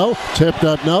it up, no. Tipped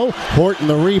up, no. Horton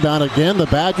the rebound again. The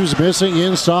Badgers missing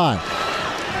inside.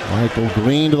 Michael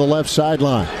Green to the left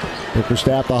sideline.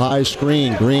 Bickerstaff the high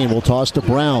screen. Green will toss to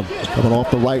Brown. Coming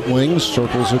off the right wing,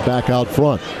 circles it back out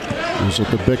front. Gives it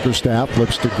to Bickerstaff,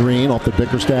 flips to Green off the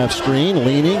Bickerstaff screen.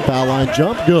 Leaning, foul line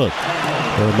jump, good.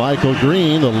 For Michael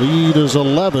Green, the lead is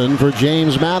 11 for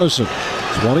James Madison.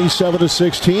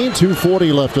 27-16,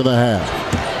 2:40 left in the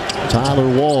half. Tyler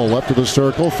Wall left of the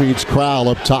circle, feeds Crowell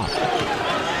up top.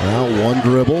 Now one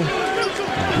dribble.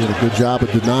 Doing a good job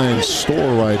of denying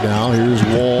Storr right now. Here's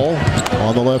Wall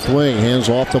on the left wing. Hands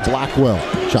off to Blackwell.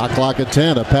 Shot clock at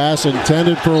 10. A pass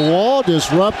intended for Wall.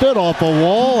 Disrupted off the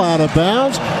wall. Out of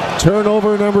bounds.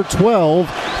 Turnover number 12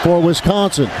 for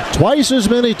Wisconsin. Twice as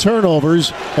many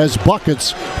turnovers as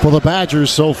buckets for the Badgers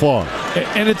so far.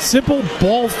 And it's simple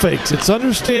ball fakes. It's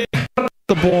understanding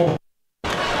the ball.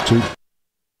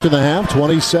 2.5,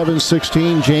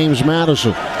 27-16, James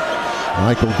Madison.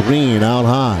 Michael Green out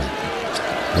high.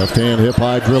 Left hand hip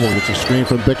high dribble. Gets a screen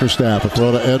from Bickerstaff. A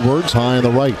throw to Edwards, high on the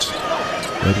right.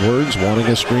 Edwards wanting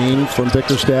a screen from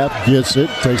Bickerstaff. Gets it.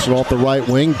 Takes it off the right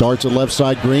wing. Darts it left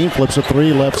side. Green flips a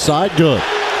three. Left side. Good.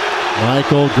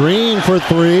 Michael Green for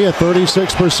three. A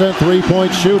 36%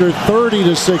 three-point shooter.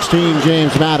 30-16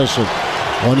 James Madison.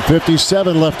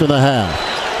 1:57 left in the half.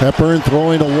 Hepburn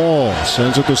throwing to Wall.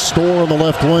 Sends it to Storr on the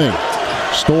left wing.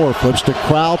 Storr flips to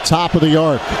Crowell. Top of the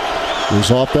arc. He's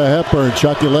off to Hepburn.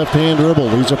 Chucky left-hand dribble.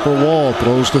 Leaves it for Wall.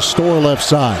 Throws to Storr left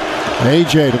side.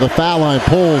 AJ to the foul line.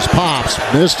 Pulls. Pops.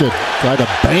 Missed it. Tried to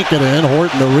bank it in.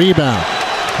 Horton the rebound.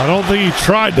 I don't think he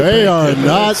tried to.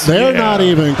 They're not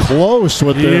even close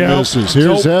with their misses.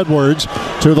 Here's Edwards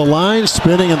to the line.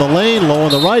 Spinning in the lane. Low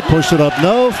on the right. Pushed it up.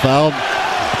 No. Fouled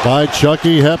by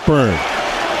Chucky Hepburn.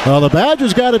 Well, the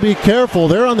Badgers got to be careful.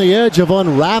 They're on the edge of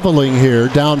unraveling here,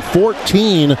 down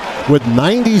 14 with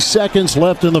 90 seconds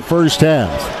left in the first half.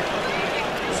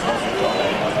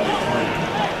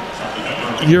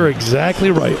 You're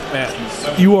exactly right,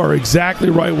 Matt. You are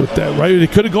exactly right with that, right?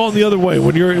 It could have gone the other way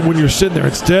when you're sitting there.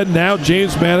 Instead, now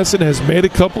James Madison has made a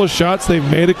couple of shots. They've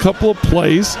made a couple of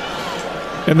plays.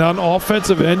 And on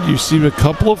offensive end, you see a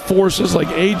couple of forces like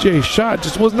AJ's shot.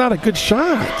 Just was not a good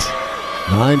shot.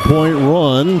 9-point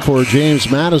run for James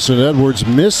Madison. Edwards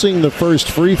missing the first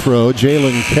free throw.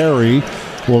 Jalen Carey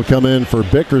will come in for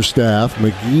Bickerstaff.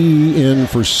 McGee in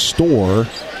for Storr.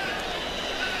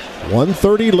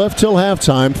 1:30 left till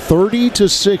halftime.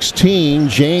 30-16,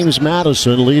 James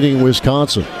Madison leading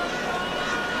Wisconsin.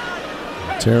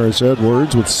 Terrence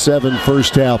Edwards with 7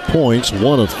 first-half points,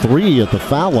 1 of 3 at the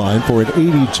foul line for an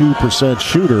 82%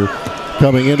 shooter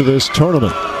coming into this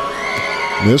tournament.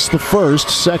 Missed the first,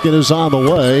 second is on the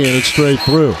way, and it's straight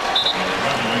through.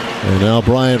 And now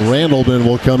Brian Randleman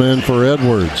will come in for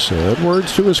Edwards.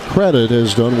 Edwards, to his credit,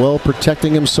 has done well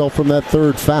protecting himself from that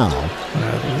third foul.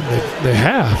 They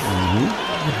have.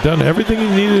 They've done everything he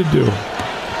needed to do.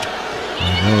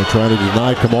 And trying to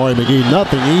deny Kamari McGee.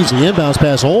 Nothing easy. Inbounds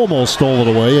pass almost stole it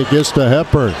away. It gets to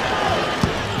Hepburn.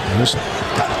 This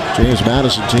James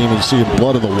Madison team and see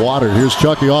blood in the water. Here's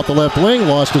Chucky off the left wing.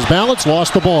 Lost his balance.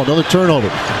 Lost the ball. Another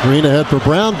turnover. Green ahead for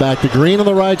Brown. Back to Green on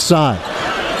the right side.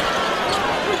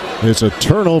 It's a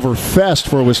turnover fest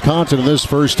for Wisconsin in this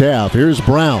first half. Here's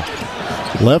Brown.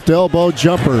 Left elbow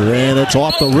jumper. And it's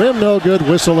off the rim. No good.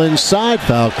 Whistle inside.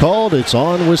 Foul called. It's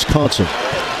on Wisconsin.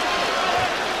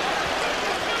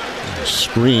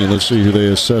 Screen. Let's see who they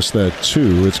assess that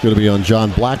to. It's going to be on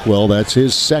John Blackwell. That's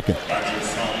his second.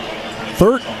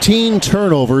 13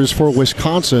 turnovers for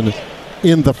Wisconsin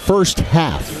in the first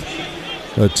half.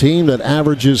 A team that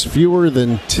averages fewer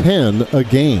than 10 a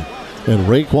game. And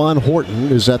Raekwon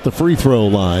Horton is at the free throw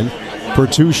line for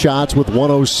 2 shots with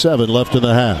 1:07 left in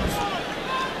the half.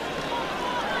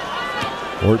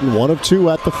 Horton 1 of 2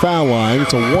 at the foul line.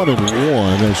 It's a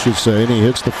 1-and-1, I should say, and he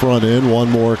hits the front end. One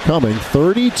more coming.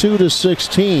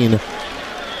 32-16.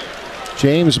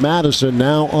 James Madison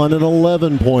now on an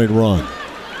 11-point run.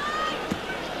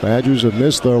 Badgers have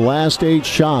missed their last 8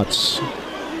 shots.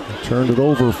 Turned it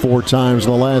over 4 times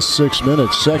in the last 6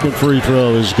 minutes. Second free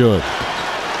throw is good.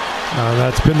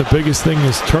 That's been the biggest thing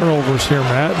is turnovers here,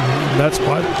 Matt. And that's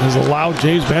what has allowed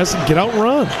James Madison to get out and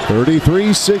run.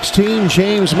 33-16,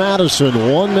 James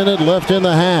Madison. 1 minute left in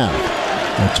the half.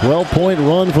 A 12-point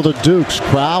run for the Dukes.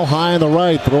 Crowell high on the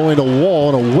right, throwing a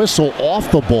Wall and a whistle off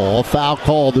the ball. Foul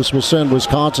called. This will send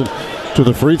Wisconsin to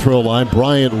the free throw line.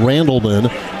 Bryant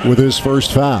Randleman with his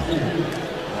first foul.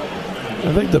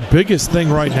 I think the biggest thing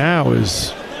right now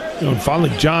is, and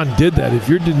finally John did that. If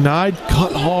you're denied,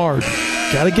 cut hard.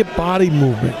 Got to get body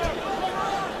movement.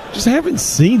 Just haven't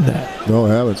seen that. No, I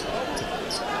haven't.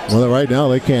 Well, right now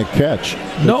they can't catch.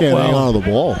 They can't hang on to the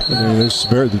ball. I mean, they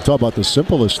talk about the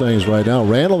simplest things right now.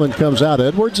 Randleman comes out.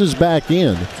 Edwards is back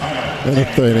in. And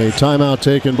a timeout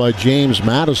taken by James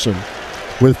Madison.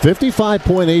 With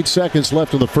 55.8 seconds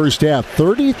left in the first half,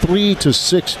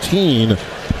 33-16,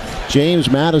 James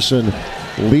Madison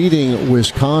leading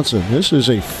Wisconsin. This is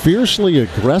a fiercely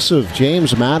aggressive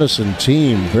James Madison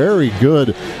team. Very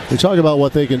good. We talk about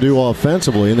what they can do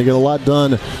offensively, and they get a lot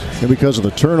done. And because of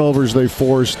the turnovers they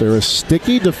force, they're a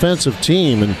sticky defensive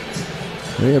team, and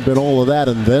they have been all of that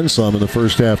and then some in the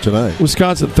first half tonight.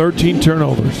 Wisconsin, 13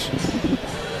 turnovers.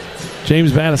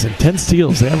 James Madison, 10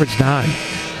 steals. They average 9.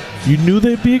 You knew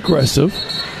they'd be aggressive.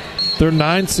 Their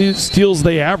 9 steals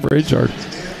they average are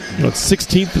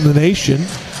 16th in the nation.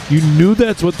 You knew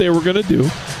that's what they were going to do.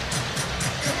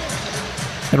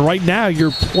 And right now,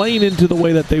 you're playing into the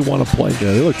way that they want to play.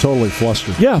 Yeah, they look totally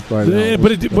flustered. Yeah, right now.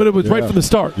 but it was right from the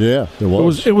start. Yeah, it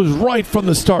was. It was right from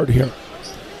the start here.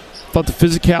 Thought the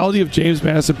physicality of James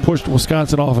Madison pushed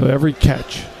Wisconsin off of every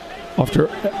catch, off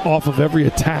of every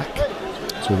attack.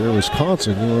 So there,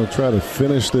 Wisconsin, you want to try to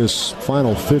finish this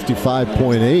final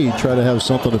 55.8, try to have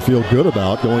something to feel good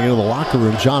about going into the locker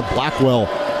room. John Blackwell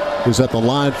is at the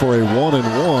line for a 1-and-1,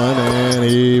 and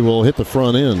he will hit the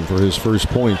front end for his first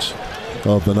points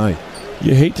of the night.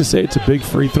 You hate to say it's a big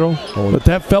free throw, but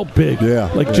that felt big. Yeah.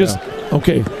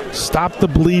 Stop the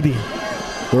bleeding.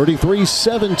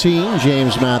 33-17,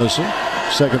 James Madison.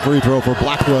 Second free throw for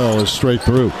Blackwell is straight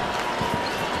through.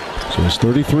 So it's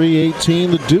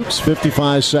 33-18, the Dukes,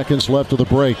 55 seconds left of the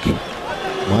break.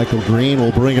 Michael Green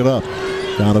will bring it up.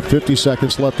 Down to 50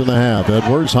 seconds left in the half.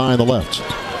 Edwards high on the left.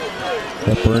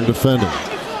 Hepburn defending.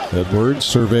 Edwards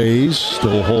surveys,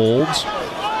 still holds.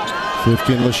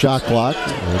 15 on the shot clock.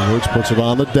 Edwards puts it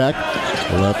on the deck.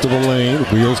 Left of the lane,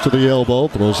 wheels to the elbow,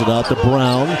 throws it out to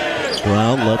Brown.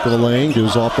 Brown left of the lane,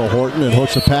 gives off to Horton and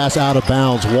hooks a pass out of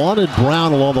bounds. Wanted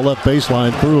Brown along the left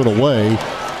baseline, threw it away.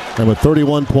 And with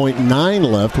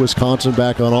 31.9 left, Wisconsin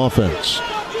back on offense.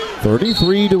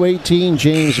 33-18,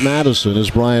 James Madison as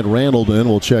Bryant Randleman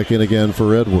will check in again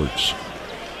for Edwards.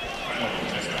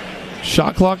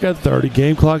 Shot clock at 30,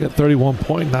 game clock at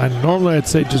 31.9. Normally I'd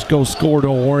say just go score,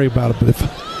 don't worry about it. But if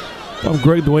I'm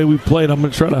Greg, the way we played, I'm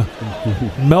going to try to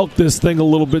milk this thing a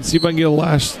little bit, see if I can get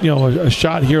a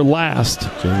shot here last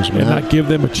and not give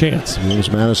them a chance.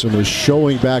 James Madison is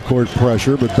showing backcourt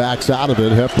pressure, but backs out of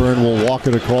it. Hepburn will walk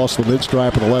it across the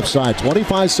mid-stripe on the left side.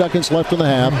 25 seconds left in the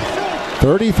half.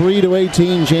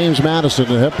 33-18, James Madison.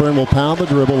 And Hepburn will pound the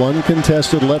dribble,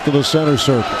 uncontested left of the center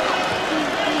circle.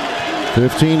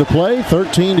 15 to play,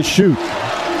 13 to shoot.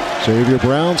 Xavier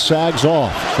Brown sags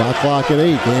off. Shot clock at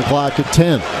 8, game clock at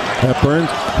 10. Hepburn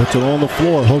puts it on the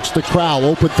floor, hooks the crowd.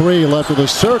 Open 3 left of the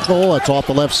circle. That's off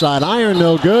the left side iron,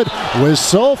 no good.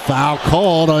 Whistle, foul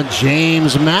called on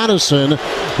James Madison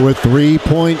with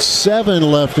 3.7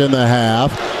 left in the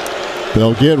half.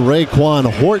 They'll get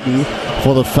Raekwon Horton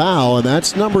for the foul, and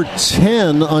that's number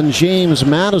 10 on James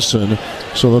Madison.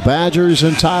 So the Badgers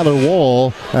and Tyler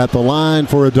Wall at the line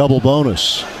for a double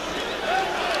bonus.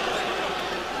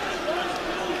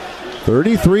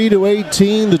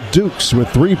 33-18, the Dukes with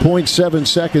 3.7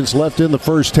 seconds left in the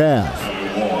first half.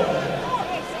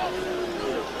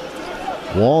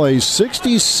 Wall, a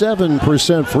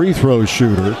 67% free throw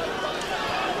shooter.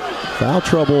 Foul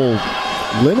trouble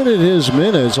limited his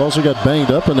minutes, also got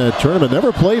banged up in that tournament.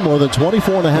 Never played more than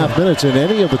 24.5 minutes in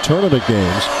any of the tournament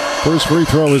games. First free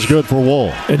throw is good for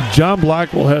Wall. And John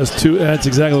Blackwell has 2. That's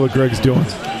exactly what Greg's doing.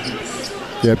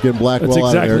 Yep, getting Blackwell That's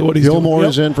exactly out of there. What he's Gilmore doing.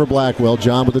 is in for Blackwell.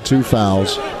 John with the 2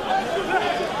 fouls.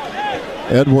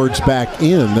 Edwards back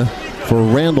in for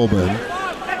Randleman.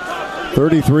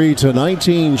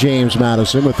 33-19, James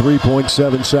Madison with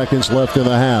 3.7 seconds left in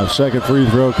the half. Second free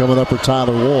throw coming up for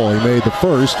Tyler Wall. He made the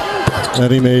first,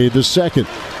 and he made the second.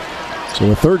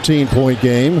 So a 13-point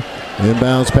game.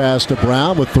 Inbounds pass to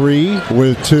Brown with 3,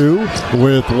 with 2,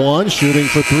 with 1. Shooting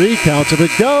for 3. Counts if it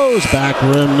goes. Back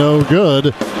rim, no good.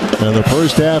 And the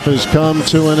first half has come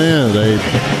to an end. A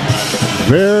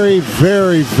very,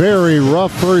 very, very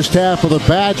rough first half of the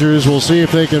Badgers. We'll see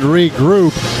if they can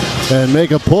regroup and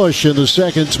make a push in the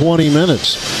second 20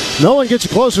 minutes. No one gets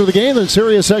you closer to the game than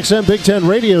SiriusXM Big Ten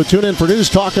Radio. Tune in for news,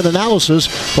 talk, and analysis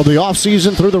from the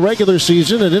offseason through the regular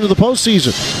season and into the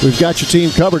postseason. We've got your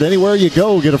team covered. Anywhere you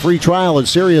go, get a free trial at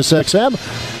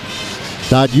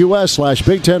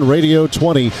SiriusXM.us/Big Ten Radio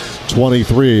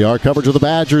 2023. Our coverage of the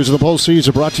Badgers in the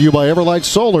postseason brought to you by Everlight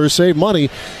Solar. Save money,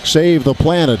 save the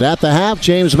planet. At the half,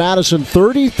 James Madison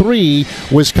 33,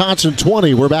 Wisconsin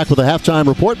 20. We're back with a halftime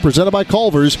report presented by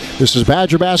Culver's. This is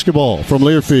Badger basketball from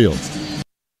Learfield.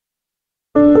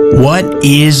 What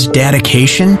is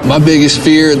dedication? My biggest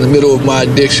fear in the middle of my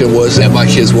addiction was that my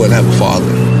kids wouldn't have a father.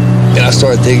 And I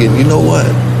started thinking, you know what?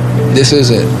 This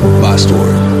isn't my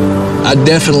story. I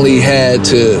definitely had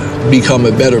to become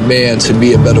a better man to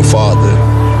be a better father.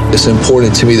 It's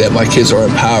important to me that my kids are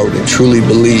empowered and truly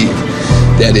believe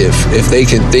that if they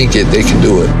can think it, they can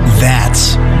do it.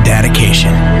 That's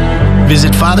dedication.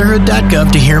 Visit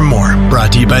fatherhood.gov to hear more.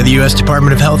 Brought to you by the U.S.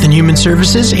 Department of Health and Human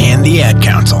Services and the Ad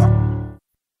Council.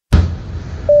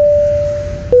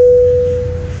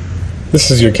 This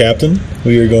is your captain.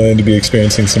 We are going to be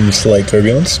experiencing some slight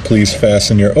turbulence. Please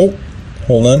fasten your... Oh,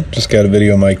 hold on. Just got a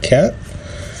video of my cat.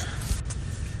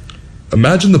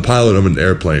 Imagine the pilot of an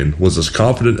airplane was as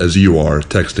confident as you are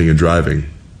texting and driving.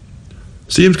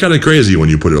 Seems kind of crazy when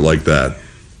you put it like that.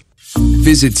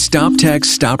 Visit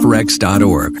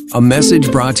StopTextStopWrecks.org. A message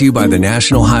brought to you by the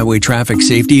National Highway Traffic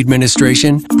Safety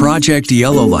Administration, Project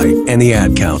Yellow Light, and the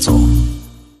Ad Council.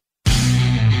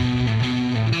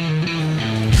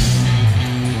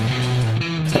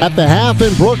 At the half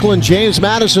in Brooklyn, James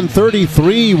Madison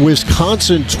 33,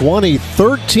 Wisconsin 20.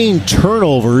 13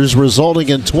 turnovers resulting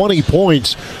in 20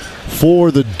 points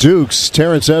for the Dukes.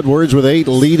 Terrence Edwards with 8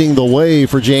 leading the way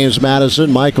for James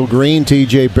Madison. Michael Green,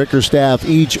 TJ Bickerstaff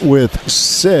each with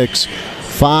 6.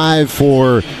 5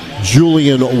 for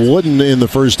Julian Wooden in the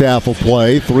first half of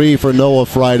play. 3 for Noah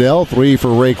Friedel. 3 for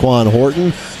Raekwon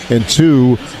Horton. And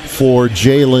 2 for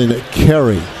Jalen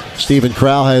Carey. Stephen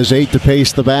Crow has 8 to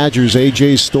pace the Badgers.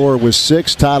 A.J. Storr with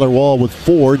 6. Tyler Wall with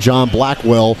 4. John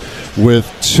Blackwell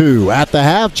with 2. At the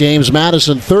half, James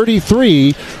Madison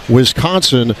 33,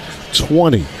 Wisconsin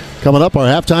 20. Coming up, our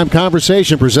halftime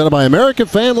conversation presented by American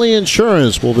Family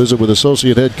Insurance. We'll visit with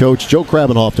Associate Head Coach Joe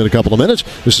Krabenhoff in a couple of minutes.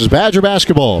 This is Badger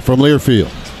Basketball from Learfield.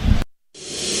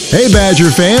 Hey Badger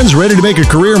fans, ready to make a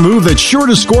career move that's sure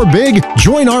to score big?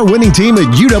 Join our winning team at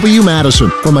UW-Madison.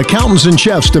 From accountants and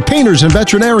chefs to painters and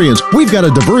veterinarians, we've got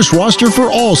a diverse roster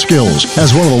for all skills.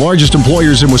 As one of the largest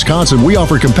employers in Wisconsin, we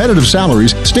offer competitive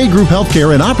salaries, state group health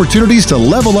care, and opportunities to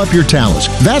level up your talents.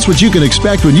 That's what you can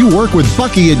expect when you work with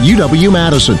Bucky at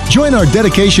UW-Madison. Join our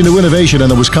dedication to innovation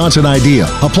and the Wisconsin idea.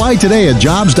 Apply today at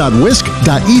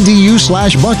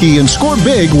jobs.wisc.edu/Bucky and score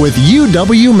big with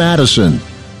UW-Madison.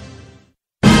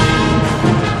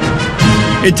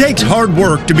 It takes hard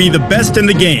work to be the best in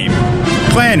the game.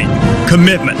 Planning,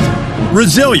 commitment,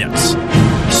 resilience,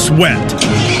 sweat.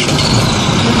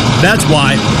 That's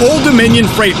why Old Dominion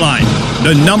Freight Line,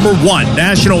 the #1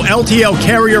 national LTL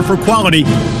carrier for quality,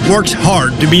 works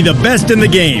hard to be the best in the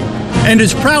game and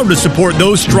is proud to support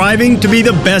those striving to be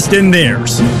the best in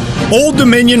theirs. Old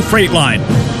Dominion Freight Line,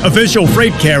 official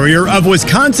freight carrier of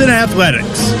Wisconsin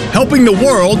Athletics, helping the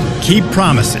world keep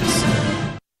promises.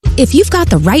 If you've got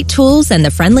the right tools and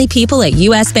the friendly people at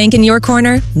U.S. Bank in your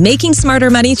corner, making smarter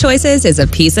money choices is a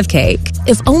piece of cake.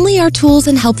 If only our tools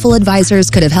and helpful advisors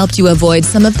could have helped you avoid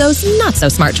some of those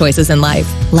not-so-smart choices in life.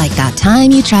 Like that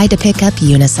time you tried to pick up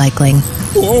unicycling.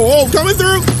 Whoa, coming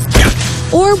through!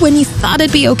 Or when you thought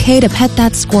it'd be okay to pet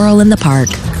that squirrel in the park.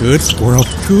 Good squirrel,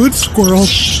 good squirrel.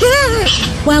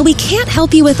 While we can't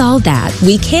help you with all that,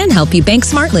 we can help you bank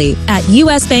smartly at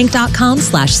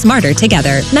usbank.com/smarter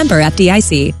together. Member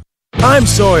FDIC. I'm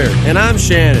Sawyer. And I'm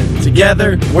Shannon.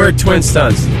 Together, we're Twin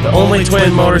Stunts, the only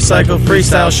twin motorcycle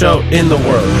freestyle show in the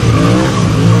world.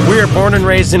 We are born and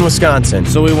raised in Wisconsin,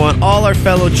 so we want all our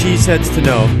fellow cheeseheads to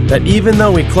know that even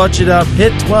though we clutch it up,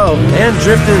 hit 12, and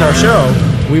drift in our show,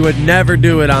 we would never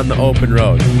do it on the open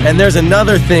road. And there's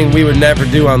another thing we would never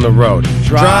do on the road.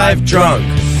 Drive drunk.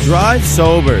 Drive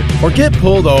sober or get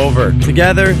pulled over.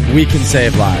 Together, we can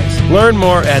save lives. Learn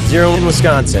more at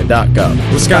zeroinwisconsin.gov.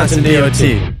 Wisconsin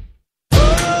DOT.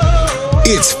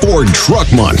 It's Ford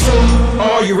Truck Month.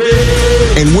 Are you ready?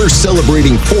 And we're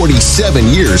celebrating 47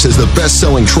 years as the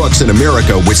best-selling trucks in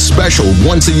America with special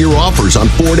once-a-year offers on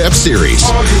Ford F-Series.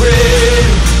 Are you ready?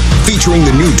 Featuring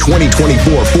the new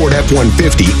 2024 Ford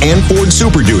F-150 and Ford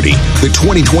Super Duty, the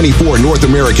 2024 North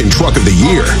American Truck of the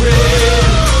Year.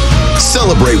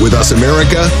 Celebrate with us,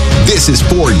 America. This is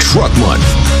Ford Truck Month,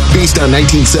 based on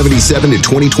 1977 to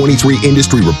 2023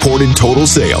 industry reported total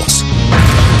sales.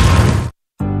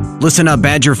 Listen up,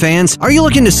 Badger fans. Are you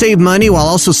looking to save money while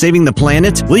also saving the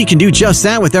planet? Well, you can do just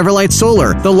that with Everlight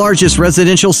Solar, the largest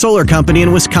residential solar company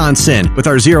in Wisconsin. With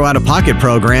our Zero Out-of-Pocket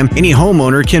program, any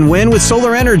homeowner can win with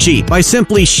solar energy by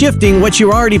simply shifting what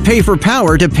you already pay for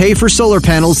power to pay for solar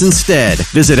panels instead.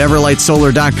 Visit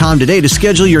EverlightSolar.com today to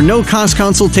schedule your no-cost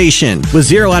consultation. With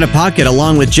Zero Out-of-Pocket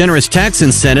along with generous tax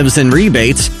incentives and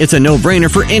rebates, it's a no-brainer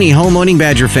for any home-owning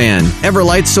Badger fan.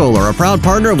 Everlight Solar, a proud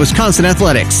partner of Wisconsin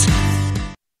Athletics.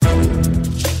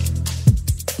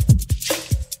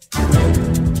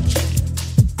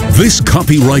 This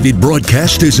copyrighted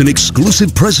broadcast is an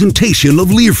exclusive presentation of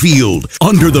Learfield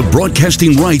under the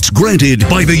broadcasting rights granted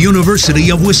by the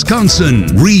University of Wisconsin.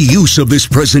 Reuse of this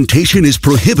presentation is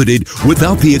prohibited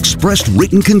without the expressed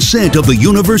written consent of the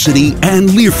university and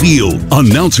Learfield.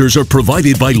 Announcers are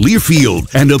provided by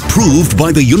Learfield and approved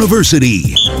by the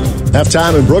university.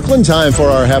 Halftime in Brooklyn. Time for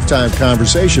our halftime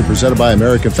conversation presented by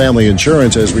American Family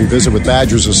Insurance as we visit with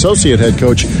Badgers Associate Head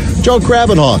Coach Joe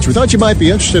Krabenhoff. We thought you might be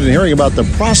interested in hearing about the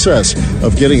process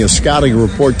of getting a scouting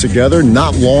report together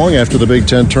not long after the Big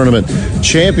Ten Tournament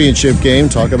Championship game.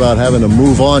 Talk about having to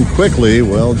move on quickly.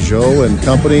 Well, Joe and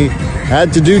company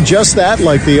had to do just that,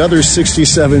 like the other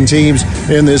 67 teams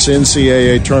in this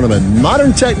NCAA tournament.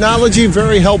 Modern technology,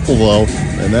 very helpful, though,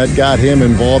 and that got him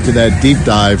involved in that deep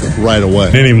dive right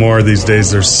away. Anymore these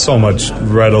days, there's so much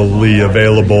readily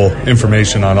available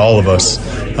information on all of us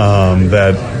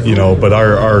that, you know, but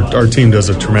our team does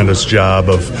a tremendous job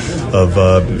of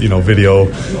video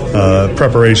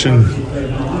preparation,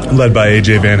 led by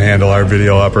AJ Van Handel, our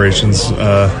video operations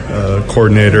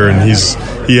coordinator, and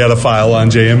he had a file on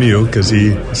JMU because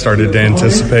he started to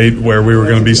anticipate where we were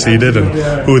going to be seated and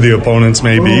who the opponents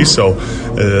may be. So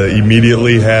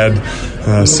immediately had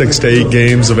 6 to 8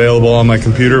 games available on my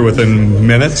computer within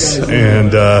minutes,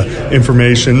 and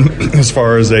information as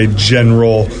far as a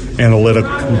general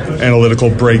analytical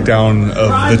breakdown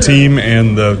of the team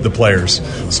and the players.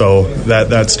 So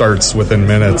that starts within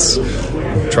minutes.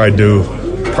 Tried to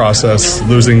process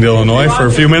losing to Illinois for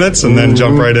a few minutes and then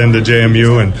jump right into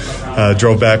JMU, and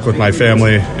drove back with my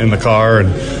family in the car,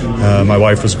 and my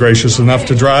wife was gracious enough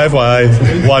to drive while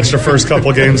I watched the first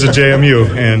couple of games at JMU,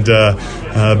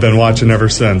 and been watching ever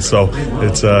since. So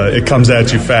it comes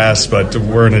at you fast, but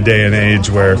we're in a day and age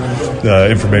where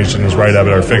information is right at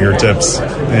our fingertips,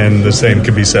 and the same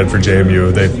can be said for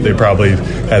JMU. They probably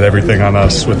had everything on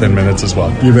us within minutes as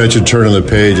well. You mentioned turning the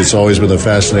page. It's always been the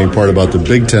fascinating part about the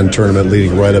Big Ten tournament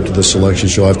leading right up to the selection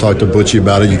show. I've talked to Butchie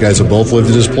about it. You guys have both lived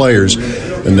it as players,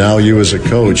 and now you as a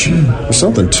coach. There's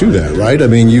something to that, right? I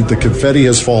mean, the confetti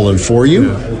has fallen for you,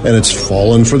 and it's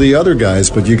fallen for the other guys,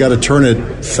 but you got to turn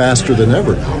it faster than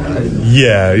ever now, right?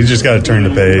 Yeah, you just got to turn the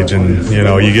page, and you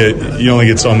only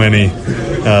get so many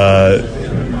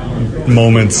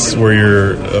moments where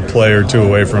you're a play or two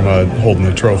away from holding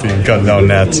the trophy and cutting down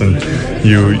nets, and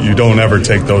you don't ever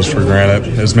take those for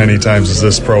granted. As many times as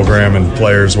this program and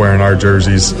players wearing our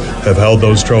jerseys have held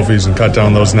those trophies and cut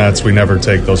down those nets, we never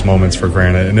take those moments for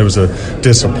granted. And it was a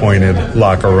disappointed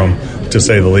locker room, to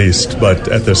say the least, but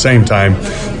at the same time,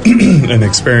 an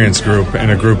experienced group and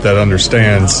a group that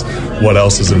understands what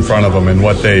else is in front of them and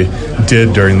what they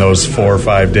did during those 4 or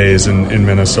 5 days in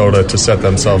Minnesota to set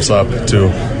themselves up to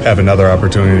have another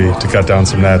opportunity to cut down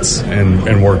some nets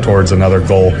and work towards another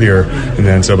goal here in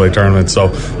the NCAA tournament.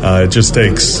 So it just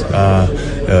takes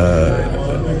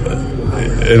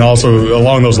and also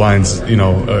along those lines,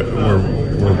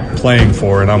 we're playing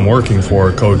for, and I'm working for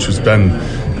a coach who's been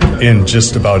in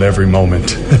just about every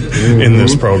moment in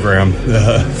this program.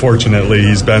 Fortunately,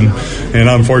 he's been, and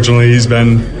unfortunately,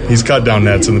 he's cut down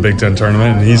nets in the Big Ten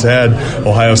tournament, and he's had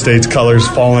Ohio State's colors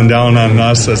falling down on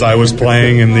us as I was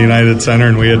playing in the United Center,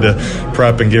 and we had to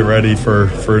prep and get ready for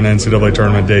an NCAA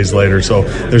tournament days later. So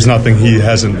there's nothing he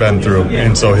hasn't been through,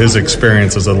 and so his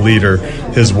experience as a leader,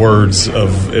 his words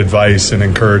of advice and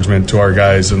encouragement to our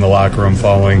guys in the locker room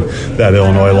following that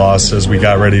Illinois loss as we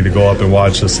got ready to go up and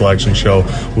watch the selection show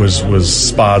was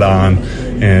spot on,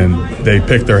 and they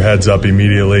picked their heads up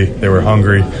immediately. They were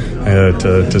hungry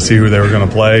to see who they were going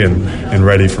to play and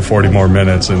ready for 40 more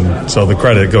minutes. And so the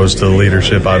credit goes to the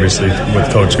leadership, obviously,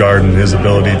 with Coach Gard and his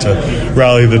ability to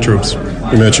rally the troops.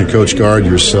 You mentioned Coach Gard,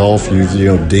 yourself,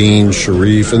 Dean,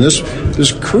 Sharif, and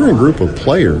this current group of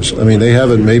players. I mean, they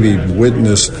haven't maybe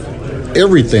witnessed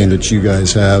everything that you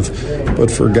guys have, but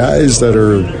for guys that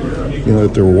are,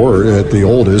 at the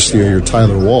oldest, your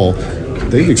Tyler Wall,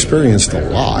 they've experienced a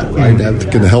lot, right?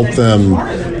 That can help them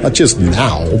not just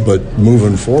now, but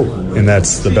moving forward. And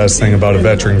that's the best thing about a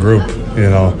veteran group.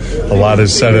 A lot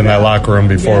is said in that locker room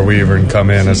before we even come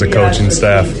in as a coaching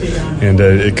staff. And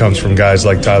it comes from guys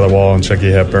like Tyler Wall and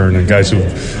Chucky Hepburn and guys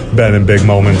who've been in big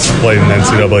moments, played in the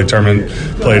NCAA tournament,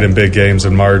 played in big games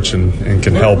in March, and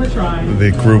can help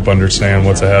the group understand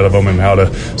what's ahead of them and how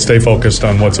to stay focused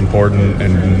on what's important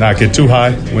and not get too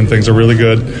high when things are really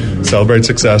good, celebrate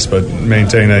success, but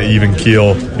maintain an even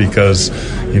keel because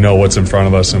you know what's in front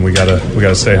of us, and we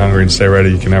gotta stay hungry and stay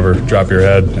ready. You can never drop your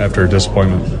head after a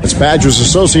disappointment. It's Badgers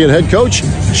Associate Head Coach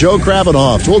Joe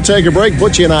Krabenhoff. We'll take a break.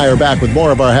 Butchie and I are back with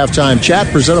more of our halftime chat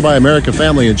presented by American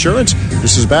Family Insurance.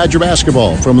 This is Badger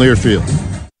Basketball from Learfield.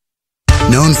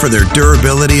 Known for their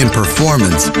durability and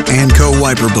performance, ANCO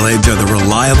wiper blades are the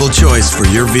reliable choice for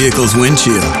your vehicle's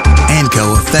windshield.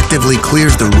 ANCO effectively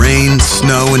clears the rain,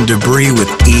 snow, and debris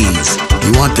with ease.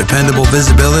 You want dependable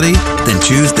visibility? Then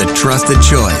choose the trusted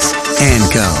choice,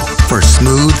 ANCO, for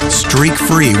smooth,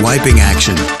 streak-free wiping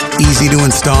action. Easy to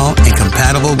install and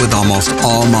compatible with almost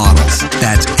all models.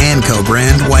 That's ANCO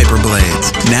brand wiper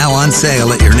blades. Now on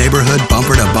sale at your neighborhood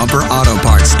bumper-to-bumper auto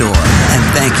parts store. And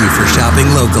thank you for shopping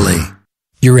locally.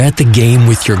 You're at the game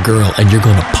with your girl and you're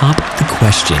going to pop the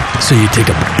question. So you take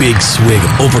a big swig of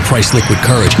overpriced liquid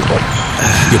courage.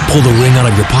 You pull the ring out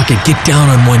of your pocket, get down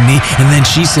on one knee, and then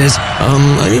she says,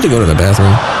 I need to go to the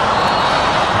bathroom.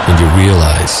 And you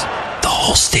realize the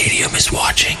whole stadium is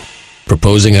watching.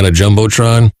 Proposing on a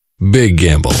Jumbotron? Big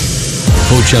gamble.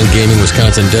 Ho-Chunk Gaming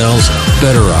Wisconsin Dells,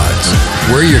 better odds.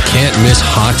 We're your can't-miss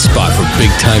hot spot for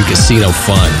big-time casino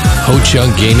fun.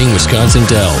 Ho-Chunk Gaming Wisconsin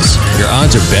Dells. Your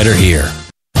odds are better here.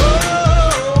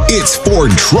 It's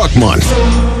Ford Truck Month.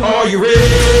 Are you ready?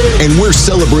 And we're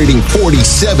celebrating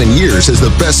 47 years as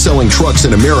the best-selling trucks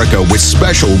in America with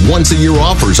special once-a-year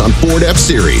offers on Ford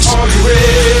F-Series. Are you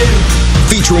ready?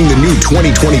 Featuring the new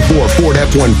 2024 Ford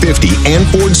F-150 and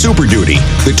Ford Super Duty,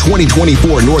 the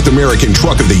 2024 North American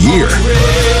Truck of the Year.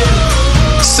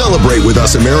 Celebrate with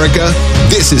us, America.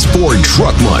 This is Ford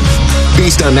Truck Month,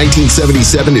 based on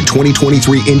 1977 to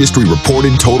 2023 industry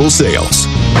reported total sales.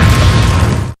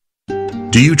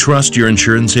 Do you trust your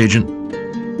insurance agent?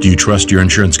 Do you trust your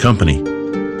insurance company?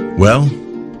 Well,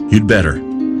 you'd better,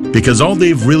 because all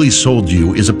they've really sold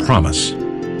you is a promise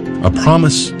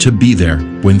to be there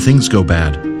when things go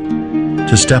bad,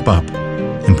 to step up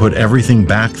and put everything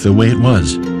back the way it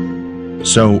was.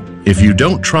 So, if you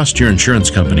don't trust your insurance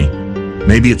company,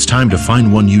 maybe it's time to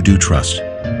find one you do trust.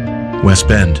 West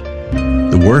Bend.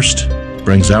 The worst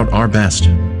brings out our best.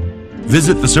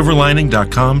 Visit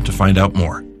thesilverlining.com to find out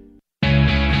more.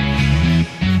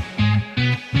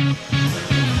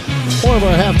 One of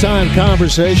our halftime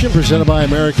conversation presented by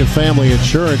American Family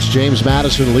Insurance. James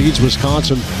Madison leads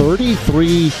Wisconsin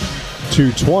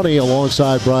 33-20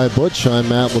 alongside Brian Butch. I'm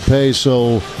Matt LePay.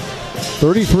 So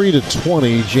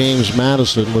 33-20, James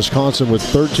Madison. Wisconsin with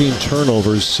 13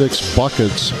 turnovers, 6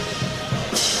 buckets.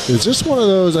 Is this one of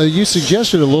those, you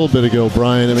suggested a little bit ago,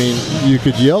 Brian, I mean, you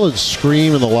could yell and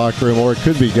scream in the locker room, or it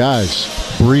could be, guys,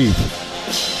 breathe.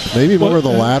 Maybe more of the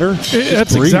latter.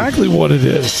 That's exactly what it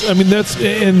is. I mean,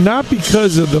 and not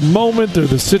because of the moment or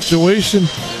the situation.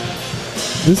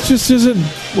 This just isn't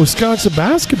Wisconsin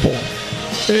basketball.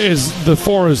 As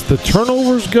far as the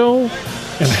turnovers go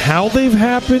and how they've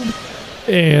happened.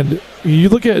 And you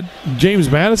look at James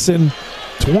Madison,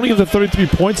 20 of the 33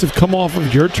 points have come off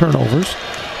of your turnovers.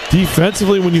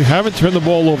 Defensively, when you haven't turned the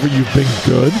ball over, you've been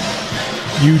good.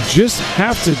 You just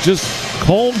have to just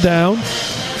calm down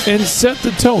and set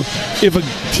the tone. If a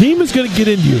team is going to get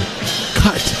into you,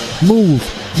 cut, move,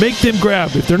 make them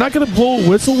grab. If they're not going to blow a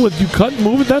whistle with you cut and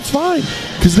move it, that's fine.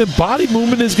 Because then body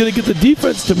movement is going to get the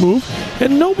defense to move,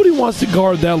 and nobody wants to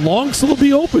guard that long, so they'll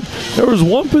be open. There was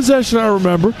one possession I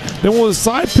remember. Then with a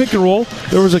side pick and roll,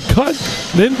 there was a cut.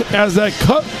 Then as that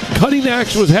cutting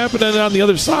action was happening on the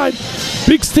other side,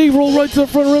 Big Steve rolled right to the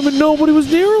front rim, and nobody was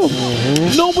near him.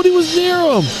 Nobody was near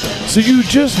him. So you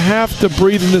just have to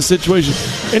breathe in this situation.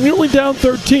 And you're only down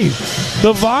 13.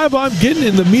 The vibe I'm getting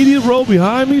in the media row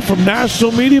behind me from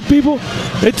national media people,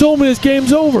 they told me this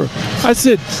game's over. I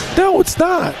said, no, it's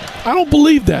not. I don't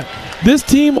believe that. This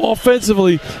team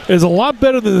offensively is a lot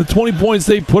better than the 20 points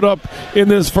they put up in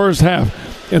this first half.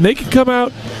 And they can come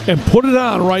out and put it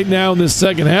on right now in this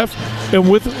second half. And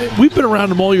we've been around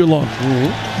them all year long.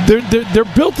 They're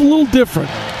built a little different.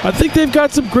 I think they've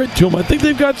got some grit to them. I think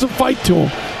they've got some fight to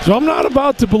them. So I'm not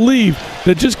about to believe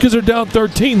that just because they're down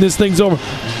 13, this thing's over.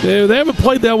 They haven't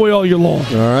played that way all year long.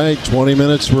 All right, 20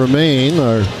 minutes remain.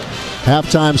 Our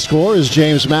halftime score is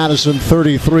James Madison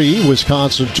 33,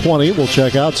 Wisconsin 20. We'll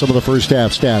check out some of the first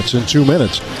half stats in 2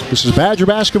 minutes. This is Badger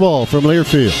basketball from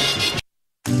Learfield.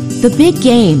 The big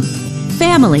game.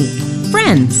 Family.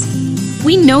 Friends.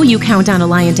 We know you count on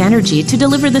Alliant Energy to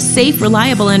deliver the safe,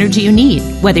 reliable energy you need,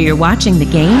 whether you're watching the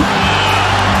game,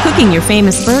 cooking your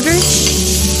famous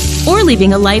burgers, or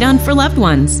leaving a light on for loved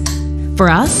ones. For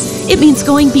us, it means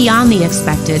going beyond the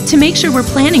expected to make sure we're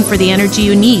planning for the energy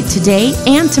you need today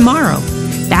and tomorrow.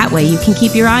 That way you can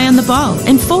keep your eye on the ball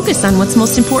and focus on what's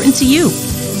most important to you.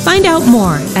 Find out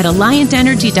more at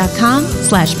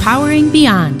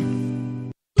alliantenergy.com/poweringbeyond.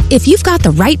 If you've got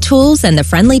the right tools and the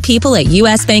friendly people at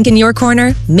U.S. Bank in your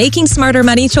corner, making smarter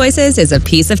money choices is a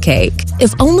piece of cake.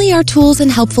 If only our tools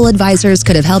and helpful advisors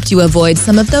could have helped you avoid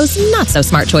some of those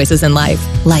not-so-smart choices in life.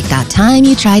 Like that time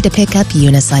you tried to pick up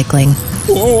unicycling.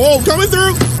 Whoa, coming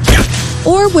through!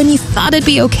 Or when you thought it'd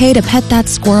be okay to pet that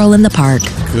squirrel in the park.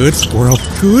 Good squirrel,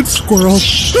 good squirrel.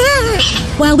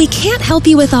 While we can't help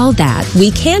you with all that, we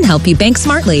can help you bank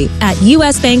smartly at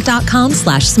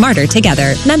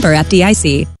usbank.com/smartertogether. Member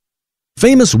FDIC.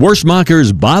 Famous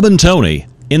Wurstmachers Bob and Tony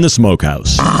in the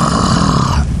smokehouse.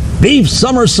 Beef,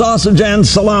 summer sausage, and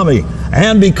salami.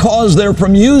 And because they're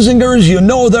from Usingers, you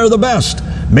know they're the best.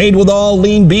 Made with all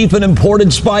lean beef and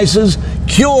imported spices,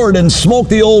 cured and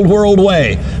smoked the old world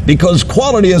way. Because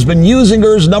quality has been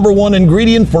Usingers' #1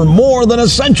 ingredient for more than a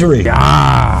century.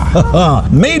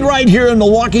 Made right here in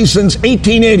Milwaukee since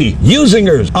 1880.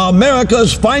 Usingers,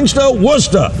 America's finest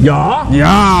Worcester. Yeah?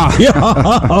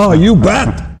 Yeah, you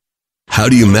bet. How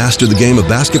do you master the game of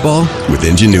basketball? With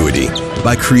ingenuity.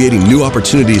 By creating new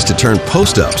opportunities to turn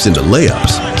post-ups into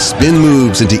layups, spin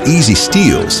moves into easy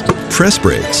steals, press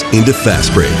breaks into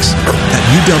fast breaks.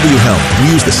 At UW Health, we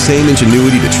use the same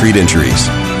ingenuity to treat injuries.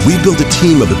 We built a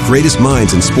team of the greatest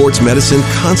minds in sports medicine,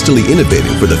 constantly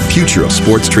innovating for the future of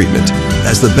sports treatment.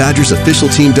 As the Badgers' official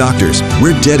team doctors,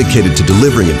 we're dedicated to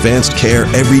delivering advanced care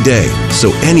every day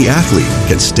so any athlete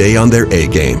can stay on their A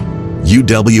game.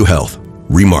 UW Health.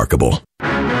 Remarkable.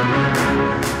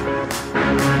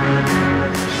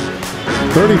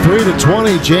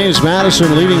 33-20, James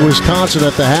Madison leading Wisconsin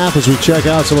at the half. As we check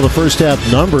out some of the first half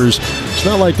numbers, it's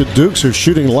not like the Dukes are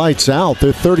shooting lights out.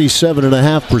 They're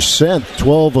 37.5%,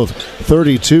 12 of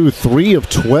 32, 3 of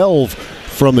 12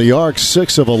 from the arc,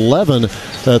 6 of 11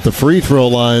 at the free throw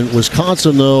line.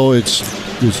 Wisconsin, though, it's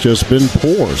just been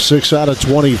poor. 6 out of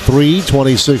 23,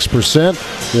 26%,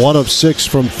 1 of 6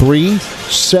 from 3,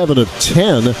 7 of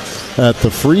 10 at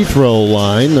the free throw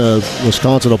line.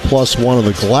 Wisconsin a +1 on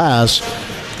the glass.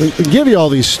 I give you all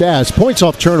these stats. Points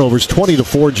off turnovers,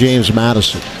 20-4 James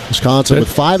Madison. Wisconsin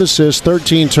with 5 assists,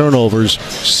 13 turnovers,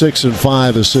 6 and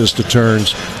 5 assist to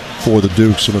turns for the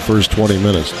Dukes in the first 20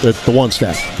 minutes. The one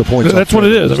stat, the points. That's what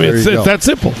it is. I mean, it's that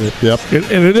simple. Yep.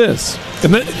 And it is.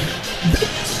 And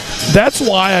that's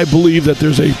why I believe that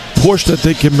there's a push that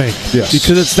they can make. Yes.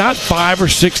 Because it's not 5 or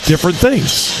 6 different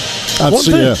things. I've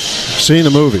seen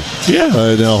the movie.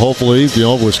 Yeah. Now, hopefully,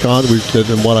 Wisconsin,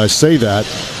 and when I say that,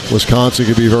 Wisconsin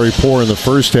could be very poor in the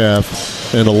first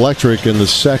half and electric in the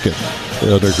second.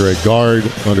 Under Greg Gard,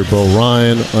 under Bo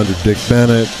Ryan, under Dick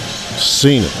Bennett.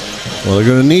 Seen it. Well, they're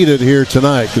going to need it here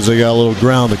tonight because they got a little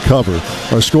ground to cover.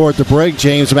 Our score at the break,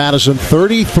 James Madison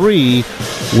 33,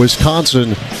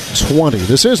 Wisconsin 20.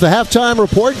 This is the halftime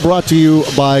report brought to you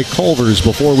by Culver's.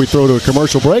 Before we throw to a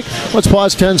commercial break, let's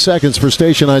pause 10 seconds for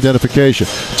station identification.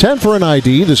 10 for an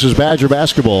ID. This is Badger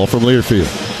basketball from Learfield.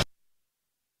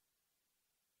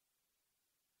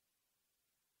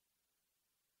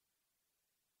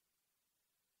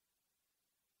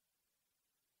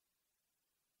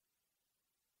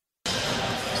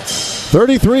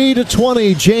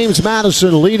 (33-20), James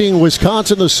Madison leading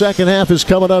Wisconsin. The second half is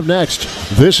coming up next.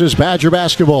 This is Badger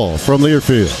basketball from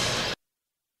Learfield.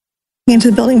 Into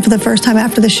the building for the first time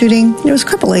after the shooting. It was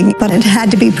crippling, but it had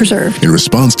to be preserved. In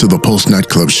response to the Pulse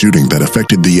nightclub shooting that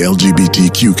affected the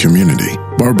LGBTQ community,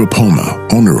 Barbara Poma,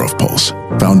 owner of Pulse,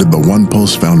 founded the One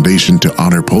Pulse Foundation to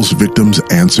honor Pulse victims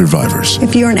and survivors.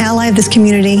 If you're an ally of this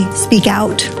community, speak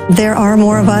out. There are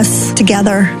more of us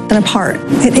together than apart.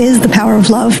 It is the power of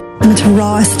love in its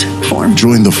rawest form.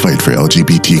 Join the fight for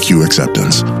LGBTQ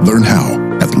acceptance. Learn how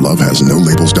at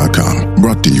lovehasnolabels.com.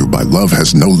 Brought to you by Love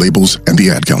Has No Labels and the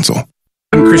Ad Council.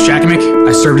 I'm Chris Jakimick.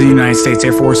 I served in the United States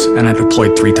Air Force and I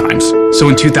deployed 3 times. So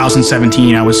in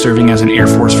 2017, I was serving as an Air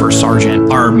Force First Sergeant.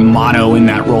 Our motto in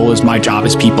that role is my job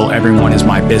is people, everyone is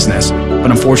my business.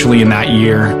 But unfortunately in that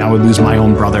year, I would lose my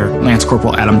own brother, Lance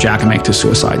Corporal Adam Jakimick, to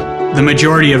suicide. The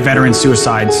majority of veteran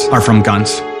suicides are from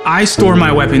guns. I store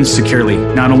my weapons securely,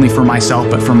 not only for myself,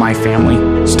 but for my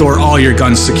family. Store all your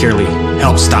guns securely.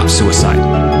 Help stop suicide.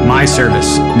 My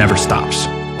service never stops.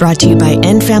 Brought to you by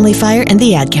End Family Fire and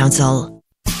the Ad Council.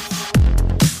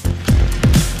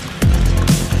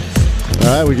 All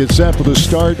right, we get set for the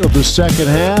start of the second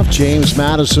half. James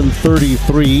Madison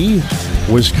 33,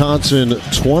 Wisconsin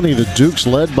 20. The Dukes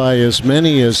led by as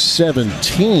many as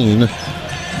 17.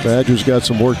 Badgers got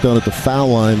some work done at the foul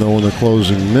line, though, in the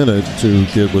closing minute to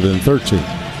get within 13.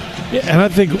 Yeah, and I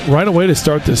think right away to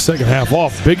start this second half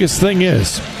off, biggest thing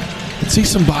is let's see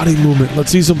some body movement.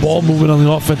 Let's see some ball movement on the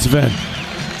offensive end.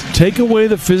 Take away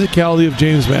the physicality of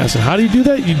James Madison. How do you do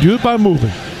that? You do it by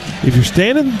moving. If you're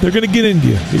standing, they're going to get into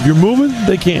you. If you're moving,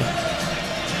 they can't.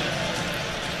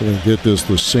 Going to get the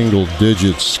single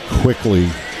digits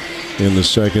quickly in the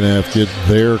second half, get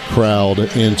their crowd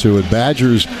into it.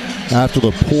 Badgers, after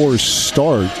the poor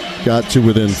start, got to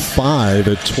within 5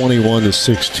 at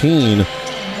 21-16.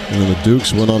 And the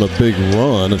Dukes went on a big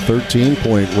run, a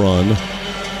 13-point run,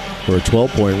 or a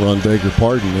 12-point run, beg your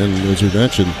pardon. And as we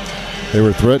mentioned, they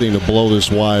were threatening to blow this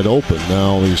wide open.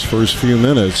 Now, these first few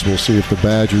minutes, we'll see if the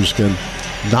Badgers can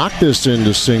knock this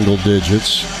into single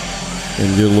digits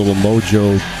and get a little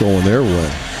mojo going their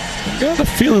way. I got a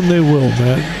feeling they will,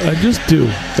 man. I just do.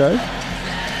 Okay.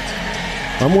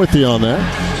 I'm with you on that.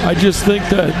 I just think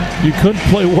that you couldn't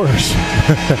play worse.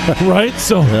 Right?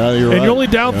 So, yeah, you're right. And you're only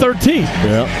down 13.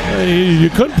 Yeah. You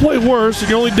couldn't play worse, and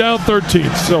you're only down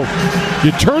 13. So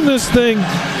you turn this thing,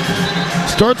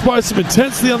 starts by some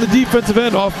intensity on the defensive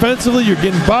end. Offensively, you're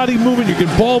getting body movement, you're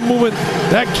getting ball movement.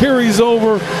 That carries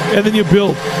over, and then you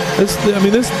build.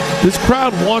 This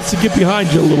crowd wants to get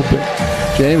behind you a little bit.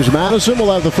 James Madison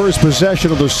will have the first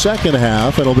possession of the second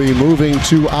half. It'll be moving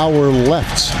to our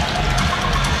left.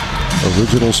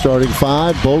 Original starting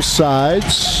 5, both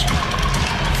sides.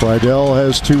 Friedel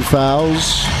has 2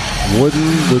 fouls. Wooden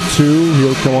with 2.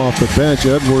 He'll come off the bench.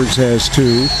 Edwards has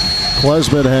 2.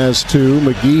 Klesman has 2.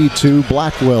 McGee 2.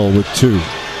 Blackwell with 2.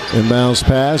 Inbounds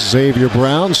pass. Xavier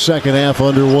Brown. Second half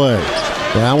underway.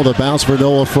 Down with a bounce for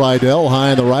Noah Friedel.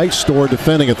 High on the right. Store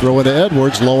defending it. Throw into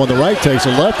Edwards. Low on the right. Takes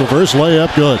it left. Reverse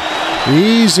layup. Good.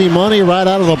 Easy money right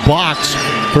out of the box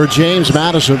for James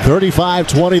Madison.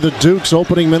 35-20 the Dukes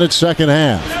opening minute second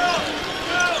half.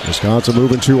 Wisconsin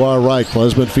moving to our right.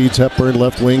 Klesman feeds Hepburn.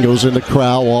 Left wing goes into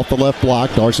Crowell. Off the left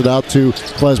block. Darts it out to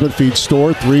Klesman. Feeds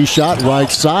Store. 3-shot. Right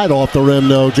side. Off the rim.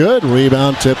 No good.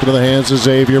 Rebound tipped into the hands of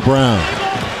Xavier Brown.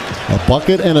 A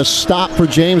bucket and a stop for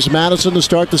James Madison to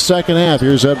start the second half.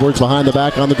 Here's Edwards behind the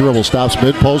back on the dribble. Stops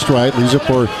mid-post right. Leaves it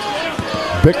for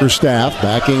Bickerstaff.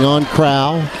 Backing on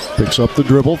Crowell. Picks up the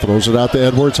dribble. Throws it out to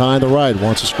Edwards high on the right.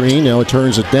 Wants a screen. Now it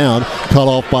turns it down. Cut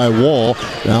off by Wall.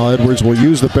 Now Edwards will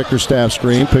use the Bickerstaff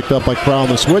screen. Picked up by Crowell on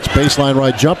the switch. Baseline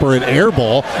right jumper and air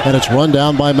ball. And it's run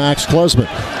down by Max Klesman.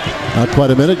 Not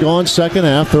quite a minute gone second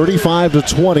half.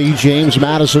 35-20. James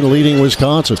Madison leading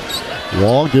Wisconsin.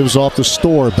 Wall gives off the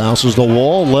Store. Bounces the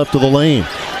Wall. Left of the lane.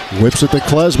 Whips it to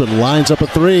Klesman. Lines up a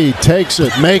 3. Takes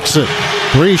it. Makes it.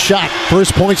 3-shot.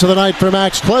 First points of the night for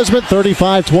Max Klesman.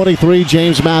 35-23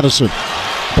 James Madison.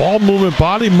 Ball movement,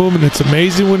 body movement. It's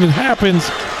amazing when it happens.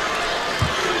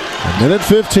 A minute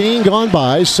 15 gone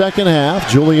by. Second half.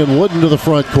 Julian Wooden to the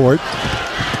front court.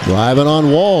 Driving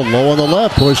on Wall. Low on the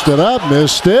left. Pushed it up.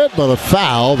 Missed it. But a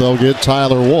foul. They'll get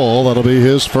Tyler Wall. That'll be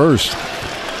his first.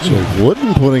 So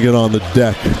Wooden putting it on the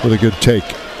deck with a good take.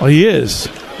 Well, he is.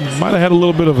 He might have had a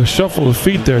little bit of a shuffle of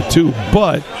feet there too,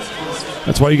 but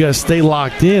that's why you got to stay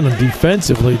locked in and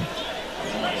defensively.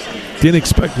 Didn't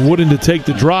expect Wooden to take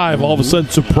the drive. All of a sudden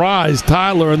surprised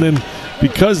Tyler, and then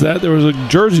because of that, there was a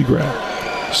jersey grab.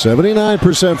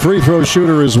 79% free throw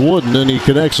shooter is Wooden, and he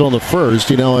connects on the first.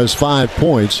 He now has 5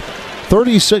 points.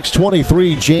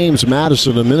 36-23 James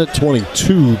Madison. A minute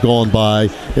 22 gone by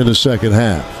in the second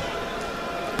half.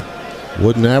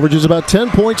 Wooden averages about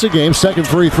 10 points a game. Second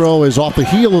free throw is off the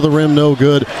heel of the rim, no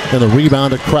good. And the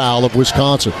rebound to Crowell of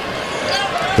Wisconsin.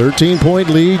 13-point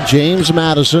lead, James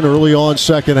Madison early on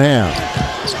second half.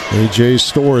 A.J.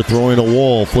 Store throwing a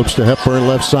Wall. Flips to Hepburn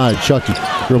left side. Chucky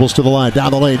dribbles to the line.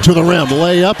 Down the lane to the rim.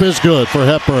 Layup is good for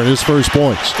Hepburn. His first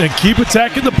points. And keep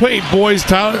attacking the paint, boys.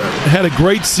 Tyler had a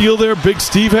great seal there. Big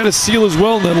Steve had a seal as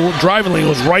well. And then driving lane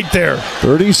was right there.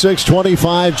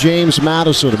 36-25 James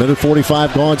Madison. A minute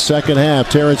 45 gone second half.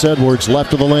 Terrence Edwards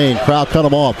left of the lane. Crowell cut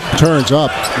him off. Turns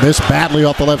up. Missed badly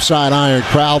off the left side iron.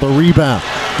 Crowell the rebound.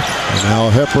 And now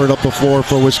Hepburn up the floor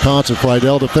for Wisconsin.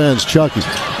 Friedel defends. Chucky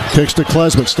kicks to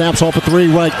Klesman. Snaps off a 3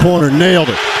 right corner. Nailed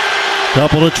it.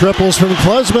 Couple of triples from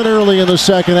Klesman early in the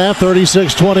second half.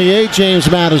 36-28 James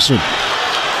Madison.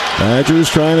 Badgers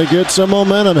trying to get some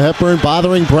momentum. Hepburn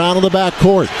bothering Brown in the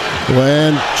backcourt.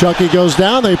 When Chucky goes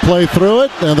down, they play through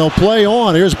it, and they'll play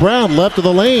on. Here's Brown, left of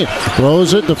the lane.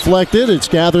 Throws it, deflected. It's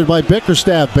gathered by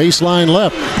Bickerstaff. Baseline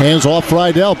left. Hands off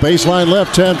Friedel. Baseline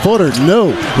left, 10-footer.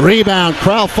 No. Rebound.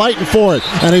 Crowell fighting for it.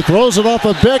 And he throws it off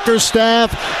of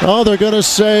Bickerstaff. Oh, they're going to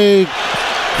say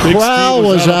Crowell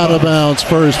was out of bounds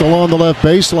first along the left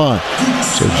baseline.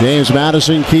 So James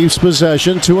Madison keeps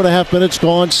possession. 2.5 minutes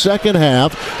gone second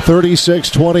half.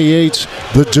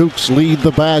 36-28. The Dukes lead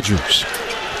the Badgers.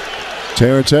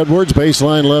 Terrence Edwards,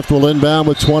 baseline left, will inbound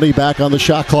with 20 back on the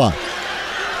shot clock.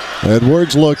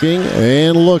 Edwards looking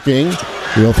and looking.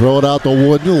 He'll throw it out to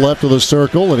Wooden, left of the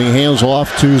circle, and he hands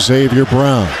off to Xavier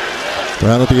Brown.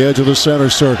 Brown at the edge of the center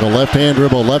circle. Left-hand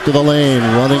dribble, left of the lane,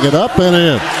 running it up and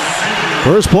in.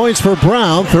 First points for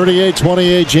Brown,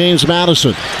 38-28 James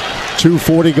Madison.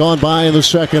 2:40 gone by in the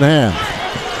second half.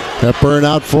 Hepburn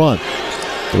out front.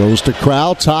 Throws to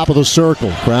Crowell, top of the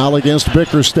circle. Crowell against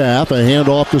Bickerstaff. A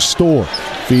handoff to Storr.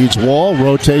 Feeds Wall,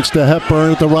 rotates to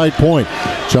Hepburn at the right point.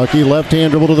 Chucky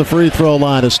left-hand dribble to the free throw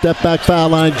line. A step-back foul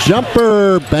line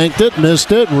jumper. Banked it,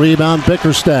 missed it. Rebound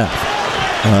Bickerstaff.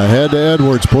 Head to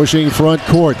Edwards, pushing front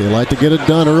court. They like to get it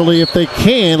done early if they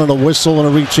can, and a whistle and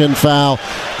a reach-in foul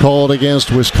called against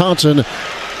Wisconsin.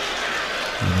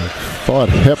 I thought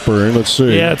Hepburn, let's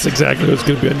see. Yeah, that's exactly what it's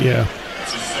going to be. Yeah.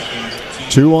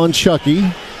 2 on Chucky.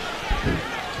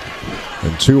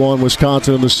 And 2 on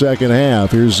Wisconsin in the second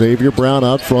half. Here's Xavier Brown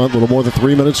out front. A little more than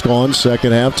 3 minutes gone.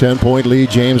 Second half, 10-point lead,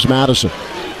 James Madison.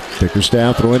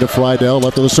 Bickerstaff throwing to Friedel,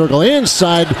 left of the circle.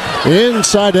 Inside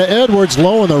to Edwards,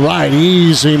 low on the right.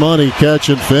 Easy money, catch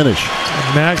and finish.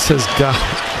 Max has got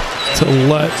to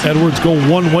let Edwards go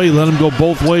one way, let him go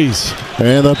both ways.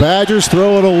 And the Badgers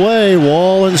throw it away.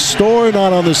 Wall and Storr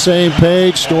not on the same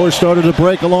page. Storr started to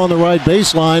break along the right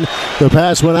baseline. The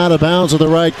pass went out of bounds at the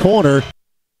right corner.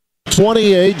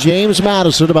 28, James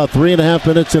Madison, about 3.5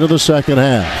 minutes into the second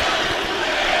half.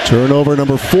 Turnover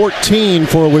number 14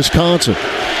 for Wisconsin.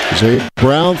 Xavier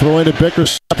Brown throwing to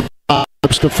Bickerstaff,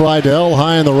 to Friedel,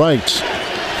 high on the right.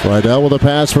 Friedel with a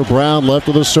pass for Brown, left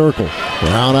of the circle.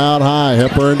 Brown out high,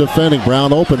 Hepburn defending.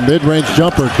 Brown open, mid-range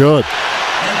jumper, good.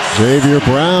 Xavier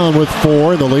Brown with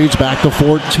 4. The lead's back to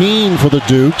 14 for the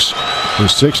Dukes.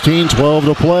 With 16-12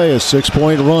 to play, a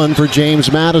 6-point run for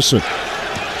James Madison.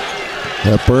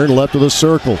 Hepburn left of the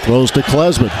circle, throws to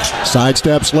Klesman.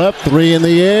 Sidesteps left, 3 in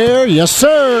the air. Yes,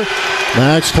 sir.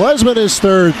 Max Klesman his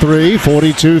third 3.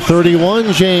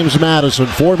 42-31, James Madison.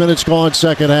 4 minutes gone,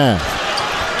 second half.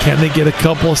 Can they get a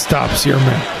couple of stops here,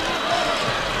 man?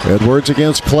 Edwards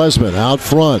against Klesman out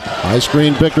front. High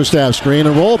screen Bickerstaff, screen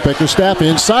and roll. Bickerstaff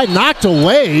inside, knocked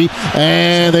away,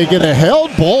 and they get a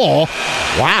held ball.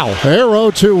 Wow. Arrow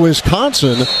to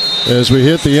Wisconsin as we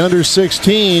hit the under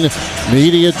 16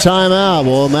 media timeout.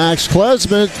 Well, Max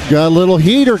Klesman got a little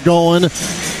heater going.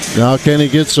 Now can he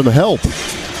get some help?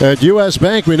 At U.S.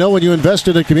 Bank, we know when you invest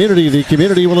in a community, the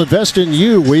community will invest in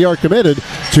you. We are committed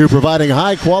to providing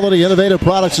high-quality, innovative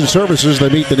products and services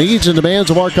that meet the needs and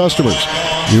demands of our customers.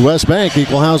 U.S. Bank,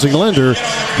 equal housing lender,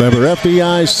 member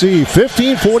FDIC.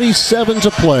 15:47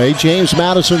 to play. James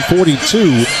Madison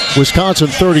 42, Wisconsin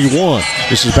 31.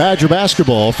 This is Badger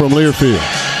basketball from Learfield.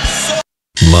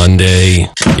 Monday,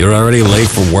 you're already late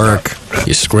for work.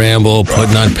 You scramble,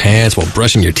 putting on pants while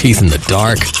brushing your teeth in the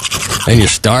dark. And you're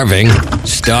starving.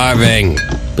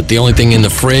 But the only thing in the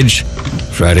fridge,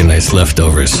 Friday night's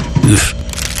leftovers. Oof.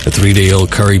 A 3-day-old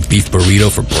curry beef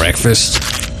burrito for breakfast.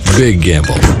 Big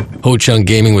gamble. Ho-Chunk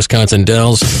Gaming Wisconsin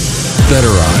Dells, better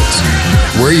odds.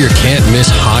 We're your can't-miss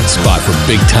hot spot for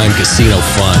big-time casino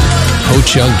fun.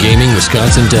 Ho-Chunk Gaming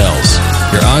Wisconsin Dells.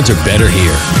 Your odds are better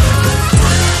here.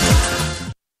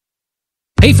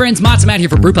 Hey friends, Matzo Matt here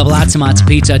for Brew Pub Matzo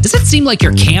Pizza. Does it seem like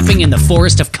you're camping in the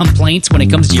forest of complaints when it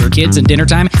comes to your kids and dinner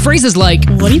time? Phrases like,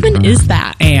 what even is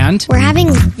that? And, we're having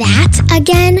that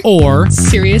again? Or,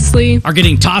 seriously? Are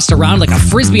getting tossed around like a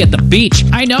frisbee at the beach.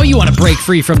 I know you want to break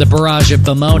free from the barrage of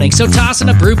bemoaning, so toss in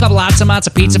a Brew Pub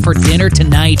Matzo Pizza for dinner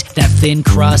tonight. That thin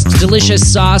crust,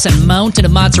 delicious sauce, and mountain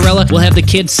of mozzarella will have the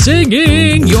kids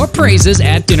singing your praises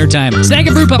at dinner time. Snag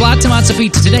a Brew Pub Matzo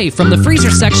Pizza today from the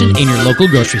freezer section in your local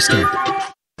grocery store.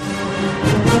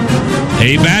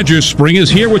 Hey Badgers, spring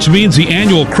is here, which means the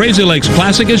annual Crazy Lakes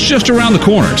Classic is just around the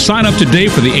corner. Sign up today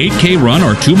for the 8K run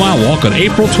or 2-mile walk on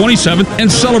April 27th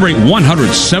and celebrate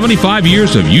 175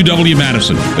 years of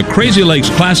UW-Madison. The Crazy Lakes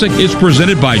Classic is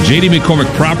presented by J.D.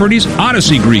 McCormick Properties,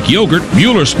 Odyssey Greek Yogurt,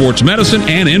 Mueller Sports Medicine,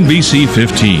 and NBC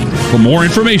 15. For more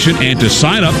information and to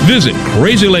sign up, visit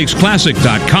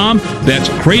CrazyLakesClassic.com. That's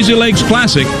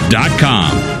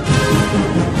CrazyLakesClassic.com.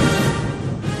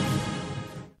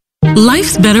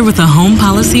 Life's better with a home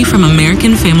policy from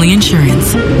American Family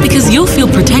Insurance because you'll feel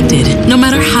protected no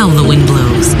matter how the wind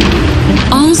blows.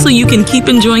 All so you can keep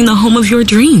enjoying the home of your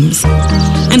dreams.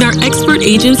 And our expert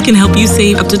agents can help you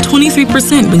save up to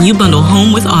 23% when you bundle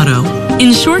home with auto.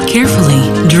 Insure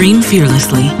carefully, dream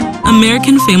fearlessly.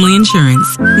 American Family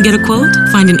Insurance. Get a quote?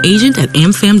 Find an agent at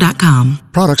amfam.com.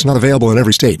 Products not available in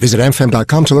every state. Visit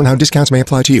amfam.com to learn how discounts may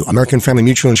apply to you. American Family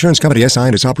Mutual Insurance Company, SI,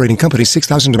 and its operating company,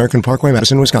 6000 American Parkway,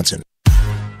 Madison, Wisconsin.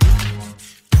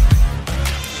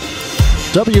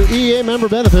 WEA Member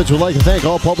Benefits would like to thank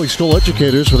all public school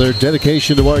educators for their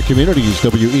dedication to our communities.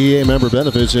 WEA Member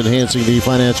Benefits enhancing the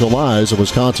financial lives of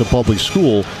Wisconsin public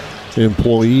school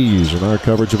employees. And our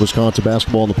coverage of Wisconsin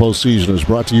basketball in the postseason is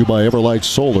brought to you by Everlight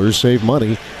Solar. Save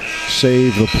money,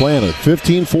 save the planet.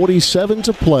 15:47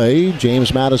 to play.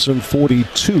 James Madison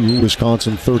 42,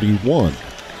 Wisconsin 31.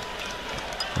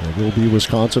 It will be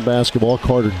Wisconsin basketball.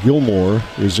 Carter Gilmore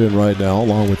is in right now,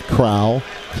 along with Crowell,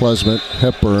 Klesmet,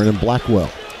 Hepburn, and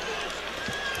Blackwell.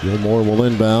 Gilmore will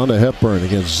inbound to Hepburn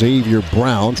against Xavier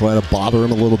Brown, trying to bother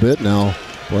him a little bit. Now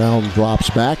Brown drops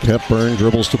back. Hepburn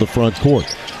dribbles to the front court.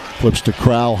 Flips to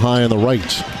Crowell high on the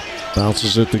right.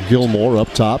 Bounces it to Gilmore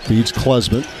up top. Feeds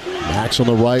Klesmet. Max on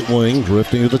the right wing,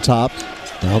 drifting to the top.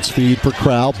 Bounce feed for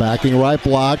Crowell, backing right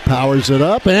block, powers it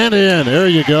up and in. There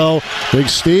you go. Big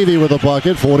Stevie with a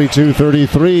bucket,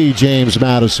 42-33, James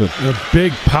Madison. A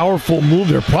big, powerful move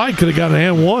there. Probably could have got an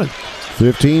and one.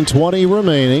 15:20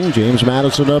 remaining. James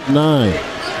Madison up 9.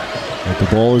 At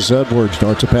the ball is Edwards.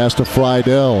 Darts a pass to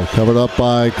Friedel, covered up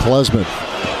by Klesmet.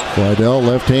 Friedel,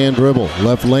 left-hand dribble,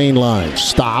 left lane line,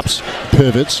 stops,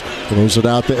 pivots, throws it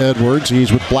out to Edwards.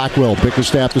 He's with Blackwell.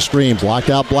 Bickerstaff the screen, blocked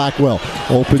out Blackwell.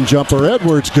 Open jumper,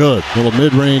 Edwards, good. Little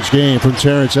mid-range game from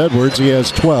Terrence Edwards. He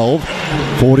has 12.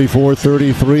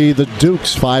 44-33, the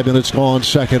Dukes. 5 minutes gone,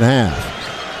 second half.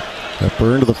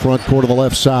 Hepburn to the front court on the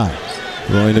left side.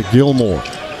 Throwing to Gilmore.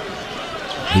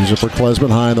 He's it for Klesmet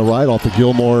high on the right off the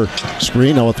Gilmore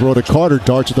screen. Now a throw to Carter.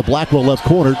 Darts at the Blackwell left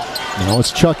corner. Now it's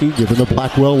Chucky giving the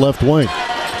Blackwell left wing.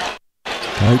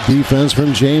 Tight defense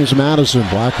from James Madison.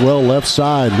 Blackwell left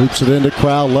side. Loops it into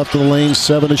Crowell. Left of the lane.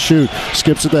 7 to shoot.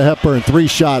 Skips it to Hepburn.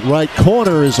 3-shot. Right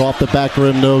corner is off the back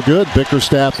rim. No good.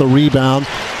 Bickerstaff the rebound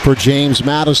for James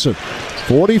Madison.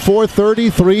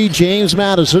 44-33 James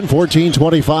Madison.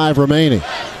 14:25 remaining.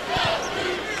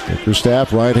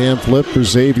 Bickerstaff, right-hand flip for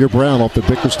Xavier Brown off the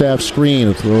Bickerstaff screen.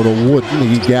 A throw to Wooden.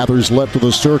 He gathers left of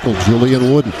the circle.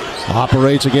 Julian Wooden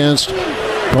operates against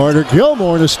Carter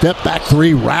Gilmore, and a step-back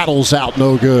 3 rattles out.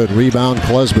 No good. Rebound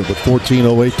Klesmet with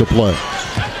 14:08 to play.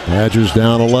 Badgers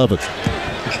down 11.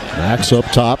 Max up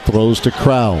top, throws to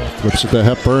Crowell. Flips it to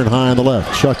Hepburn high on the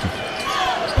left. Chucky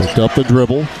picked up the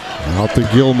dribble. Out to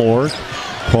Gilmore.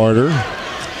 Carter.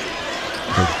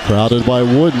 Crowded by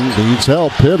Wooden, needs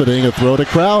help, pivoting, a throw to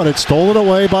Crowell, and it's stolen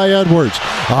away by Edwards.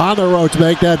 On the road to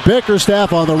make that.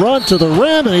 Bickerstaff on the run to the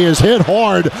rim, and he is hit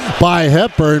hard by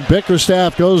Hepburn.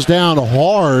 Bickerstaff goes down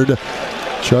hard.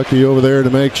 Chucky over there to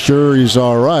make sure he's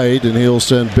all right, and he'll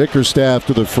send Bickerstaff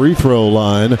to the free throw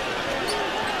line.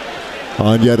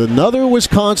 On yet another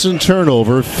Wisconsin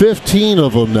turnover, 15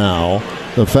 of them now.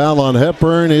 The foul on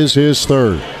Hepburn is his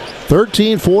third.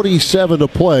 13:47 to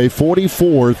play,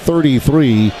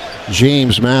 44-33,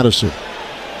 James Madison.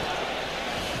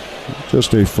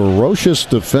 Just a ferocious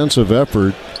defensive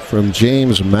effort from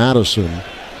James Madison.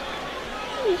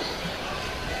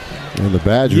 And the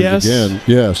Badgers again.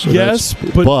 Yes,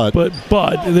 but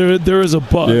there is a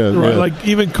but. Yeah, right? yeah. Like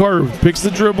even Carter picks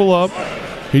the dribble up.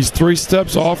 He's 3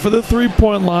 steps off of the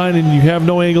three-point line, and you have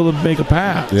no angle to make a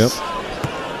pass. Yep.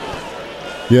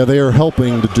 Yeah, they are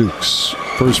helping the Dukes.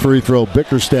 First free throw,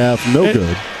 Bickerstaff, no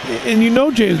good. And you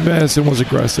know James Madison was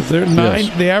aggressive. They're nine.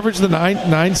 Yes. They averaged the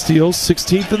nine steals,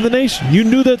 16th in the nation. You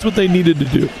knew that's what they needed to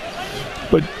do.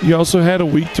 But you also had a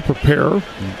week to prepare.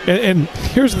 And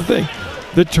here's the thing.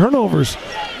 The turnovers,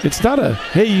 it's not a,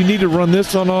 hey, you need to run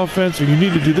this on offense or you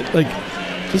need to do that. Like,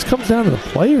 this comes down to the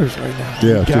players right now.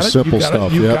 Yeah, just simple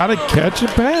stuff. You got to catch and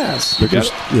pass.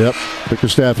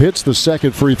 Bickerstaff hits the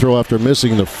second free throw after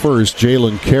missing the first.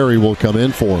 Jalen Carey will come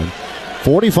in for him.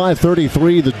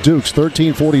 45-33, the Dukes.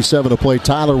 13:47 to play.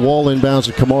 Tyler Wall inbounds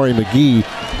to Kamari McGee.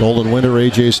 Golden Winter,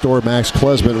 A.J. Storr, Max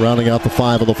Klesmet rounding out the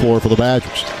 5 on the floor for the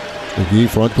Badgers. McGee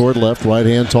front court left,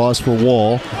 right-hand toss for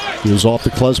Wall. He was off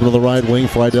to Klesmet on the right wing.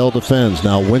 Friedel defends.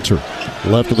 Now Winter,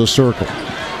 left of the circle.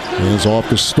 Hands off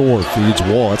to Storr, feeds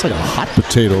Wall. It's like a hot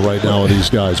potato right now with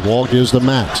these guys. Wall gives to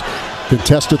Max.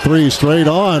 Contested 3 straight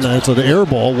on. It's an air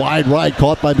ball, wide right,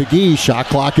 caught by McGee. Shot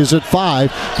clock is at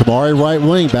 5. Kamari right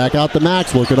wing, back out to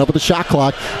Max, looking up at the shot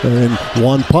clock. And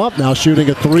one pump, now shooting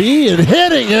a 3 and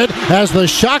hitting it as the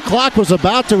shot clock was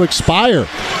about to expire.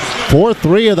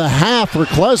 4-3 of the half for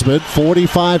Klesmet.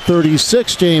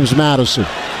 45-36, James Madison.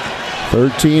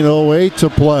 13:08 to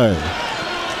play.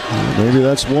 Maybe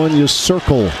that's one you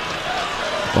circle.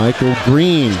 Michael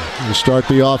Green will start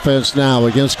the offense now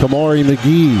against Kamari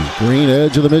McGee. Green,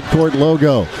 edge of the midcourt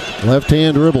logo.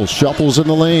 Left-hand dribble, shuffles in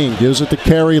the lane, gives it to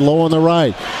Carey low on the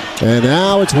right. And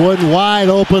now it's Wooden wide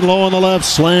open, low on the left,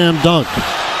 slam dunk.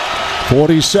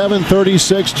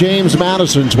 47-36, James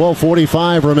Madison,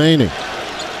 12:45 remaining.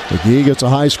 McGee gets a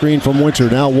high screen from Winter.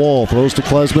 Now Wall throws to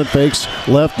Klesmet, fakes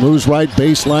left, moves right,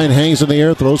 baseline, hangs in the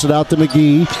air, throws it out to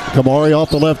McGee. Kamari off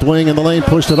the left wing in the lane,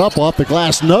 pushed it up off the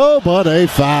glass. No, but a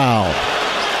foul.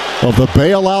 Of the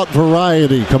bailout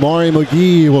variety, Kamari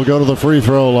McGee will go to the free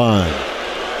throw line.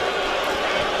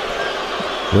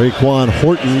 Raekwon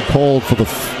Horton called for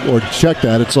check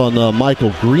that. It's on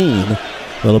Michael Green.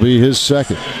 That'll be his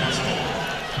second.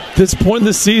 this point in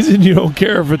the season, you don't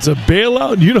care if it's a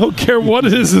bailout. You don't care what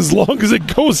it is as long as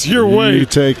it goes your way. You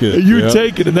take it. You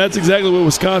take it, and that's exactly what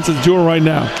Wisconsin's doing right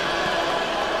now.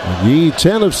 Yee,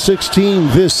 10 of 16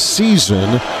 this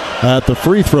season at the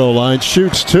free throw line,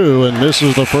 shoots 2 and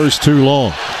misses the first 2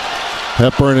 long.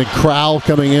 Hepburn and Crowell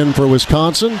coming in for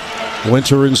Wisconsin.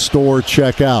 Winter and Storr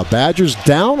check out. Badgers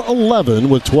down 11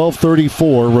 with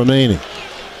 12:34 remaining.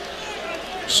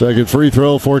 Second free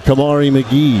throw for Kamari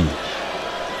McGee.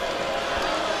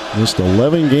 Missed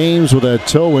 11 games with that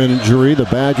toe injury. The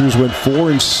Badgers went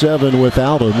 4-7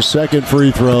 without him. Second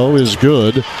free throw is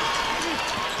good.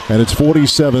 And it's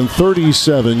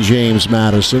 47-37 James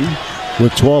Madison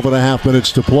with 12.5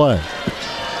 minutes to play.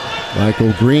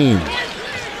 Michael Green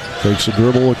takes a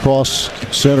dribble across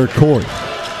center court.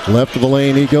 Left of the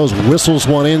lane he goes, whistles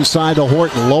one inside to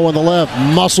Horton, low on the left,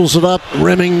 muscles it up,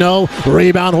 rimming no.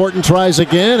 Rebound, Horton tries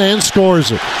again and scores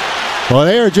it. Well,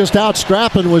 they are just out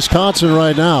scrapping Wisconsin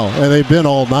right now, and they've been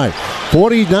all night.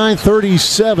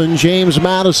 49-37 James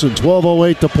Madison,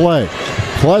 12:08 to play.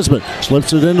 Klesman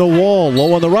slips it into Wall,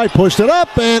 low on the right, pushed it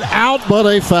up and out, but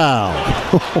a foul.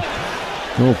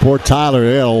 Oh, poor Tyler,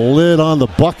 they had a lid on the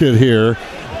bucket here.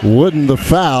 Wouldn't the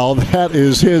foul? That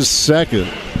is his second.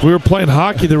 If we were playing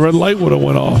hockey, the red light would have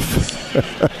went off.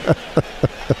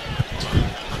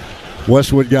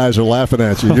 Westwood guys are laughing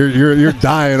at you. You're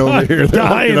dying over here.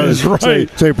 Dying is right.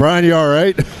 Say, Brian, you all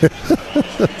right?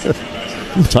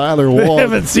 Tyler Wall. They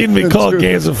haven't seen me call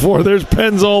games before. There's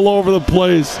pens all over the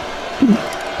place.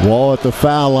 Wall at the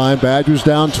foul line. Badgers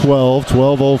down 12.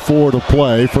 12:04 to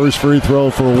play. First free throw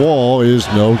for Wall is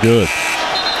no good.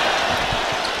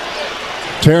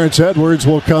 Terrence Edwards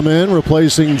will come in,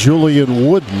 replacing Julian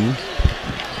Wooden.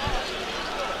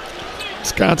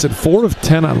 Wisconsin 4 of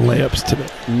 10 on layups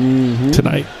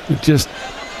tonight. It just,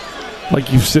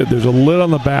 like you said, there's a lid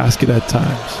on the basket at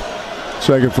times.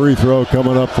 Second free throw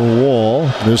coming up for Wall.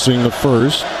 Missing the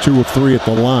first. 2 of 3 at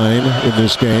the line in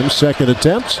this game. Second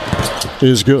attempt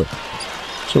is good.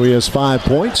 So he has 5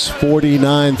 points.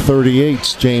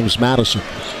 49-38 James Madison.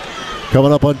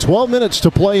 Coming up on 12 minutes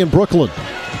to play in Brooklyn.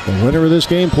 The winner of this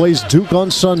game plays Duke on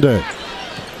Sunday.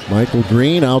 Michael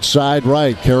Green outside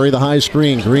right. Carry the high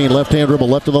screen. Green left-hand dribble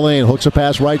left of the lane. Hooks a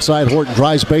pass right side. Horton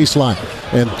drives baseline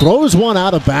and throws one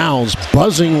out of bounds.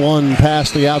 Buzzing one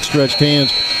past the outstretched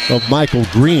hands of Michael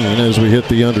Green as we hit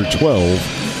the under 12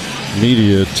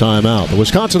 media timeout. The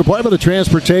Wisconsin Department of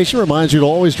Transportation reminds you to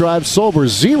always drive sober.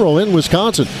 Zero in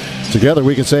Wisconsin. Together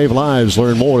we can save lives.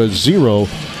 Learn more at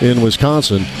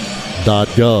zeroinwisconsin.gov.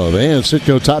 And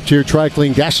Citgo Top Tier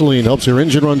Tri-Clean Gasoline helps your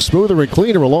engine run smoother and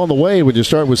cleaner along the way. When you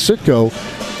start with Citgo,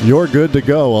 you're good to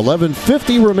go.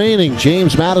 11:50 remaining.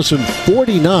 James Madison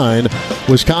 49,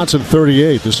 Wisconsin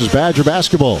 38. This is Badger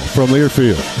basketball from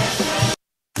Learfield.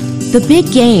 The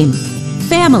big game.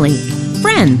 Family.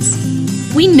 Friends.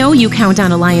 We know you count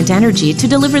on Alliant Energy to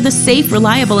deliver the safe,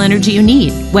 reliable energy you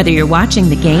need, whether you're watching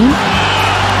the game,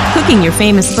 cooking your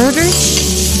famous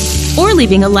burgers, or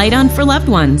leaving a light on for loved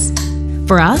ones.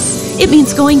 For us, it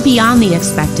means going beyond the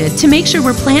expected to make sure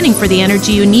we're planning for the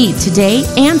energy you need today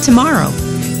and tomorrow.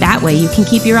 That way you can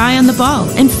keep your eye on the ball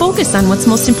and focus on what's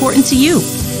most important to you.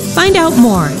 Find out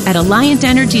more at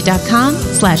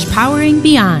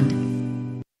alliantenergy.com/poweringbeyond.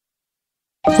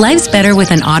 Life's better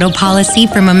with an auto policy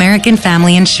from American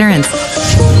Family Insurance.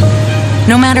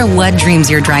 No matter what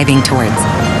dreams you're driving towards.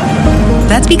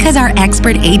 That's because our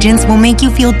expert agents will make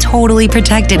you feel totally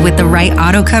protected with the right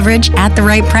auto coverage at the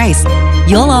right price.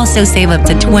 You'll also save up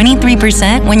to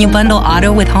 23% when you bundle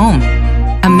auto with home.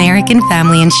 American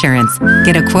Family Insurance.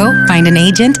 Get a quote, find an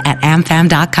agent at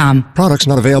amfam.com. Products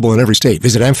not available in every state.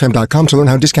 Visit amfam.com to learn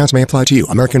how discounts may apply to you.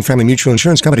 American Family Mutual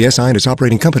Insurance Company, SI, and its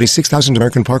operating company, 6000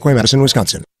 American Parkway, Madison,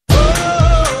 Wisconsin.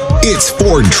 It's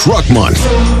Ford Truck Month.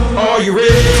 Are you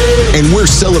ready? And we're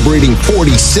celebrating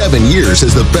 47 years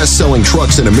as the best-selling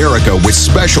trucks in America with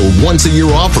special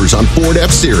once-a-year offers on Ford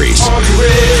F-Series. Are you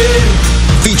ready?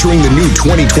 Featuring the new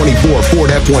 2024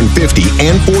 Ford F-150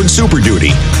 and Ford Super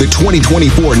Duty, the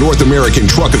 2024 North American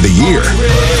Truck of the Year.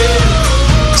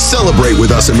 Celebrate with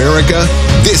us, America.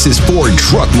 This is Ford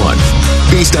Truck Month,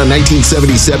 based on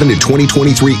 1977 to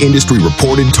 2023 industry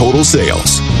reported total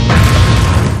sales.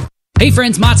 Hey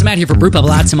friends, Matzo Matt here for Brew Pub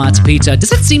Lots of Matzo Pizza.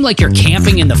 Does it seem like you're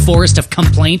camping in the forest of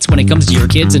complaints when it comes to your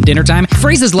kids and dinner time?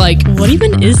 Phrases like, what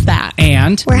even is that?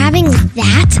 And, we're having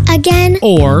that again?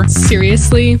 Or,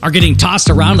 seriously? Are getting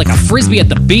tossed around like a frisbee at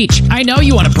the beach. I know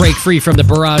you want to break free from the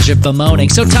barrage of bemoaning,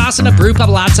 so toss in a Brew Pub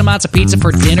Lots of Matzo Pizza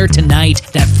for dinner tonight.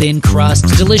 That thin crust,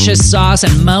 delicious sauce,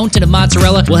 and mountain of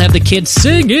mozzarella will have the kids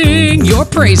singing your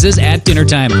praises at dinner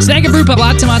time. Snag a Brew Pub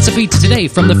Lots of Matzo Pizza today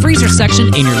from the freezer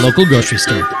section in your local grocery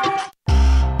store.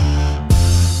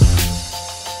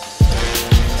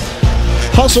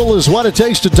 Hustle is what it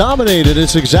takes to dominate, and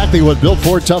it's exactly what Built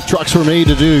Ford tough trucks were made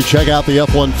to do. Check out the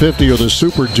F-150 or the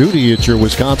Super Duty at your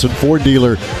Wisconsin Ford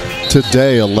dealer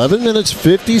today. 11 minutes,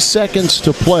 50 seconds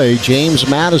to play. James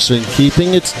Madison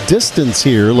keeping its distance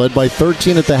here, led by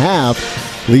 13 at the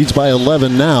half. Leads by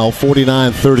 11 now,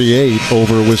 49-38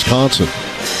 over Wisconsin.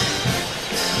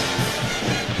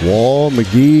 Wall,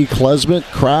 McGee, Klesmit,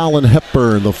 Crowell, and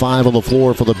Hepburn, the 5 on the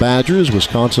floor for the Badgers.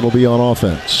 Wisconsin will be on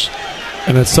offense.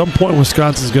 And at some point,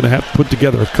 Wisconsin's going to have to put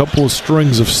together a couple of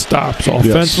strings of stops.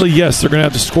 Offensively, yes, they're going to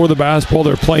have to score the basketball.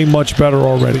 They're playing much better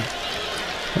already.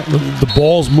 The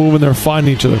ball's moving. They're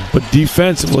finding each other. But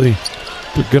defensively,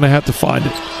 they're going to have to find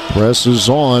it. Press is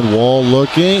on. Wall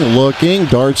looking.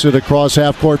 Darts it across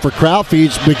half court for Crowell.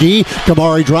 Feeds McGee.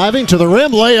 Kamari driving to the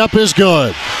rim. Layup is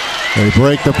good. They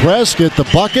break the press, get the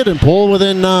bucket, and pull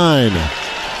within 9.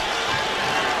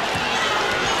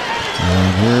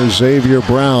 And here's Xavier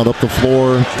Brown up the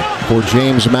floor for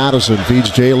James Madison.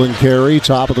 Feeds Jalen Carey,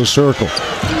 top of the circle.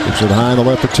 Gives it high on the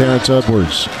left to Terrence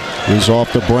Edwards. He's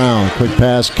off to Brown. Quick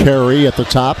pass, Carey at the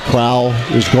top. Crowell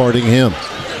is guarding him.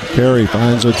 Carey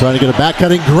finds it, trying to get it back,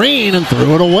 cutting Green, and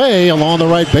threw it away along the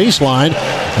right baseline.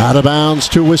 Out of bounds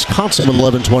to Wisconsin with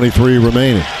 11:23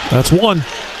 remaining. That's one.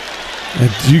 And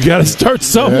you got to start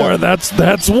somewhere. Yeah.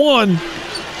 That's one.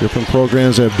 Different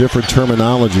programs have different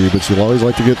terminology, but you'll always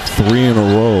like to get 3 in a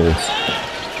row.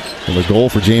 And the goal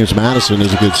for James Madison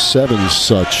is to get 7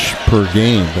 such per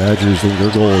game. Badgers think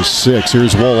their goal is 6.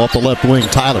 Here's Wall off the left wing.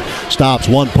 Tyler stops,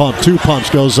 1 pump, 2 pumps,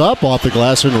 goes up, off the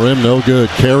glass and rim, no good.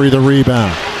 Carry the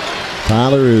rebound.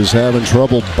 Tyler is having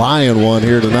trouble buying one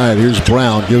here tonight. Here's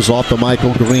Brown, gives off to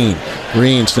Michael Green.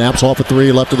 Green snaps off a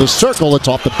 3, left of the circle. It's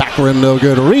off the back rim, no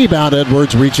good. Rebound,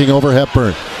 Edwards reaching over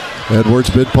Hepburn.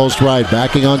 Edwards mid post right,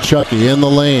 backing on Chucky in the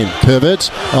lane. Pivots,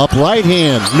 up right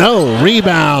hand, no,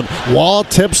 rebound. Wall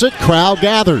tips it, crowd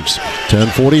gathers.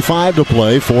 10:45 to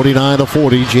play,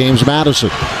 49-40, James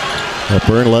Madison.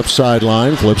 Hepburn left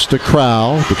sideline, flips to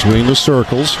Crowell between the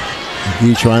circles.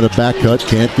 McGee trying to back cut,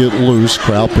 can't get loose.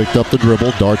 Crowell picked up the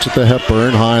dribble, darts at the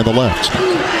Hepburn, high on the left.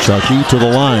 Chucky to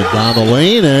the line, down the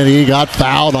lane, and he got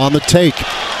fouled on the take.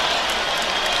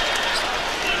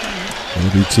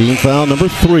 It'll be team foul number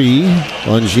 3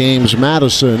 on James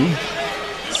Madison.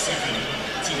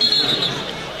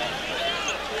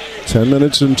 10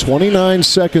 minutes and 29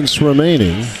 seconds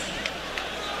remaining.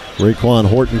 Raekwon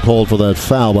Horton called for that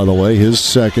foul, by the way, his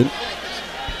second.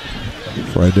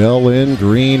 Friedel in,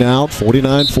 Green out,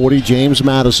 49-40 James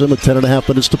Madison with 10.5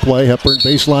 minutes to play. Hepburn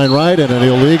baseline right, and an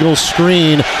illegal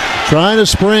screen. Trying to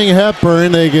spring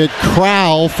Hepburn. They get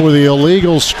Crowell for the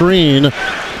illegal screen.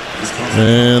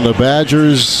 And the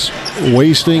Badgers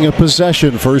wasting a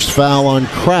possession. First foul on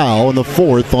Crowell and the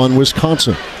 4th on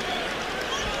Wisconsin.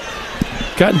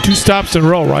 Gotten 2 stops in a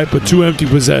row, right? But 2 empty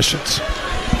possessions.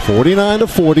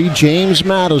 49-40, James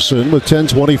Madison with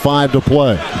 10:25 to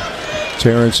play.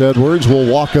 Terrence Edwards will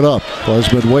walk it up.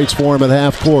 Klesmit waits for him at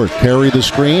half court. Carry the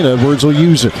screen. Edwards will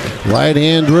use it. Right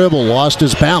hand dribble. Lost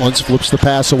his balance. Flips the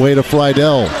pass away to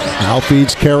Friedel. Now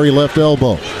feeds Carey left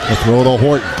elbow. The throw to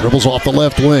Horton. Dribbles off the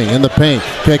left wing in the paint.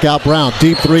 Kick out Brown.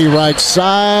 Deep 3 right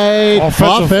side.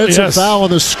 Offensive foul on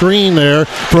the screen there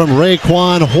from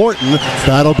Raekwon Horton.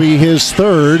 That'll be his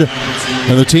 3rd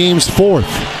and the team's 4th.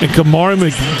 And Kamari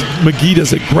McGee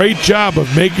does a great job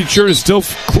of making sure to still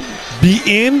be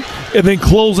in and then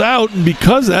close out, and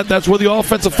because of that, that's where the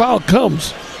offensive foul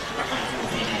comes.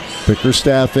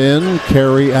 Bickerstaff in,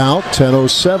 Carey out,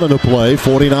 10:07 to play,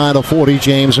 49-40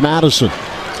 James Madison.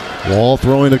 Wall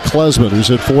throwing to Klesmit, who's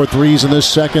hit 4 threes in this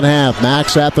second half.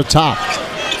 Max at the top.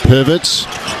 Pivots,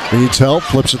 needs help,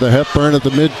 flips it to Hepburn at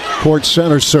the mid-court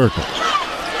center circle.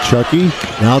 Chucky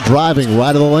now driving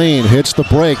right of the lane, hits the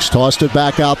brakes, tossed it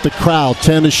back out the crowd.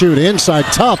 10 to shoot, inside,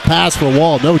 tough pass for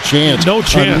Wall, no chance. No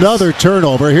chance. Another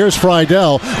turnover. Here's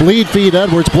Friedel, lead feed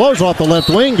Edwards, blows off the left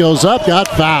wing, goes up, got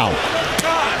fouled.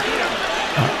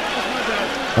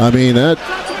 I mean,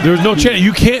 there's no chance.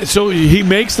 You can't. So he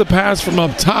makes the pass from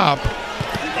up top,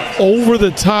 over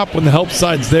the top when the help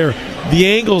side's there. The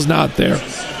angle's not there.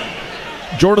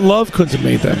 Jordan Love couldn't have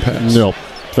made that pass. No.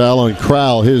 Foul on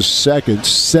Crowell, his second.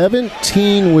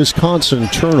 17 Wisconsin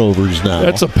turnovers now.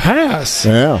 That's a pass.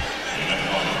 Yeah.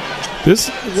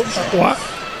 What?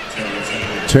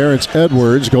 Terrence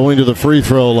Edwards going to the free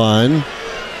throw line.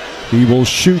 He will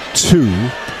shoot 2.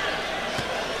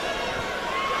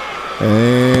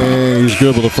 And he's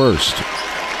good with the first.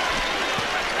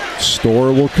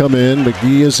 Storr will come in.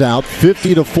 McGee is out.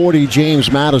 50-40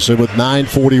 James Madison with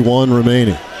 9:41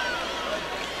 remaining.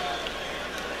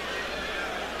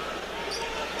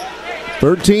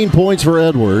 13 points for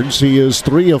Edwards. He is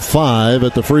 3 of 5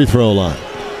 at the free throw line.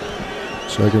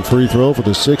 Second free throw for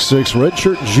the 6'6"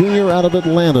 redshirt junior out of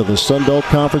Atlanta, the Sun Belt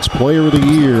Conference Player of the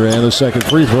Year. And the second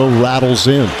free throw rattles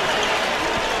in.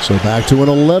 So back to an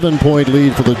 11-point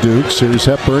lead for the Dukes. Here's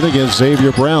Hepburn against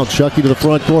Xavier Brown. Chucky to the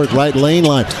front court, right lane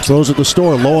line. Throws at the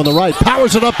store, low on the right.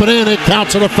 Powers it up and in. It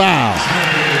counts as a foul.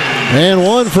 And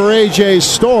one for A.J.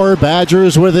 Storr.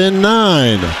 Badgers within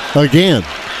 9. Again,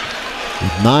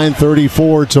 with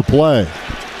 9:34 to play.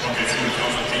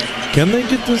 Can they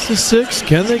get this to 6?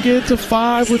 Can they get it to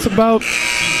 5 with about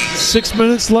 6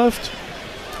 minutes left?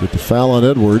 With the foul on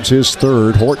Edwards, his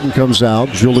third. Horton comes out.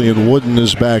 Julian Wooden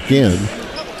is back in.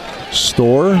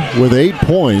 Storr with 8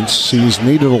 points. He's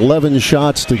needed 11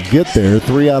 shots to get there.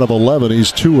 3 out of 11.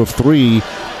 He's 2 of 3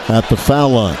 at the foul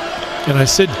line. And I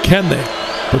said, can they?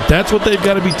 But that's what they've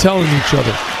got to be telling each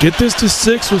other. Get this to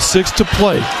 6 with 6 to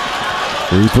play.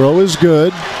 Free throw is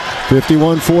good.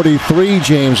 51-43,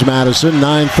 James Madison.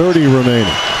 9:30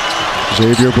 remaining.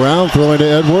 Xavier Brown throwing to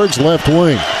Edwards, left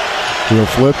wing. He'll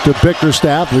flip to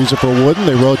Bickerstaff, leaves it for Wooden.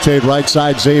 They rotate right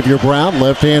side, Xavier Brown.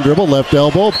 Left-hand dribble, left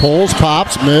elbow, pulls,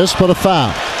 pops, missed, but a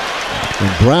foul.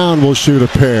 And Brown will shoot a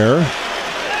pair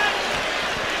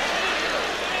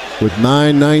with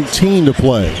 9:19 to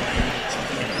play.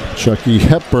 Chucky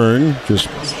Hepburn just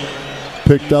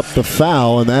picked up the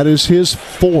foul, and that is his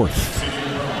 4th.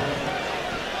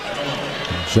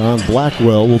 John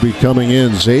Blackwell will be coming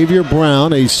in. Xavier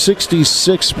Brown, a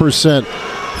 66%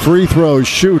 free throw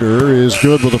shooter, is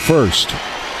good with the first.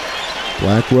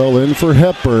 Blackwell in for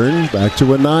Hepburn. Back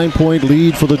to a 9-point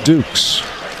lead for the Dukes.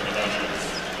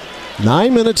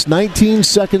 9 minutes, 19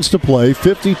 seconds to play.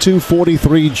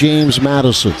 52-43, James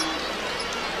Madison.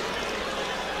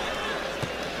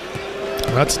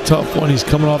 That's a tough one. He's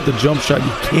coming off the jump shot.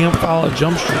 You can't foul a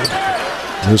jump shot.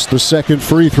 Missed the second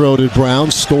free throw to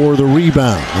Brown. Storr the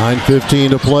rebound.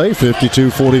 9:15 to play.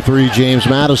 52-43, James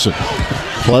Madison.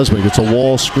 Klesman gets a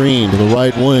wall screen to the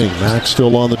right wing. Max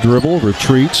still on the dribble.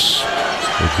 Retreats.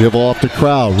 They give off to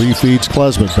Crow. Refeeds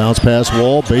Klesman. Bounce pass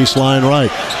wall. Baseline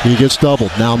right. He gets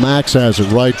doubled. Now Max has it.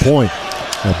 Right point.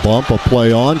 A bump. A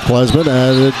play on. Klesman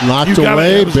has it knocked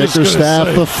away.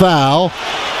 Bickerstaff the foul.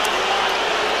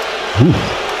 Whew.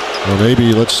 Well,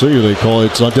 maybe, let's see who they call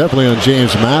it. It's definitely on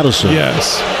James Madison.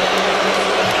 Yes.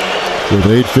 With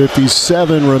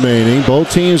 8:57 remaining.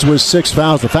 Both teams with 6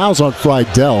 fouls. The foul's on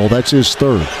Friedel. That's his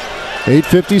third.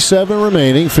 8:57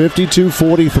 remaining.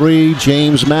 52-43.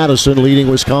 James Madison leading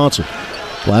Wisconsin.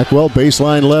 Blackwell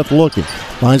baseline left looking.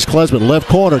 Finds Klesman left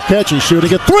corner. Catching,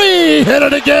 shooting at 3. Hit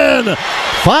it again.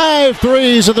 5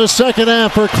 threes in the second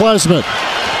half for Klesman.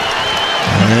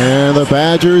 And the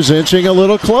Badgers inching a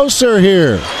little closer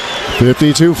here.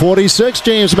 52-46,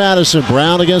 James Madison.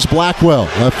 Brown against Blackwell.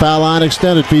 Left foul line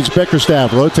extended, feeds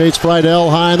Bickerstaff. Rotates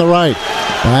Friedel high on the right.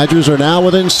 Badgers are now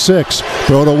within 6.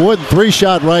 Throw to Wood,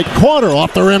 3-shot right corner.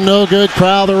 Off the rim, no good.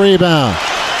 Crowd the rebound.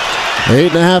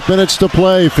 8.5 minutes to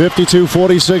play.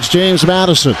 52-46, James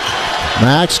Madison.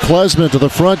 Max Klesman to the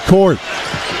front court.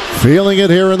 Feeling it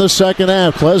here in the second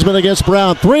half. Klesman against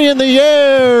Brown. 3 in the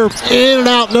air. In and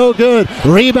out, no good.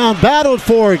 Rebound battled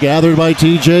for. Gathered by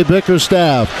T.J.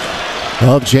 Bickerstaff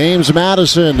of James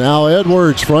Madison. Now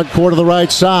Edwards, front court to the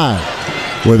right side.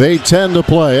 With 8:10 to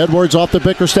play. Edwards off the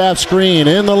Bickerstaff screen.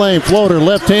 In the lane. Floater,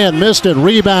 left hand. Missed it.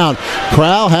 Rebound.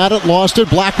 Crow had it, lost it.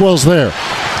 Blackwell's there.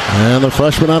 And the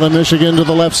freshman out of Michigan to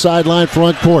the left sideline,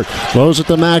 front court. Throws it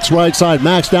to Max, right side.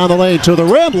 Max down the lane to the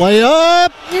rim.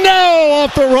 Layup. No!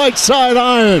 Off the right side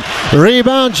iron.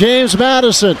 Rebound, James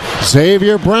Madison.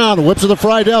 Xavier Brown whips to the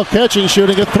Friedel. Catching,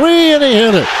 shooting a 3, and he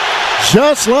hit it.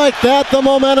 Just like that, the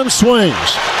momentum swings.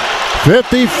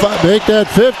 55, make that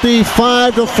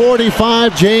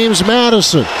 55-45, James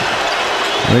Madison.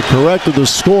 They corrected the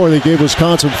score. They gave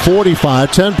Wisconsin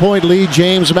 45. 10-point lead,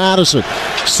 James Madison.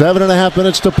 7.5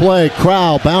 minutes to play.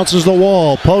 Crow bounces the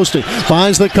wall. Posting.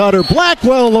 Finds the cutter.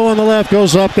 Blackwell low on the left.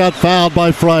 Goes up. Got fouled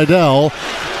by Friedel.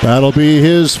 That'll be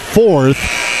his 4th.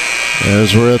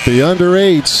 As we're at the under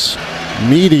 8s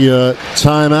media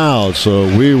timeout. So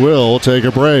we will take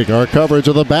a break. Our coverage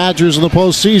of the Badgers in the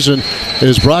postseason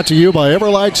is brought to you by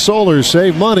Everlight Solar.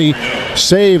 Save money,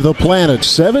 save the planet.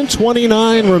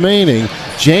 7:29 remaining.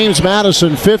 James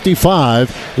Madison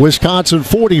 55, Wisconsin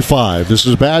 45. This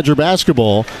is Badger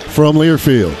basketball from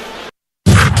Learfield.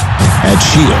 At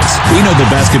Shields, we know the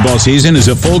basketball season is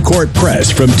a full-court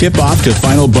press from tip-off to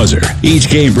final buzzer. Each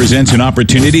game presents an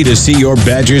opportunity to see your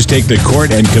Badgers take the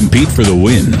court and compete for the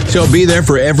win. So be there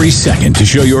for every second to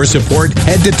show your support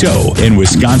head to toe in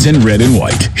Wisconsin red and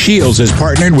white. Shields has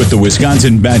partnered with the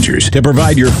Wisconsin Badgers to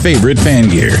provide your favorite fan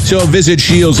gear. So visit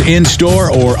Shields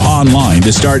in-store or online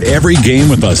to start every game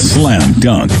with a slam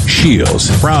dunk.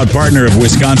 Shields, proud partner of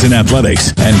Wisconsin athletics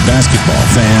and basketball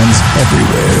fans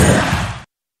everywhere.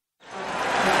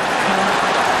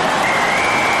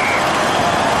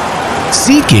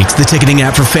 SeatGeek's the ticketing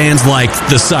app for fans like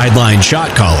the sideline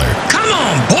shot caller. Come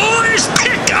on, boys,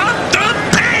 pick up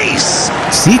the pace!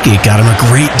 SeatGeek got him a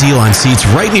great deal on seats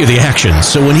right near the action,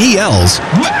 so when he yells,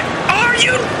 "What are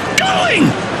you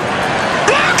doing?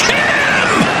 Block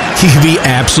him!" you can be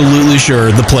absolutely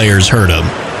sure the players heard him.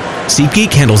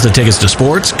 SeatGeek handles the tickets to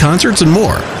sports, concerts, and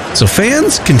more, so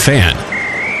fans can fan.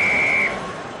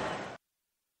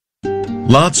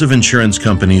 Lots of insurance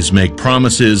companies make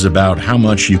promises about how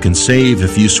much you can save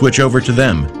if you switch over to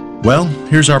them. Well,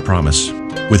 here's our promise.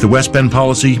 With the West Bend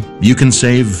policy, you can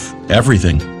save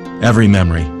everything. Every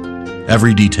memory,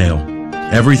 every detail,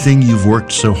 everything you've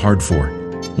worked so hard for.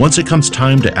 Once it comes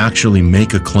time to actually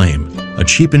make a claim, a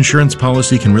cheap insurance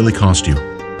policy can really cost you.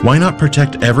 Why not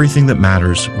protect everything that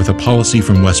matters with a policy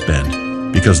from West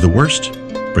Bend? Because the worst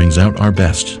brings out our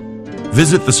best.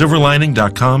 Visit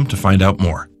thesilverlining.com to find out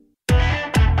more.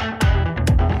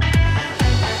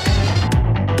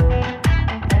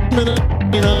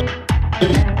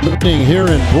 Here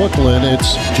in Brooklyn,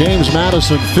 it's James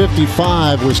Madison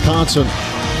 55, Wisconsin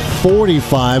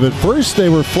 45. At first, they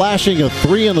were flashing a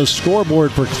 3 on the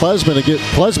scoreboard for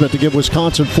Klesman to give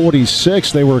Wisconsin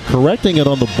 46. They were correcting it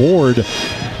on the board.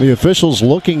 The officials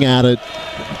looking at it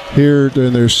here,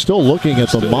 and they're still looking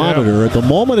at the monitor. At the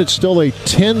moment, it's still a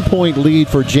 10-point lead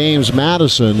for James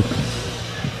Madison.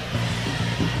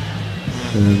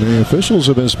 And the officials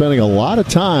have been spending a lot of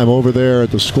time over there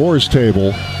at the scores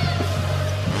table.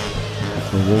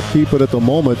 And we'll keep it at the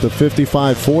moment to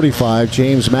 55-45.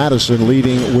 James Madison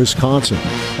leading Wisconsin.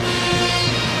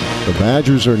 The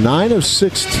Badgers are 9 of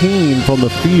 16 from the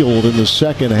field in the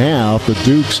second half. The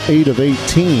Dukes 8 of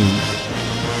 18.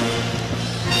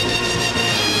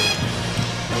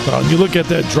 You look at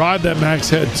that drive that Max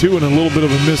had too, and a little bit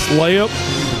of a missed layup.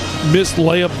 Missed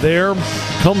layup there.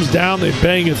 Comes down, they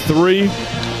bang a 3.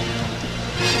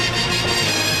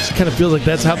 Just kind of feels like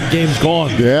that's how the game's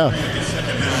gone.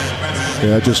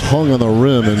 Yeah, it just hung on the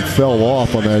rim and fell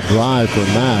off on that drive for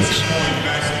Max.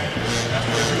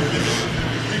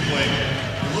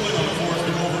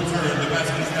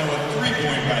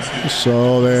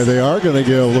 So there they are going to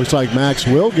give. Looks like Max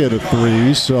will get a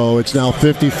 3. So it's now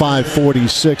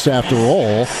 55-46 after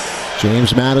all.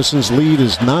 James Madison's lead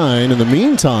is 9. In the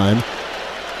meantime,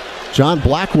 John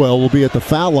Blackwell will be at the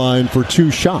foul line for 2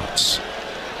 shots.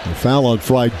 The foul on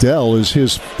Friedel is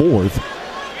his 4th.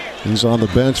 He's on the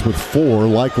bench with 4.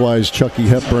 Likewise, Chucky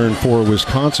Hepburn for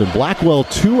Wisconsin. Blackwell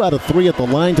 2 out of 3 at the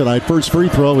line tonight. First free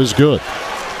throw is good.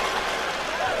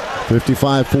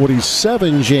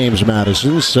 55-47 James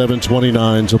Madison.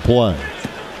 7:29 to play.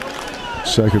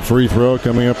 Second free throw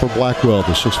coming up for Blackwell,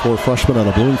 the 6'4 freshman out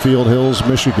of Bloomfield Hills,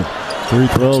 Michigan. Free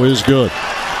throw is good.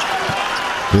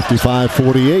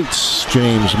 55-48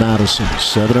 James Madison.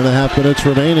 7.5 minutes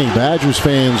remaining. Badgers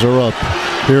fans are up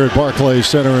here at Barclays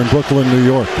Center in Brooklyn, New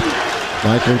York.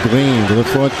 Michael Green to the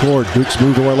front court. Dukes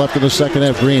move to our left in the second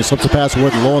half. Green slips a pass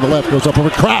Wood, low on the left, goes up over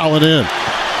Crowell and in.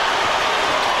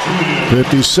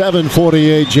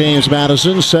 57-48 James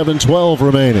Madison. 7:12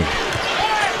 remaining.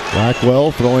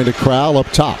 Blackwell throwing to Crowell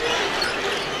up top.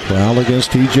 Crowell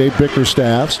against TJ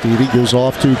Bickerstaff. Stevie goes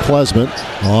off to Klesman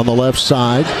on the left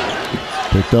side.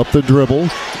 Picked up the dribble.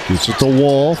 Gets it to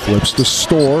Wall. Flips to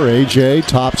Storr. AJ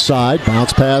top side.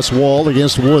 Bounce pass Wall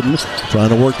against Wooden. Trying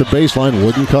to work the baseline.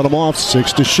 Wooden cut him off.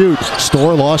 6 to shoot.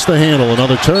 Storr lost the handle.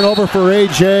 Another turnover for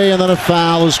AJ, and then a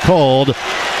foul is called.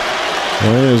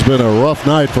 Well, it has been a rough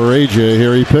night for AJ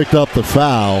here. He picked up the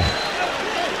foul.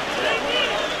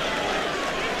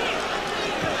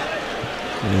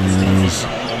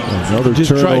 Another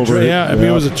turnover.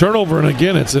 It was a turnover, and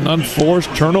again, it's an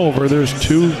unforced turnover. There's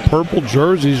 2 purple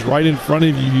jerseys right in front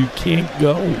of you. You can't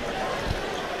go.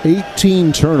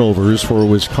 18 turnovers for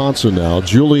Wisconsin now.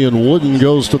 Julian Wooden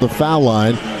goes to the foul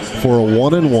line for a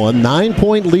 1-and-1.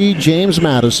 9-point lead, James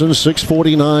Madison.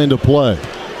 6:49 to play.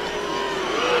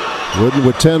 Wooden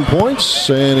with 10 points,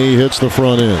 and he hits the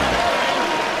front end.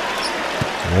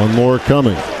 One more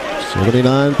coming.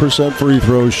 79% free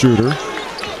throw shooter.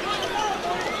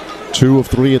 2 of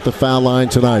 3 at the foul line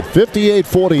tonight.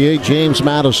 58-48 James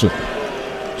Madison.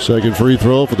 Second free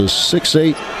throw for the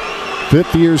 6'8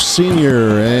 fifth-year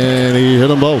senior, and he hit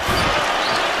them both.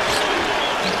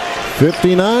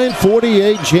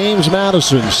 59-48, James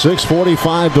Madison,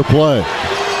 6:45 to play.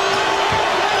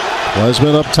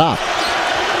 Klesman up top.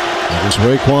 That is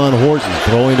Raekwon Horton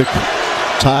throwing to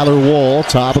Tyler Wall,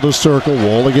 top of the circle.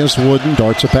 Wall against Wooden,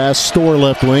 darts a pass, Storr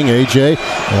left wing. AJ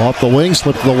off the wing,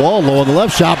 slipped to the wall, low on the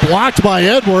left, shot blocked by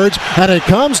Edwards, and it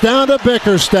comes down to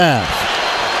Bickerstaff.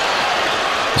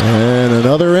 And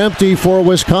another empty for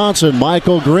Wisconsin.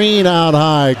 Michael Green out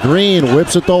high. Green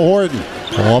whips it to Horton.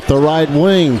 Off the right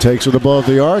wing, takes it above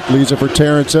the arc, leaves it for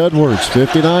Terrence Edwards.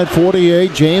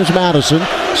 59-48, James Madison,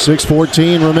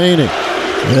 6:14 remaining.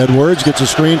 Edwards gets a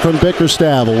screen from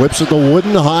Bickerstaff, whips it to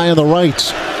Wooden high on the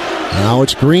right. Now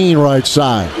it's Green right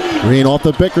side. Green off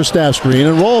the Bickerstaff screen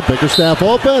and roll. Bickerstaff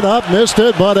open, up, missed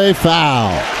it, but a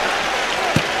foul.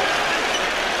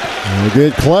 And we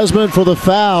get Klesman for the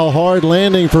foul. Hard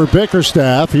landing for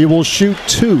Bickerstaff. He will shoot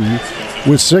 2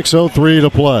 with 6:03 to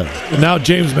play. And now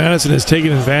James Madison has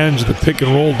taken advantage of the pick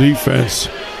and roll defense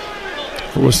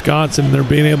for Wisconsin. They're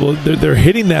being able to, they're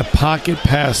hitting that pocket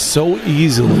pass so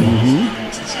easily.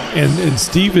 And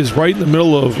Steve is right in the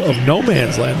middle of no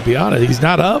man's land, to be honest. He's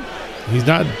not up, he's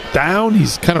not down,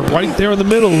 he's kind of right there in the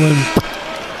middle, and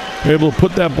they're able to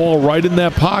put that ball right in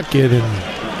that pocket. And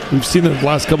we've seen it the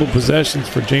last couple of possessions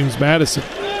for James Madison.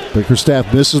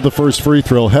 Bickerstaff misses the first free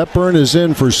throw. Hepburn is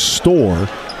in for Storr.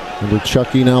 And with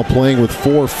Chucky now playing with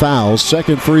 4 fouls.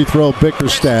 Second free throw,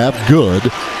 Bickerstaff, good.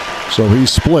 So he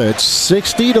splits.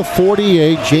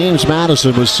 60-48, James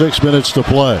Madison with 6 minutes to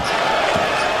play.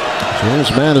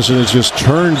 James Madison has just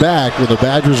turned back when the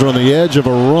Badgers are on the edge of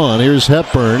a run. Here's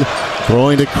Hepburn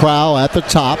throwing to Crowell at the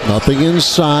top. Nothing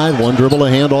inside. One dribble,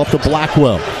 a hand off to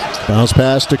Blackwell. Bounce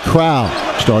pass to Crowell.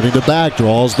 Starting to back.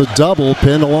 Draws the double.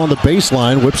 Pinned along the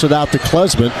baseline. Whips it out to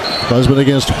Klesman. Klesman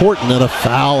against Horton, and a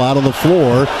foul out on the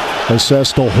floor.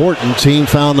 Assessed to Horton. Team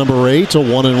foul number 8. A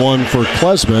 1-and-1 for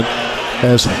Klesman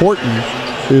as Horton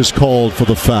is called for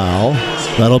the foul.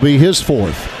 That'll be his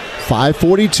 4th.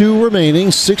 5:42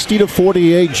 remaining,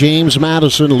 60-48, James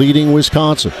Madison leading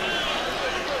Wisconsin.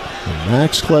 And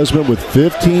Max Klesman with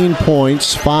 15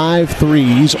 points, 5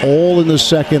 threes, all in the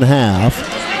second half.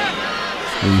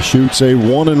 He shoots a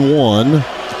 1-and-1.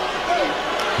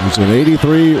 He's an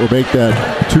 83, or make that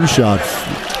 2-shot.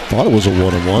 Thought it was a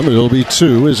 1-and-1, but it'll be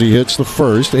 2 as he hits the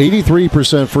first.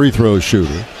 83% free throw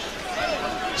shooter.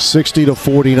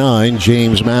 60-49,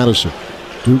 James Madison.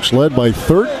 Dukes led by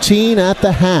 13 at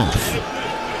the half.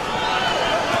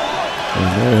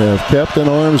 And they have kept an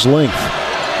arm's length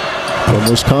from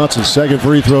Wisconsin. Second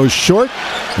free throw short,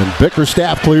 and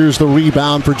Bickerstaff clears the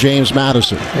rebound for James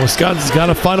Madison. Wisconsin's got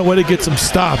to find a way to get some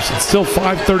stops. It's still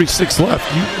 5:36 left.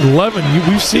 11.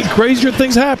 We've seen crazier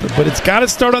things happen, but it's got to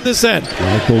start on this end.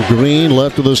 Michael Green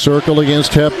left of the circle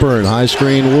against Hepburn. High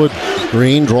screen Wood.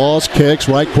 Green draws, kicks,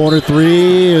 right corner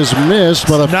 3 is missed,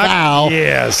 but a foul.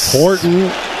 Yes.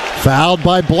 Horton fouled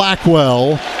by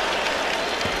Blackwell.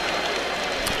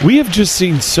 We have just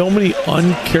seen so many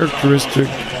uncharacteristic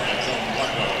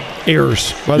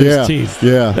errors by this team.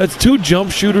 Yeah. That's 2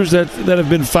 jump shooters that have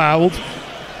been fouled.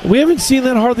 We haven't seen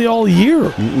that hardly all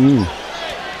year.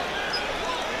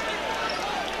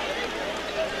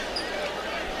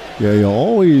 Yeah, you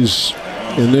always,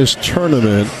 in this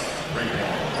tournament,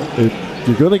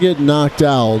 you're going to get knocked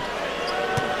out.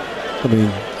 I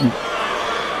mean,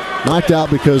 knocked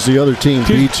out because the other team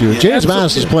beats you. James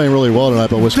Madison's playing really well tonight,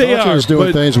 but Wisconsin is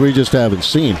doing things we just haven't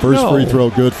seen. First free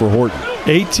throw good for Horton.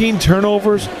 18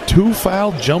 turnovers, 2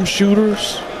 fouled jump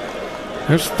shooters.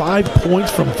 There's 5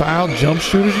 points from fouled jump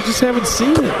shooters. You just haven't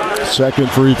seen it. Second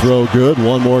free throw good.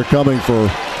 One more coming for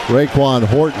Raekwon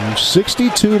Horton.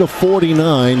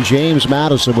 62-49, James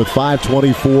Madison with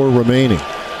 5:24 remaining.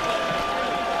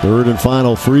 Third and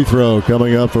final free throw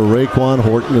coming up for Raekwon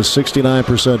Horton, a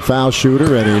 69% foul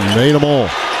shooter, and he made them all.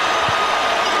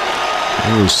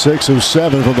 He was 6 of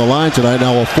 7 from the line tonight.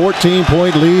 Now a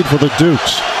 14-point lead for the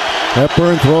Dukes.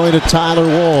 Hepburn throwing to Tyler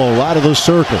Wall, right of the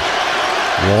circle.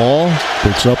 Wall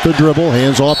picks up the dribble,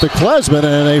 hands off to Klesman,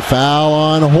 and a foul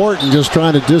on Horton, just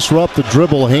trying to disrupt the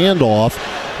dribble handoff,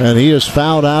 and he is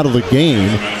fouled out of the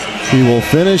game. He will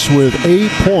finish with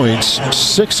 8 points,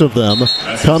 6 of them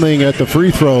coming at the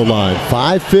free throw line.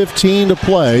 5:15 to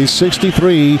play,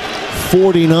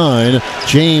 63-49,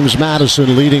 James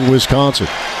Madison leading Wisconsin.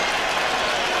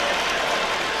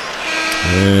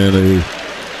 And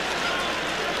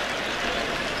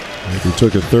if he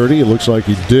took a 30, it looks like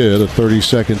he did. A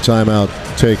 30-second timeout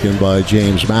taken by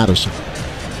James Madison.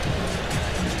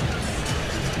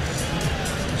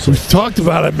 So we talked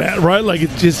about it, Matt, right? Like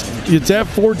it's at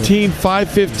 14,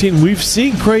 5-15. We've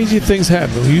seen crazy things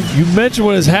happen. You mentioned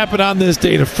what has happened on this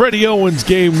day. The Freddie Owens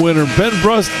game winner, Ben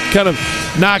Brust kind of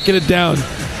knocking it down.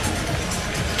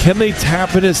 Can they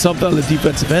tap into something on the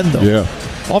defensive end, though? Yeah.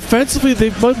 Offensively,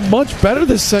 they've been much better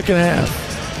this second half.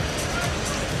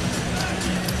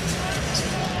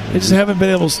 They just haven't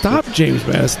been able to stop James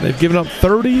Madison. They've given up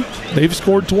 30. They've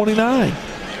scored 29.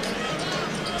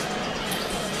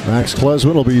 Max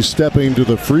Klesman will be stepping to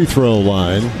the free throw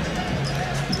line.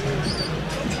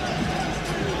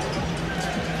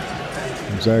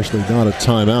 He's actually not a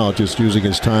timeout, just using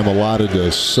his time allotted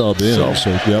to sub in. So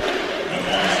yep.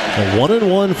 A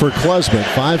 1-and-1 for Klesman.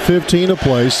 5:15 to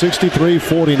play.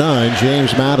 63-49.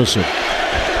 James Madison.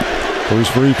 First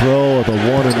free throw of the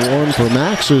 1-and-1 for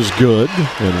Max is good,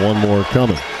 and one more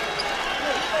coming.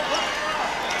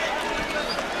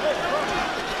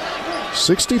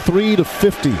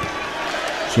 63-50.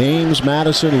 James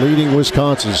Madison leading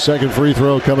Wisconsin. Second free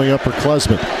throw coming up for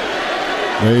Klesman.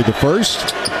 Made the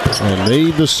first and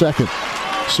made the second.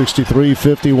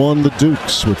 63-51 the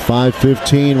Dukes with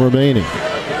 5:15 remaining.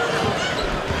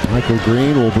 Michael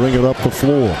Green will bring it up the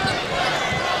floor.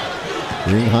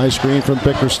 Green high screen from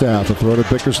Bickerstaff. A throw to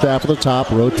Bickerstaff at the top.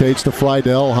 Rotates to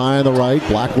Friedel high on the right.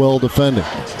 Blackwell defending.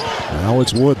 Now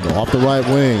it's Wooden off the right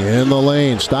wing. In the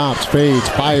lane. Stops. Fades.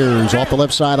 Fires. Off the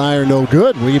left side iron. No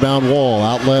good. Rebound Wall.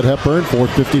 Outlet Hepburn.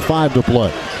 4:55 to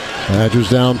play. Badgers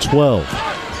down 12.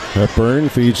 Hepburn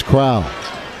feeds Crowell.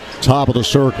 Top of the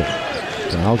circle.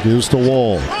 Now gives to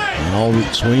Wall. Now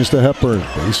swings to Hepburn.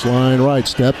 Baseline right.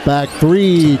 Step back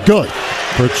three. Good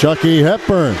for Chucky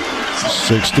Hepburn.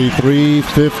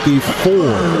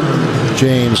 63-54.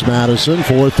 James Madison.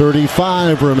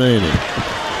 4:35 remaining.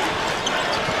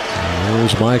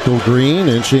 There's Michael Green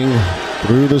inching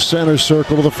through the center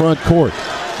circle to the front court.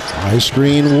 High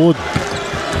screen Wood.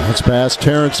 That's past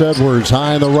Terrence Edwards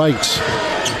high on the right.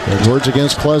 Edwards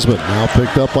against Klesman. Now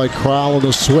picked up by Crowell on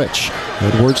the switch.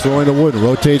 Edwards throwing to Wood.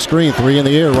 Rotates Green. Three in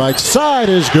the air. Right side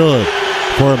is good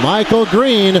for Michael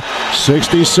Green.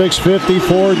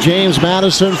 66-54. James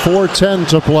Madison. 4:10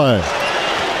 to play.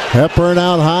 Hepburn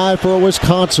out high for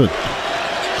Wisconsin.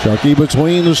 Chucky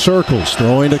between the circles.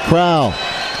 Throwing to Crowell.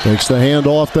 Takes the hand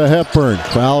off to Hepburn.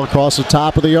 Crowell across the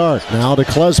top of the arc. Now to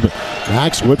Klesman.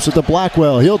 Max whips it to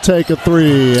Blackwell. He'll take a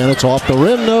three, and it's off the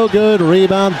rim. No good.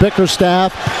 Rebound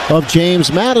Bickerstaff of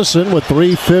James Madison with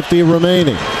 3:50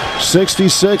 remaining.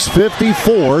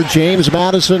 66-54. James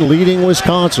Madison leading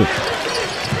Wisconsin.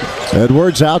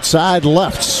 Edwards outside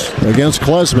lefts against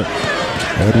Klesman.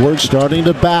 Edwards starting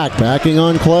to backing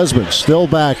on Klesman. Still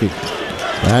backing.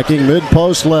 Backing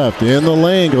mid-post left. In the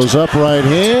lane. Goes up right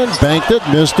hand. Banked it.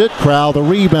 Missed it. Crowell the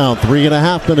rebound.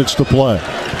 3.5 minutes to play.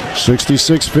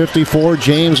 66-54.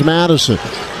 James Madison.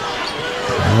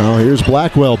 Now here's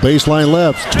Blackwell. Baseline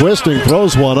left. Twisting.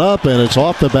 Throws one up. And it's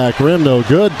off the back rim. No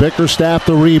good. Bickerstaff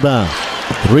the rebound.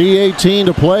 3:18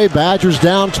 to play. Badgers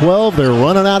down 12. They're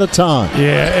running out of time.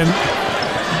 Yeah, and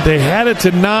they had it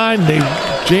to 9.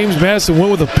 James Madison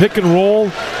went with a pick and roll.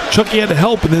 Chucky had to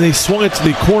help, and then they swung it to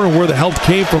the corner where the help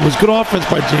came from. It was good offense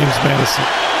by James Madison.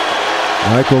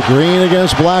 Michael Green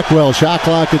against Blackwell. Shot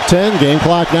clock at 10. Game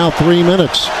clock now 3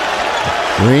 minutes.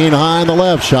 Green high on the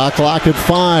left. Shot clock at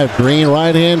 5. Green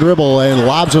right hand dribble and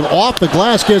lobs it off the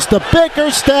glass. Gets the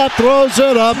Bickerstaff. Throws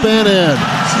it up and in.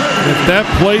 If that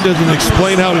play doesn't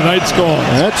explain how tonight's gone.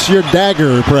 That's your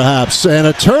dagger, perhaps. And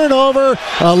a turnover.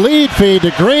 A lead feed to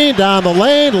Green down the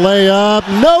lane. Layup.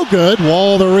 No good.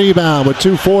 Wall the rebound with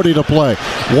 2:40 to play.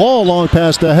 Wall long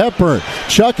pass to Hepburn.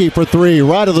 Chucky for three.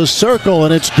 Right of the circle,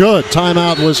 and it's good.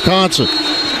 Timeout Wisconsin.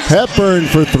 Hepburn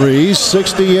for three.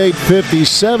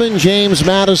 68-57. James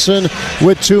Madison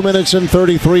with 2 minutes and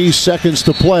 33 seconds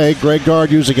to play. Greg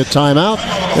Gard using a timeout,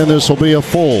 and this will be a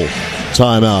full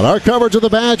timeout. Our coverage of the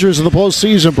Badgers in the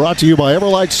postseason brought to you by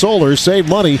Everlight Solar. Save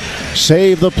money,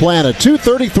 save the planet.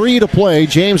 2:33 to play.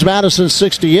 James Madison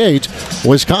 68,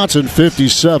 Wisconsin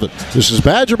 57. This is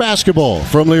Badger basketball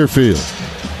from Learfield.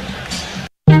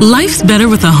 Life's better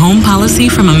with a home policy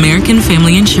from American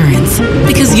Family Insurance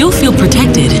because you'll feel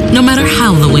protected no matter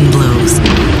how the wind blows.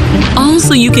 All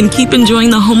so you can keep enjoying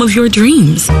the home of your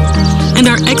dreams. And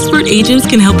our expert agents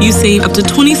can help you save up to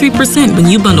 23% when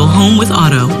you bundle home with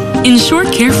auto. Insure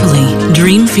carefully,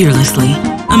 dream fearlessly.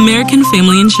 American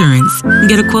Family Insurance.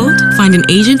 Get a quote? Find an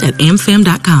agent at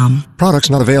amfam.com. Products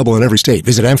not available in every state.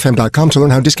 Visit amfam.com to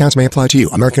learn how discounts may apply to you.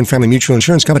 American Family Mutual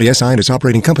Insurance Company, SI and its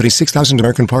operating company, 6000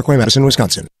 American Parkway, Madison,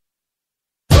 Wisconsin.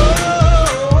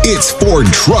 It's Ford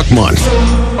Truck Month.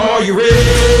 Are you ready?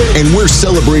 And we're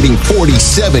celebrating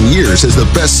 47 years as the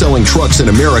best-selling trucks in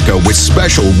America with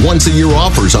special once-a-year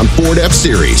offers on Ford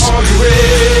F-Series. Are you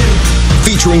ready?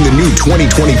 Featuring the new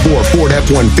 2024 Ford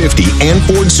F-150 and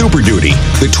Ford Super Duty,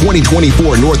 the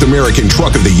 2024 North American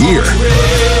Truck of the Year.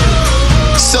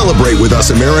 Celebrate with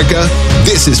us, America.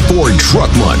 This is Ford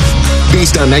Truck Month,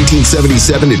 based on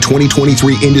 1977 to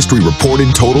 2023 industry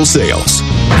reported total sales.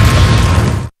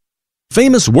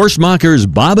 Famous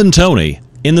Wurstmachers Bob and Tony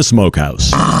in the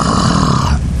smokehouse.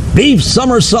 Beef,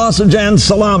 summer sausage, and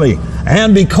salami.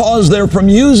 And because they're from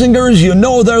Usingers, you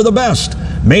know they're the best.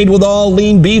 Made with all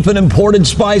lean beef and imported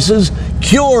spices,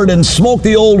 cured and smoked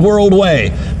the old world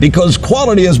way. Because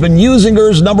quality has been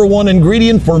Usingers' #1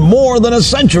 ingredient for more than a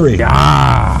century.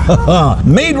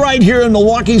 Made right here in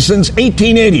Milwaukee since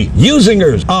 1880.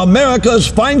 Usingers, America's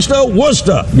finest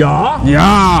Worcester.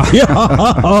 Yeah,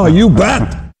 you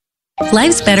bet.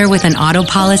 Life's better with an auto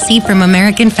policy from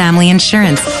American Family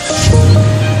Insurance.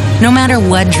 No matter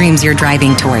what dreams you're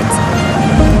driving towards.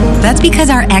 That's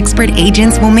because our expert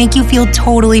agents will make you feel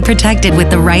totally protected with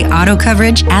the right auto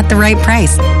coverage at the right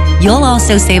price. You'll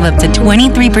also save up to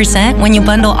 23% when you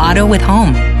bundle auto with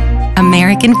home.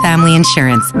 American Family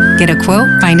Insurance. Get a quote,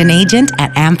 find an agent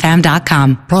at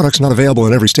amfam.com. Products not available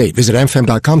in every state. Visit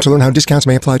amfam.com to learn how discounts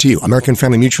may apply to you. American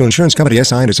Family Mutual Insurance Company,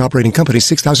 SI, and its operating company,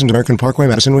 6000 American Parkway,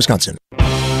 Madison, Wisconsin.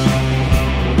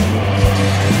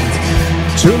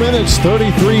 2 minutes,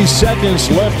 33 seconds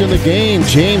left in the game.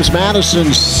 James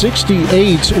Madison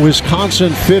 68,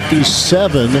 Wisconsin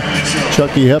 57.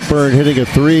 Chucky Hepburn hitting a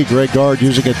 3. Greg Gard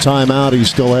using a timeout. He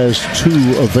still has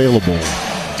 2 available.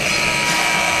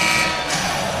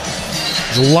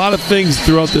 There's a lot of things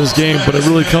throughout this game, but it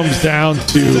really comes down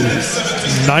to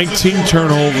 19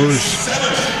 turnovers.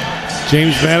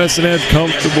 James Madison had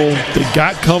comfortable. They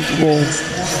got comfortable.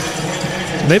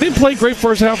 They didn't play great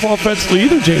first half offensively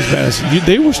either, James Madison.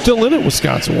 They were still in it,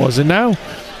 Wisconsin was. And now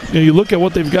you look at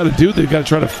what they've got to do. They've got to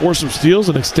try to force some steals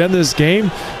and extend this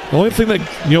game. The only thing that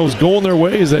is going their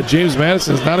way is that James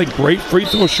Madison is not a great free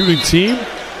throw shooting team.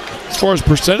 As far as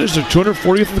percentage, they're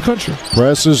 240th in the country.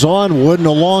 Presses on. Wooden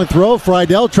a long throw.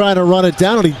 Friedel trying to run it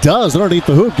down, and he does. Underneath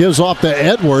the hoop. Gives off to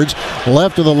Edwards.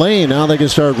 Left of the lane. Now they can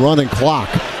start running clock.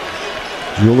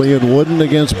 Julian Wooden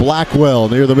against Blackwell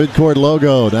near the midcourt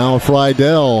logo. Now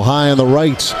Friedel high on the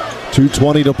right.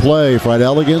 2:20 to play.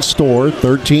 Friedel against Storr.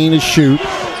 13 to shoot.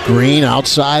 Green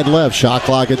outside left. Shot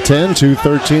clock at 10.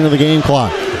 2:13 of the game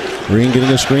clock. Green getting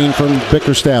a screen from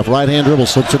Bickerstaff. Right-hand dribble,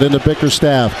 slips it into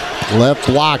Bickerstaff. Left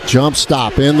block, jump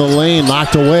stop in the lane,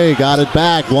 knocked away, got it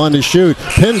back, one to shoot.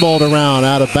 Pinballed around,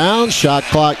 out of bounds. Shot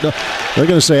clock, they're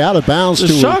going to say out of bounds. The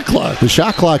shot clock. The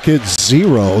shot clock hit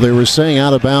 0. They were saying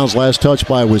out of bounds, last touch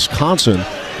by Wisconsin.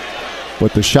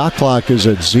 But the shot clock is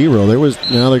at 0.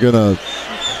 Now they're going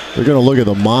to look at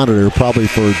the monitor probably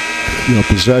for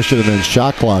possession and then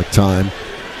shot clock time.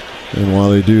 And while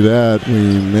they do that, we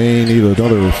may need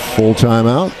another full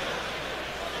timeout.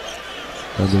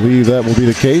 I believe that will be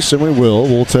the case, and we will.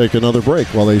 We'll take another break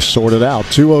while they sort it out.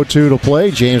 2:02 to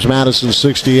play. James Madison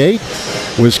 68,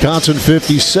 Wisconsin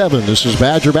 57. This is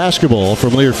Badger basketball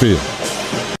from Learfield.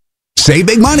 Save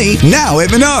big money now at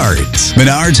Menards.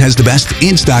 Menards has the best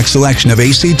in-stock selection of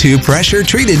AC2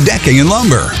 pressure-treated decking and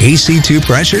lumber. AC2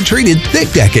 pressure-treated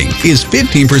thick decking is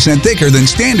 15% thicker than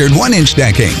standard 1-inch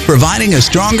decking, providing a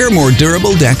stronger, more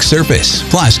durable deck surface.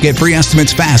 Plus, get free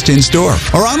estimates fast in-store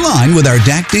or online with our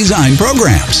deck design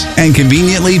programs. And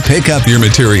conveniently pick up your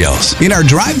materials in our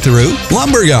drive-through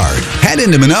lumber yard. Head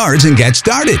into Menards and get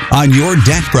started on your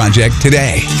deck project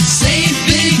today. Save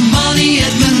big money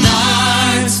at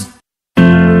Menards.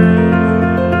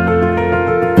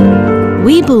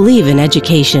 We believe in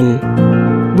education.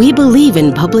 We believe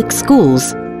in public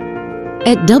schools.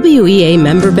 At WEA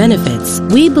Member Benefits,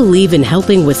 we believe in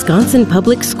helping Wisconsin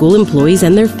public school employees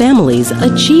and their families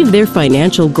achieve their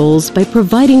financial goals by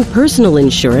providing personal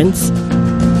insurance,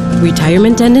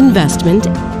 retirement and investment,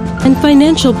 and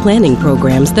financial planning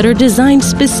programs that are designed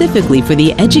specifically for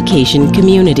the education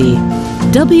community.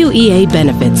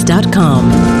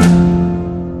 WEAbenefits.com.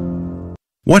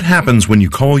 What happens when you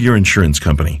call your insurance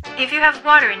company? If you have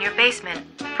water in your basement,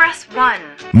 press 1.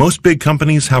 Most big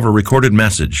companies have a recorded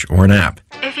message or an app.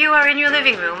 If you are in your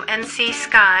living room and see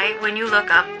sky when you look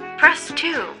up, press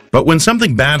 2. But when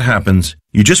something bad happens,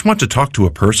 you just want to talk to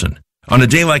a person. On a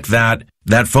day like that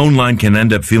phone line can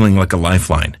end up feeling like a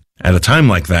lifeline. At a time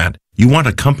like that, you want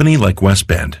a company like West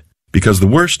Bend, because the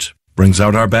worst brings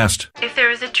out our best. If there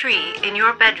is a tree in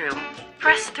your bedroom,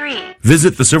 press 3.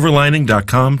 Visit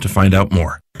thesilverlining.com to find out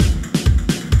more.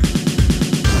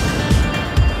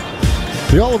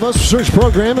 The All of Us Research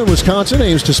Program in Wisconsin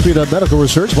aims to speed up medical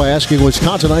research by asking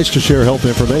Wisconsinites to share health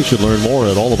information. Learn more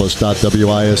at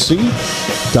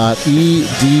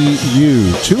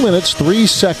allofus.wisc.edu. 2 minutes, 3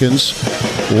 seconds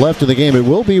left in the game. It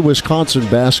will be Wisconsin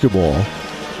basketball.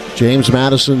 James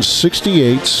Madison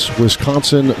 68,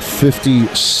 Wisconsin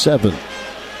 57.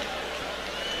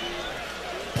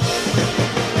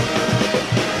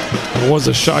 It was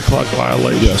a shot clock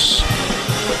violation. Yes.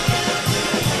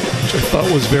 Which I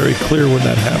thought was very clear when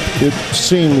that happened. It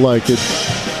seemed like it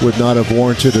would not have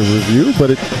warranted a review,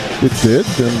 but it did.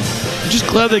 And I'm just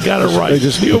glad they got it right. They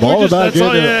just all about getting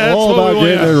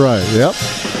it right. Yep.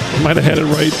 Might have had it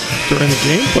right during the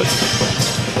game, but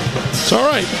it's all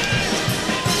right.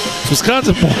 It's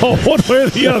Wisconsin ball one way or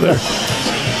the other.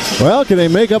 Well, can they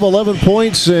make up 11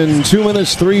 points in 2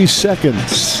 minutes, 3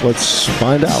 seconds? Let's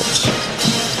find out.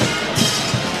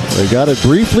 They got it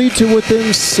briefly to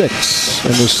within 6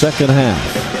 in the second half.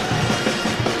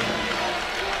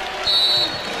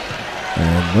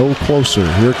 And no closer.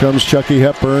 Here comes Chucky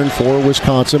Hepburn for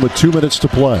Wisconsin with 2 minutes to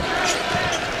play.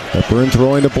 Hepburn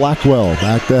throwing to Blackwell.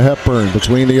 Back to Hepburn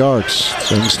between the arcs.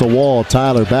 Sends to Wall.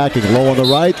 Tyler backing low on the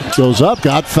right. Goes up.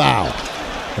 Got fouled.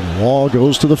 And Wall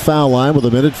goes to the foul line with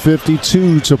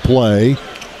 1:52 to play.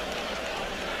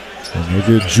 And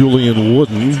they get Julian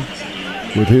Wooden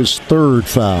with his third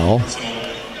foul.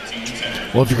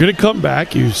 Well, if you're going to come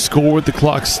back, you score with the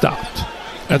clock stopped.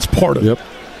 That's part of it.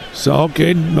 So,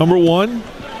 okay, number one,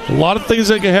 a lot of things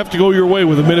that can have to go your way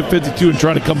with 1:52 and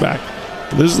trying to come back.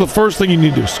 This is the first thing you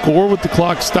need to do, score with the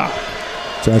clock stopped.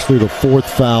 It's actually the fourth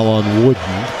foul on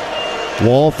Wooden.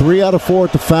 Wall 3 out of 4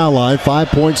 at the foul line,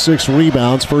 5.6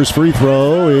 rebounds. First free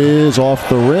throw is off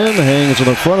the rim, hangs in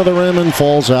the front of the rim and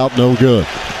falls out, no good.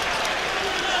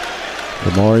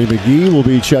 Kamari McGee will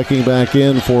be checking back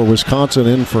in for Wisconsin,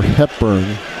 in for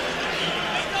Hepburn.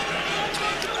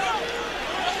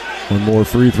 One more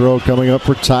free throw coming up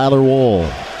for Tyler Wall.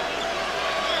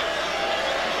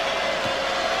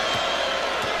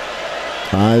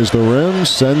 Ties the rim,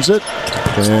 sends it,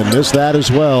 and missed that as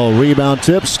well. Rebound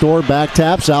tip, score, back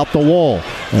taps, out the wall.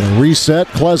 And a reset,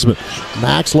 Klesman.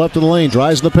 Max left of the lane,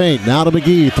 drives in the paint. Now to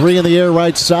McGee, 3 in the air,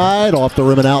 right side, off the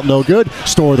rim and out, no good.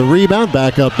 Store the rebound,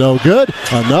 back up, no good.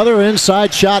 Another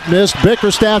inside shot missed.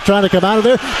 Bickerstaff trying to come out of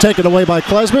there, taken away by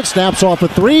Klesman, snaps off a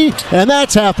 3, and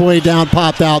that's halfway down,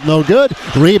 popped out, no good.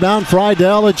 Rebound,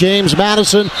 Friedel at James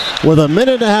Madison with 1.5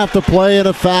 minutes to play, and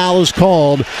a foul is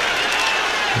called.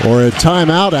 Or a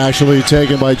timeout actually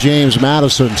taken by James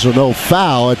Madison. So no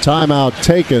foul, a timeout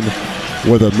taken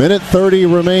with 1:30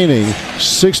 remaining.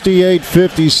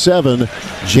 68-57,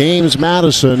 James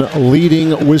Madison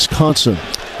leading Wisconsin.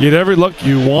 You had every look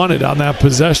you wanted on that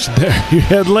possession there. You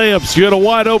had layups, you had a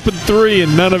wide open 3,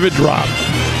 and none of it dropped.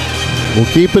 We'll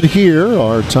keep it here.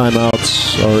 Our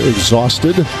timeouts are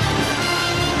exhausted.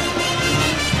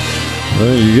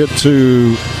 Well, you get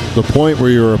to the point where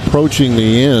you're approaching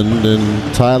the end,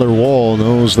 and Tyler Wall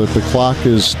knows that the clock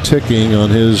is ticking on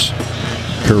his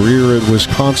career at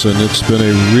Wisconsin. It's been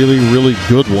a really, really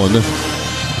good one.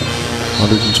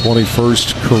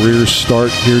 121st career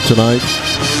start here tonight.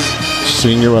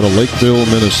 Senior out of Lakeville,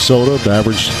 Minnesota.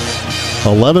 Averaged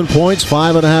 11 points,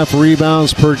 5.5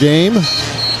 rebounds per game.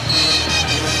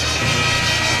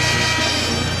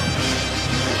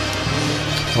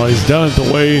 Well, he's done it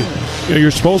the way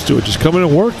you're supposed to. Just come in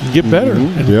and work and get better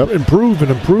and improve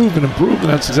and improve and improve, and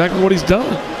that's exactly what he's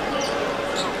done.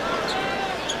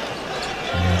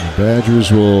 And the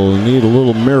Badgers will need a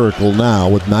little miracle now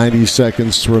with 90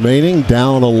 seconds remaining.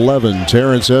 Down 11.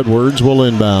 Terrence Edwards will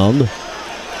inbound.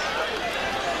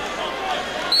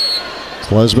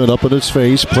 Klesman up in his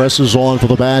face, presses on for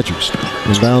the Badgers.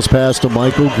 Inbounds pass to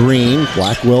Michael Green.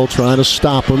 Blackwell trying to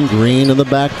stop him. Green in the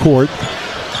backcourt.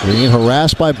 Green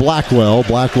harassed by Blackwell.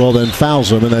 Blackwell then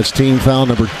fouls him, and that's team foul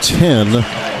number 10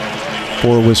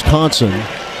 for Wisconsin.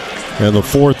 And the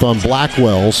fourth on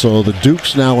Blackwell, so the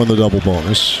Dukes now in the double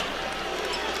bonus.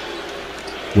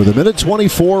 With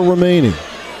 1:24 remaining.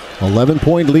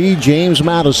 11-point lead, James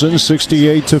Madison,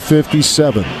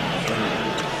 68-57.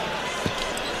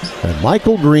 And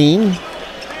Michael Green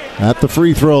at the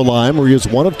free throw line, where he is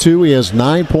 1 of 2. He has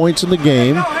 9 points in the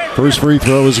game. First free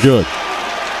throw is good.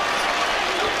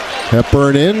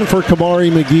 Hepburn in for Kamari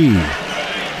McGee.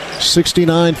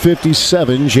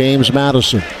 69-57, James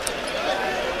Madison.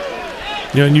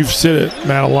 Yeah, and you've said it,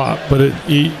 Matt, a lot, but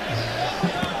you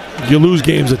lose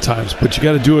games at times, but you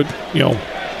got to do it,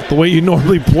 the way you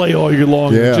normally play all year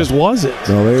long. Yeah. It just wasn't.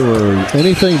 No, they were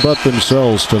anything but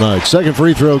themselves tonight. Second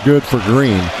free throw good for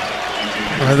Green.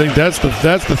 I think that's the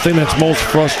thing that's most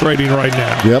frustrating right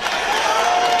now. Yep.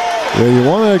 Yeah, you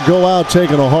want to go out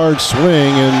taking a hard swing,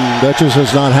 and that just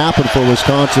has not happened for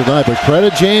Wisconsin tonight. But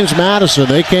credit James Madison.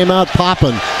 They came out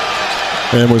popping,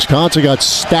 and Wisconsin got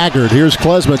staggered. Here's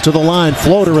Klesmit to the line.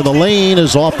 Floater in the lane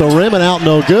is off the rim and out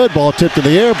no good. Ball tipped in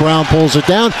the air. Brown pulls it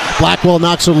down. Blackwell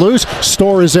knocks it loose.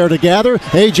 Storr is there to gather.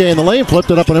 A.J. in the lane flipped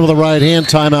it up and in with the right hand.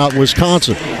 Timeout,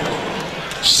 Wisconsin.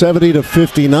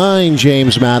 70-59,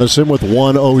 James Madison with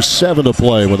 1:07 to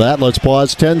play. With that, let's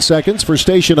pause 10 seconds for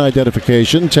station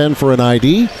identification, 10 for an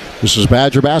ID. This is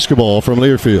Badger basketball from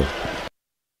Learfield.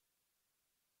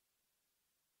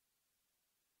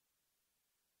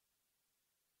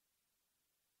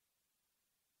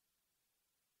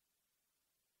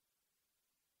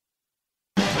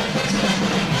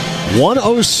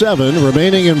 .107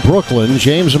 remaining in Brooklyn.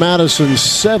 James Madison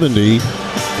 70.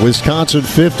 Wisconsin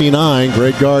 59.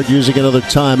 Greg Gard using another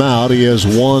timeout. He has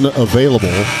one available.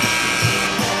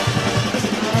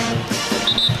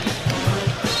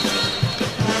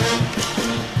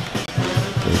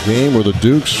 A game where the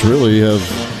Dukes really have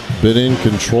been in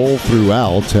control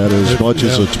throughout. Had as much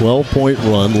as a 12-point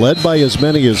run, led by as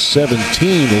many as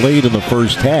 17 late in the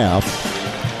first half.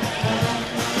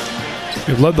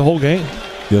 They've led the whole game.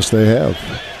 Yes, they have.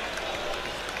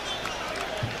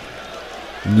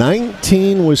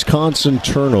 19 Wisconsin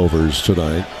turnovers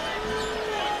tonight.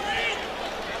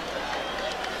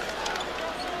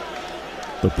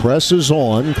 The press is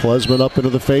on. Klesmit up into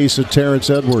the face of Terrence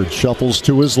Edwards. Shuffles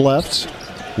to his left.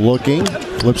 Looking.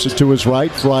 Flips it to his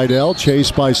right. Friedel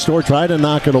chased by Storr. Tried to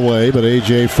knock it away, but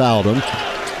A.J. fouled him.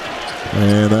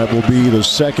 And that will be the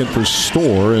second for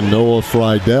Storr and Noah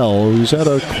Friedel, who's had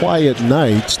a quiet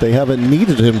night. They haven't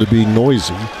needed him to be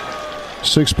noisy.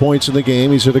 6 points in the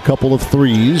game. He's hit a couple of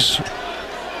threes.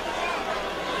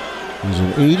 He's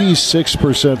an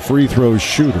 86% free throw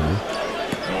shooter.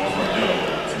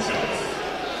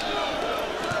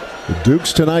 The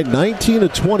Dukes tonight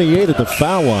 19-28 at the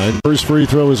foul line. First free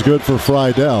throw is good for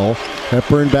Friedel.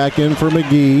 Hepburn back in for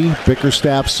McGee.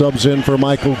 Bickerstaff subs in for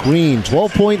Michael Green.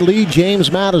 12-point lead,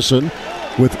 James Madison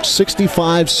with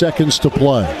 65 seconds to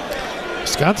play.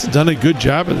 Scott's done a good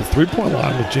job at the three-point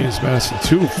line with James Madison,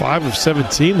 too. 5 of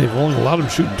 17. They've only allowed him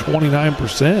shooting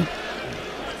 29%.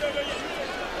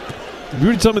 If you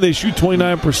were to tell me they shoot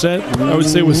 29%, I would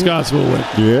say Wisconsin will win.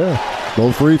 Yeah.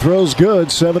 Both free throws good.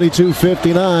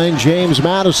 72-59. James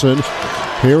Madison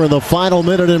here in the final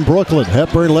minute in Brooklyn.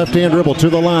 Hepburn left-hand dribble to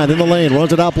the line. In the lane.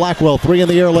 Runs it out. Blackwell. Three in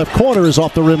the air. Left corner is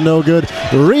off the rim. No good.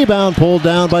 The rebound pulled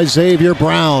down by Xavier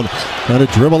Brown. And a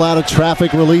dribble out of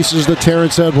traffic releases to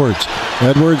Terrence Edwards.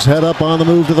 Edwards head up on the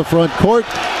move to the front court.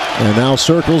 And now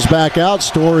circles back out.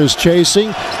 Storr is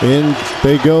chasing. In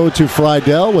they go to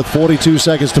Friedel with 42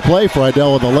 seconds to play.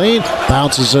 Friedel in the lane.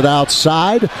 Bounces it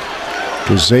outside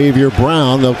to Xavier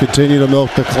Brown. They'll continue to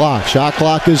milk the clock. Shot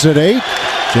clock is at 8.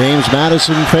 James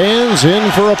Madison fans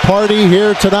in for a party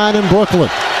here tonight in Brooklyn.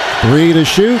 3 to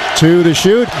shoot, 2 to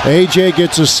shoot. A.J.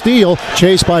 gets a steal,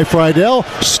 chased by Friedel.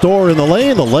 Storr in the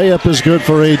lane. The layup is good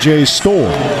for A.J. Storr.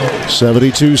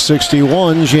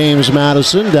 72-61, James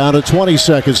Madison down to 20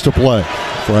 seconds to play.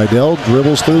 Friedel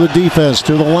dribbles through the defense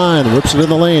to the line, whips it in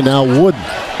the lane. Now Wooden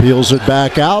peels it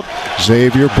back out.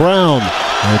 Xavier Brown.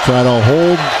 They try to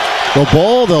hold the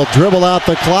ball. They'll dribble out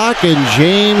the clock, and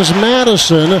James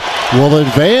Madison will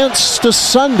advance to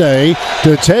Sunday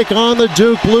to take on the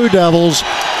Duke Blue Devils.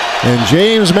 And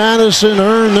James Madison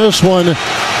earned this one.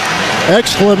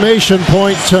 Exclamation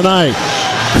point tonight.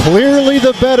 Clearly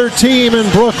the better team in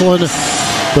Brooklyn.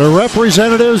 The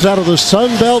representatives out of the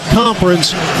Sun Belt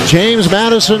Conference. James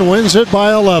Madison wins it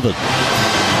by 11.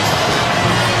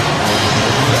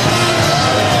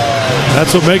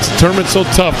 That's what makes the tournament so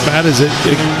tough, Matt, is it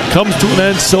comes to an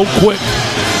end so quick.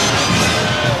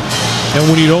 And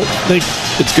when you don't think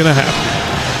it's going to happen.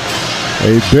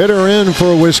 A bitter end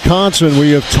for Wisconsin. We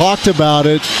have talked about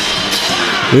it.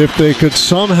 If they could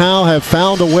somehow have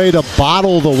found a way to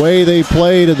bottle the way they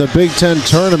played in the Big Ten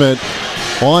tournament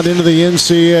on into the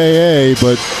NCAA,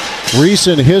 but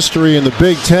recent history in the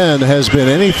Big Ten has been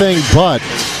anything but.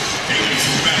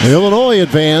 Illinois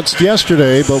advanced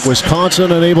yesterday, but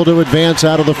Wisconsin unable to advance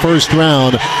out of the first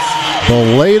round.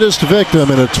 The latest victim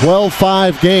in a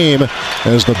 12-5 game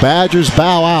as the Badgers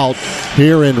bow out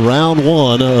here in round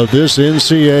 1 of this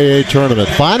NCAA tournament.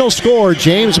 Final score,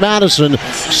 James Madison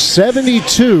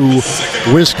 72,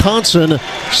 Wisconsin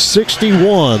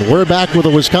 61. We're back with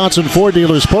the Wisconsin Ford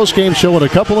Dealers postgame show in a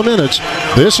couple of minutes.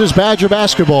 This is Badger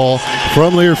basketball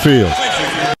from Learfield.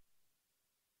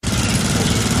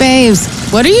 Babes,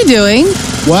 what are you doing?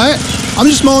 What? I'm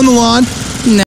just mowing the lawn.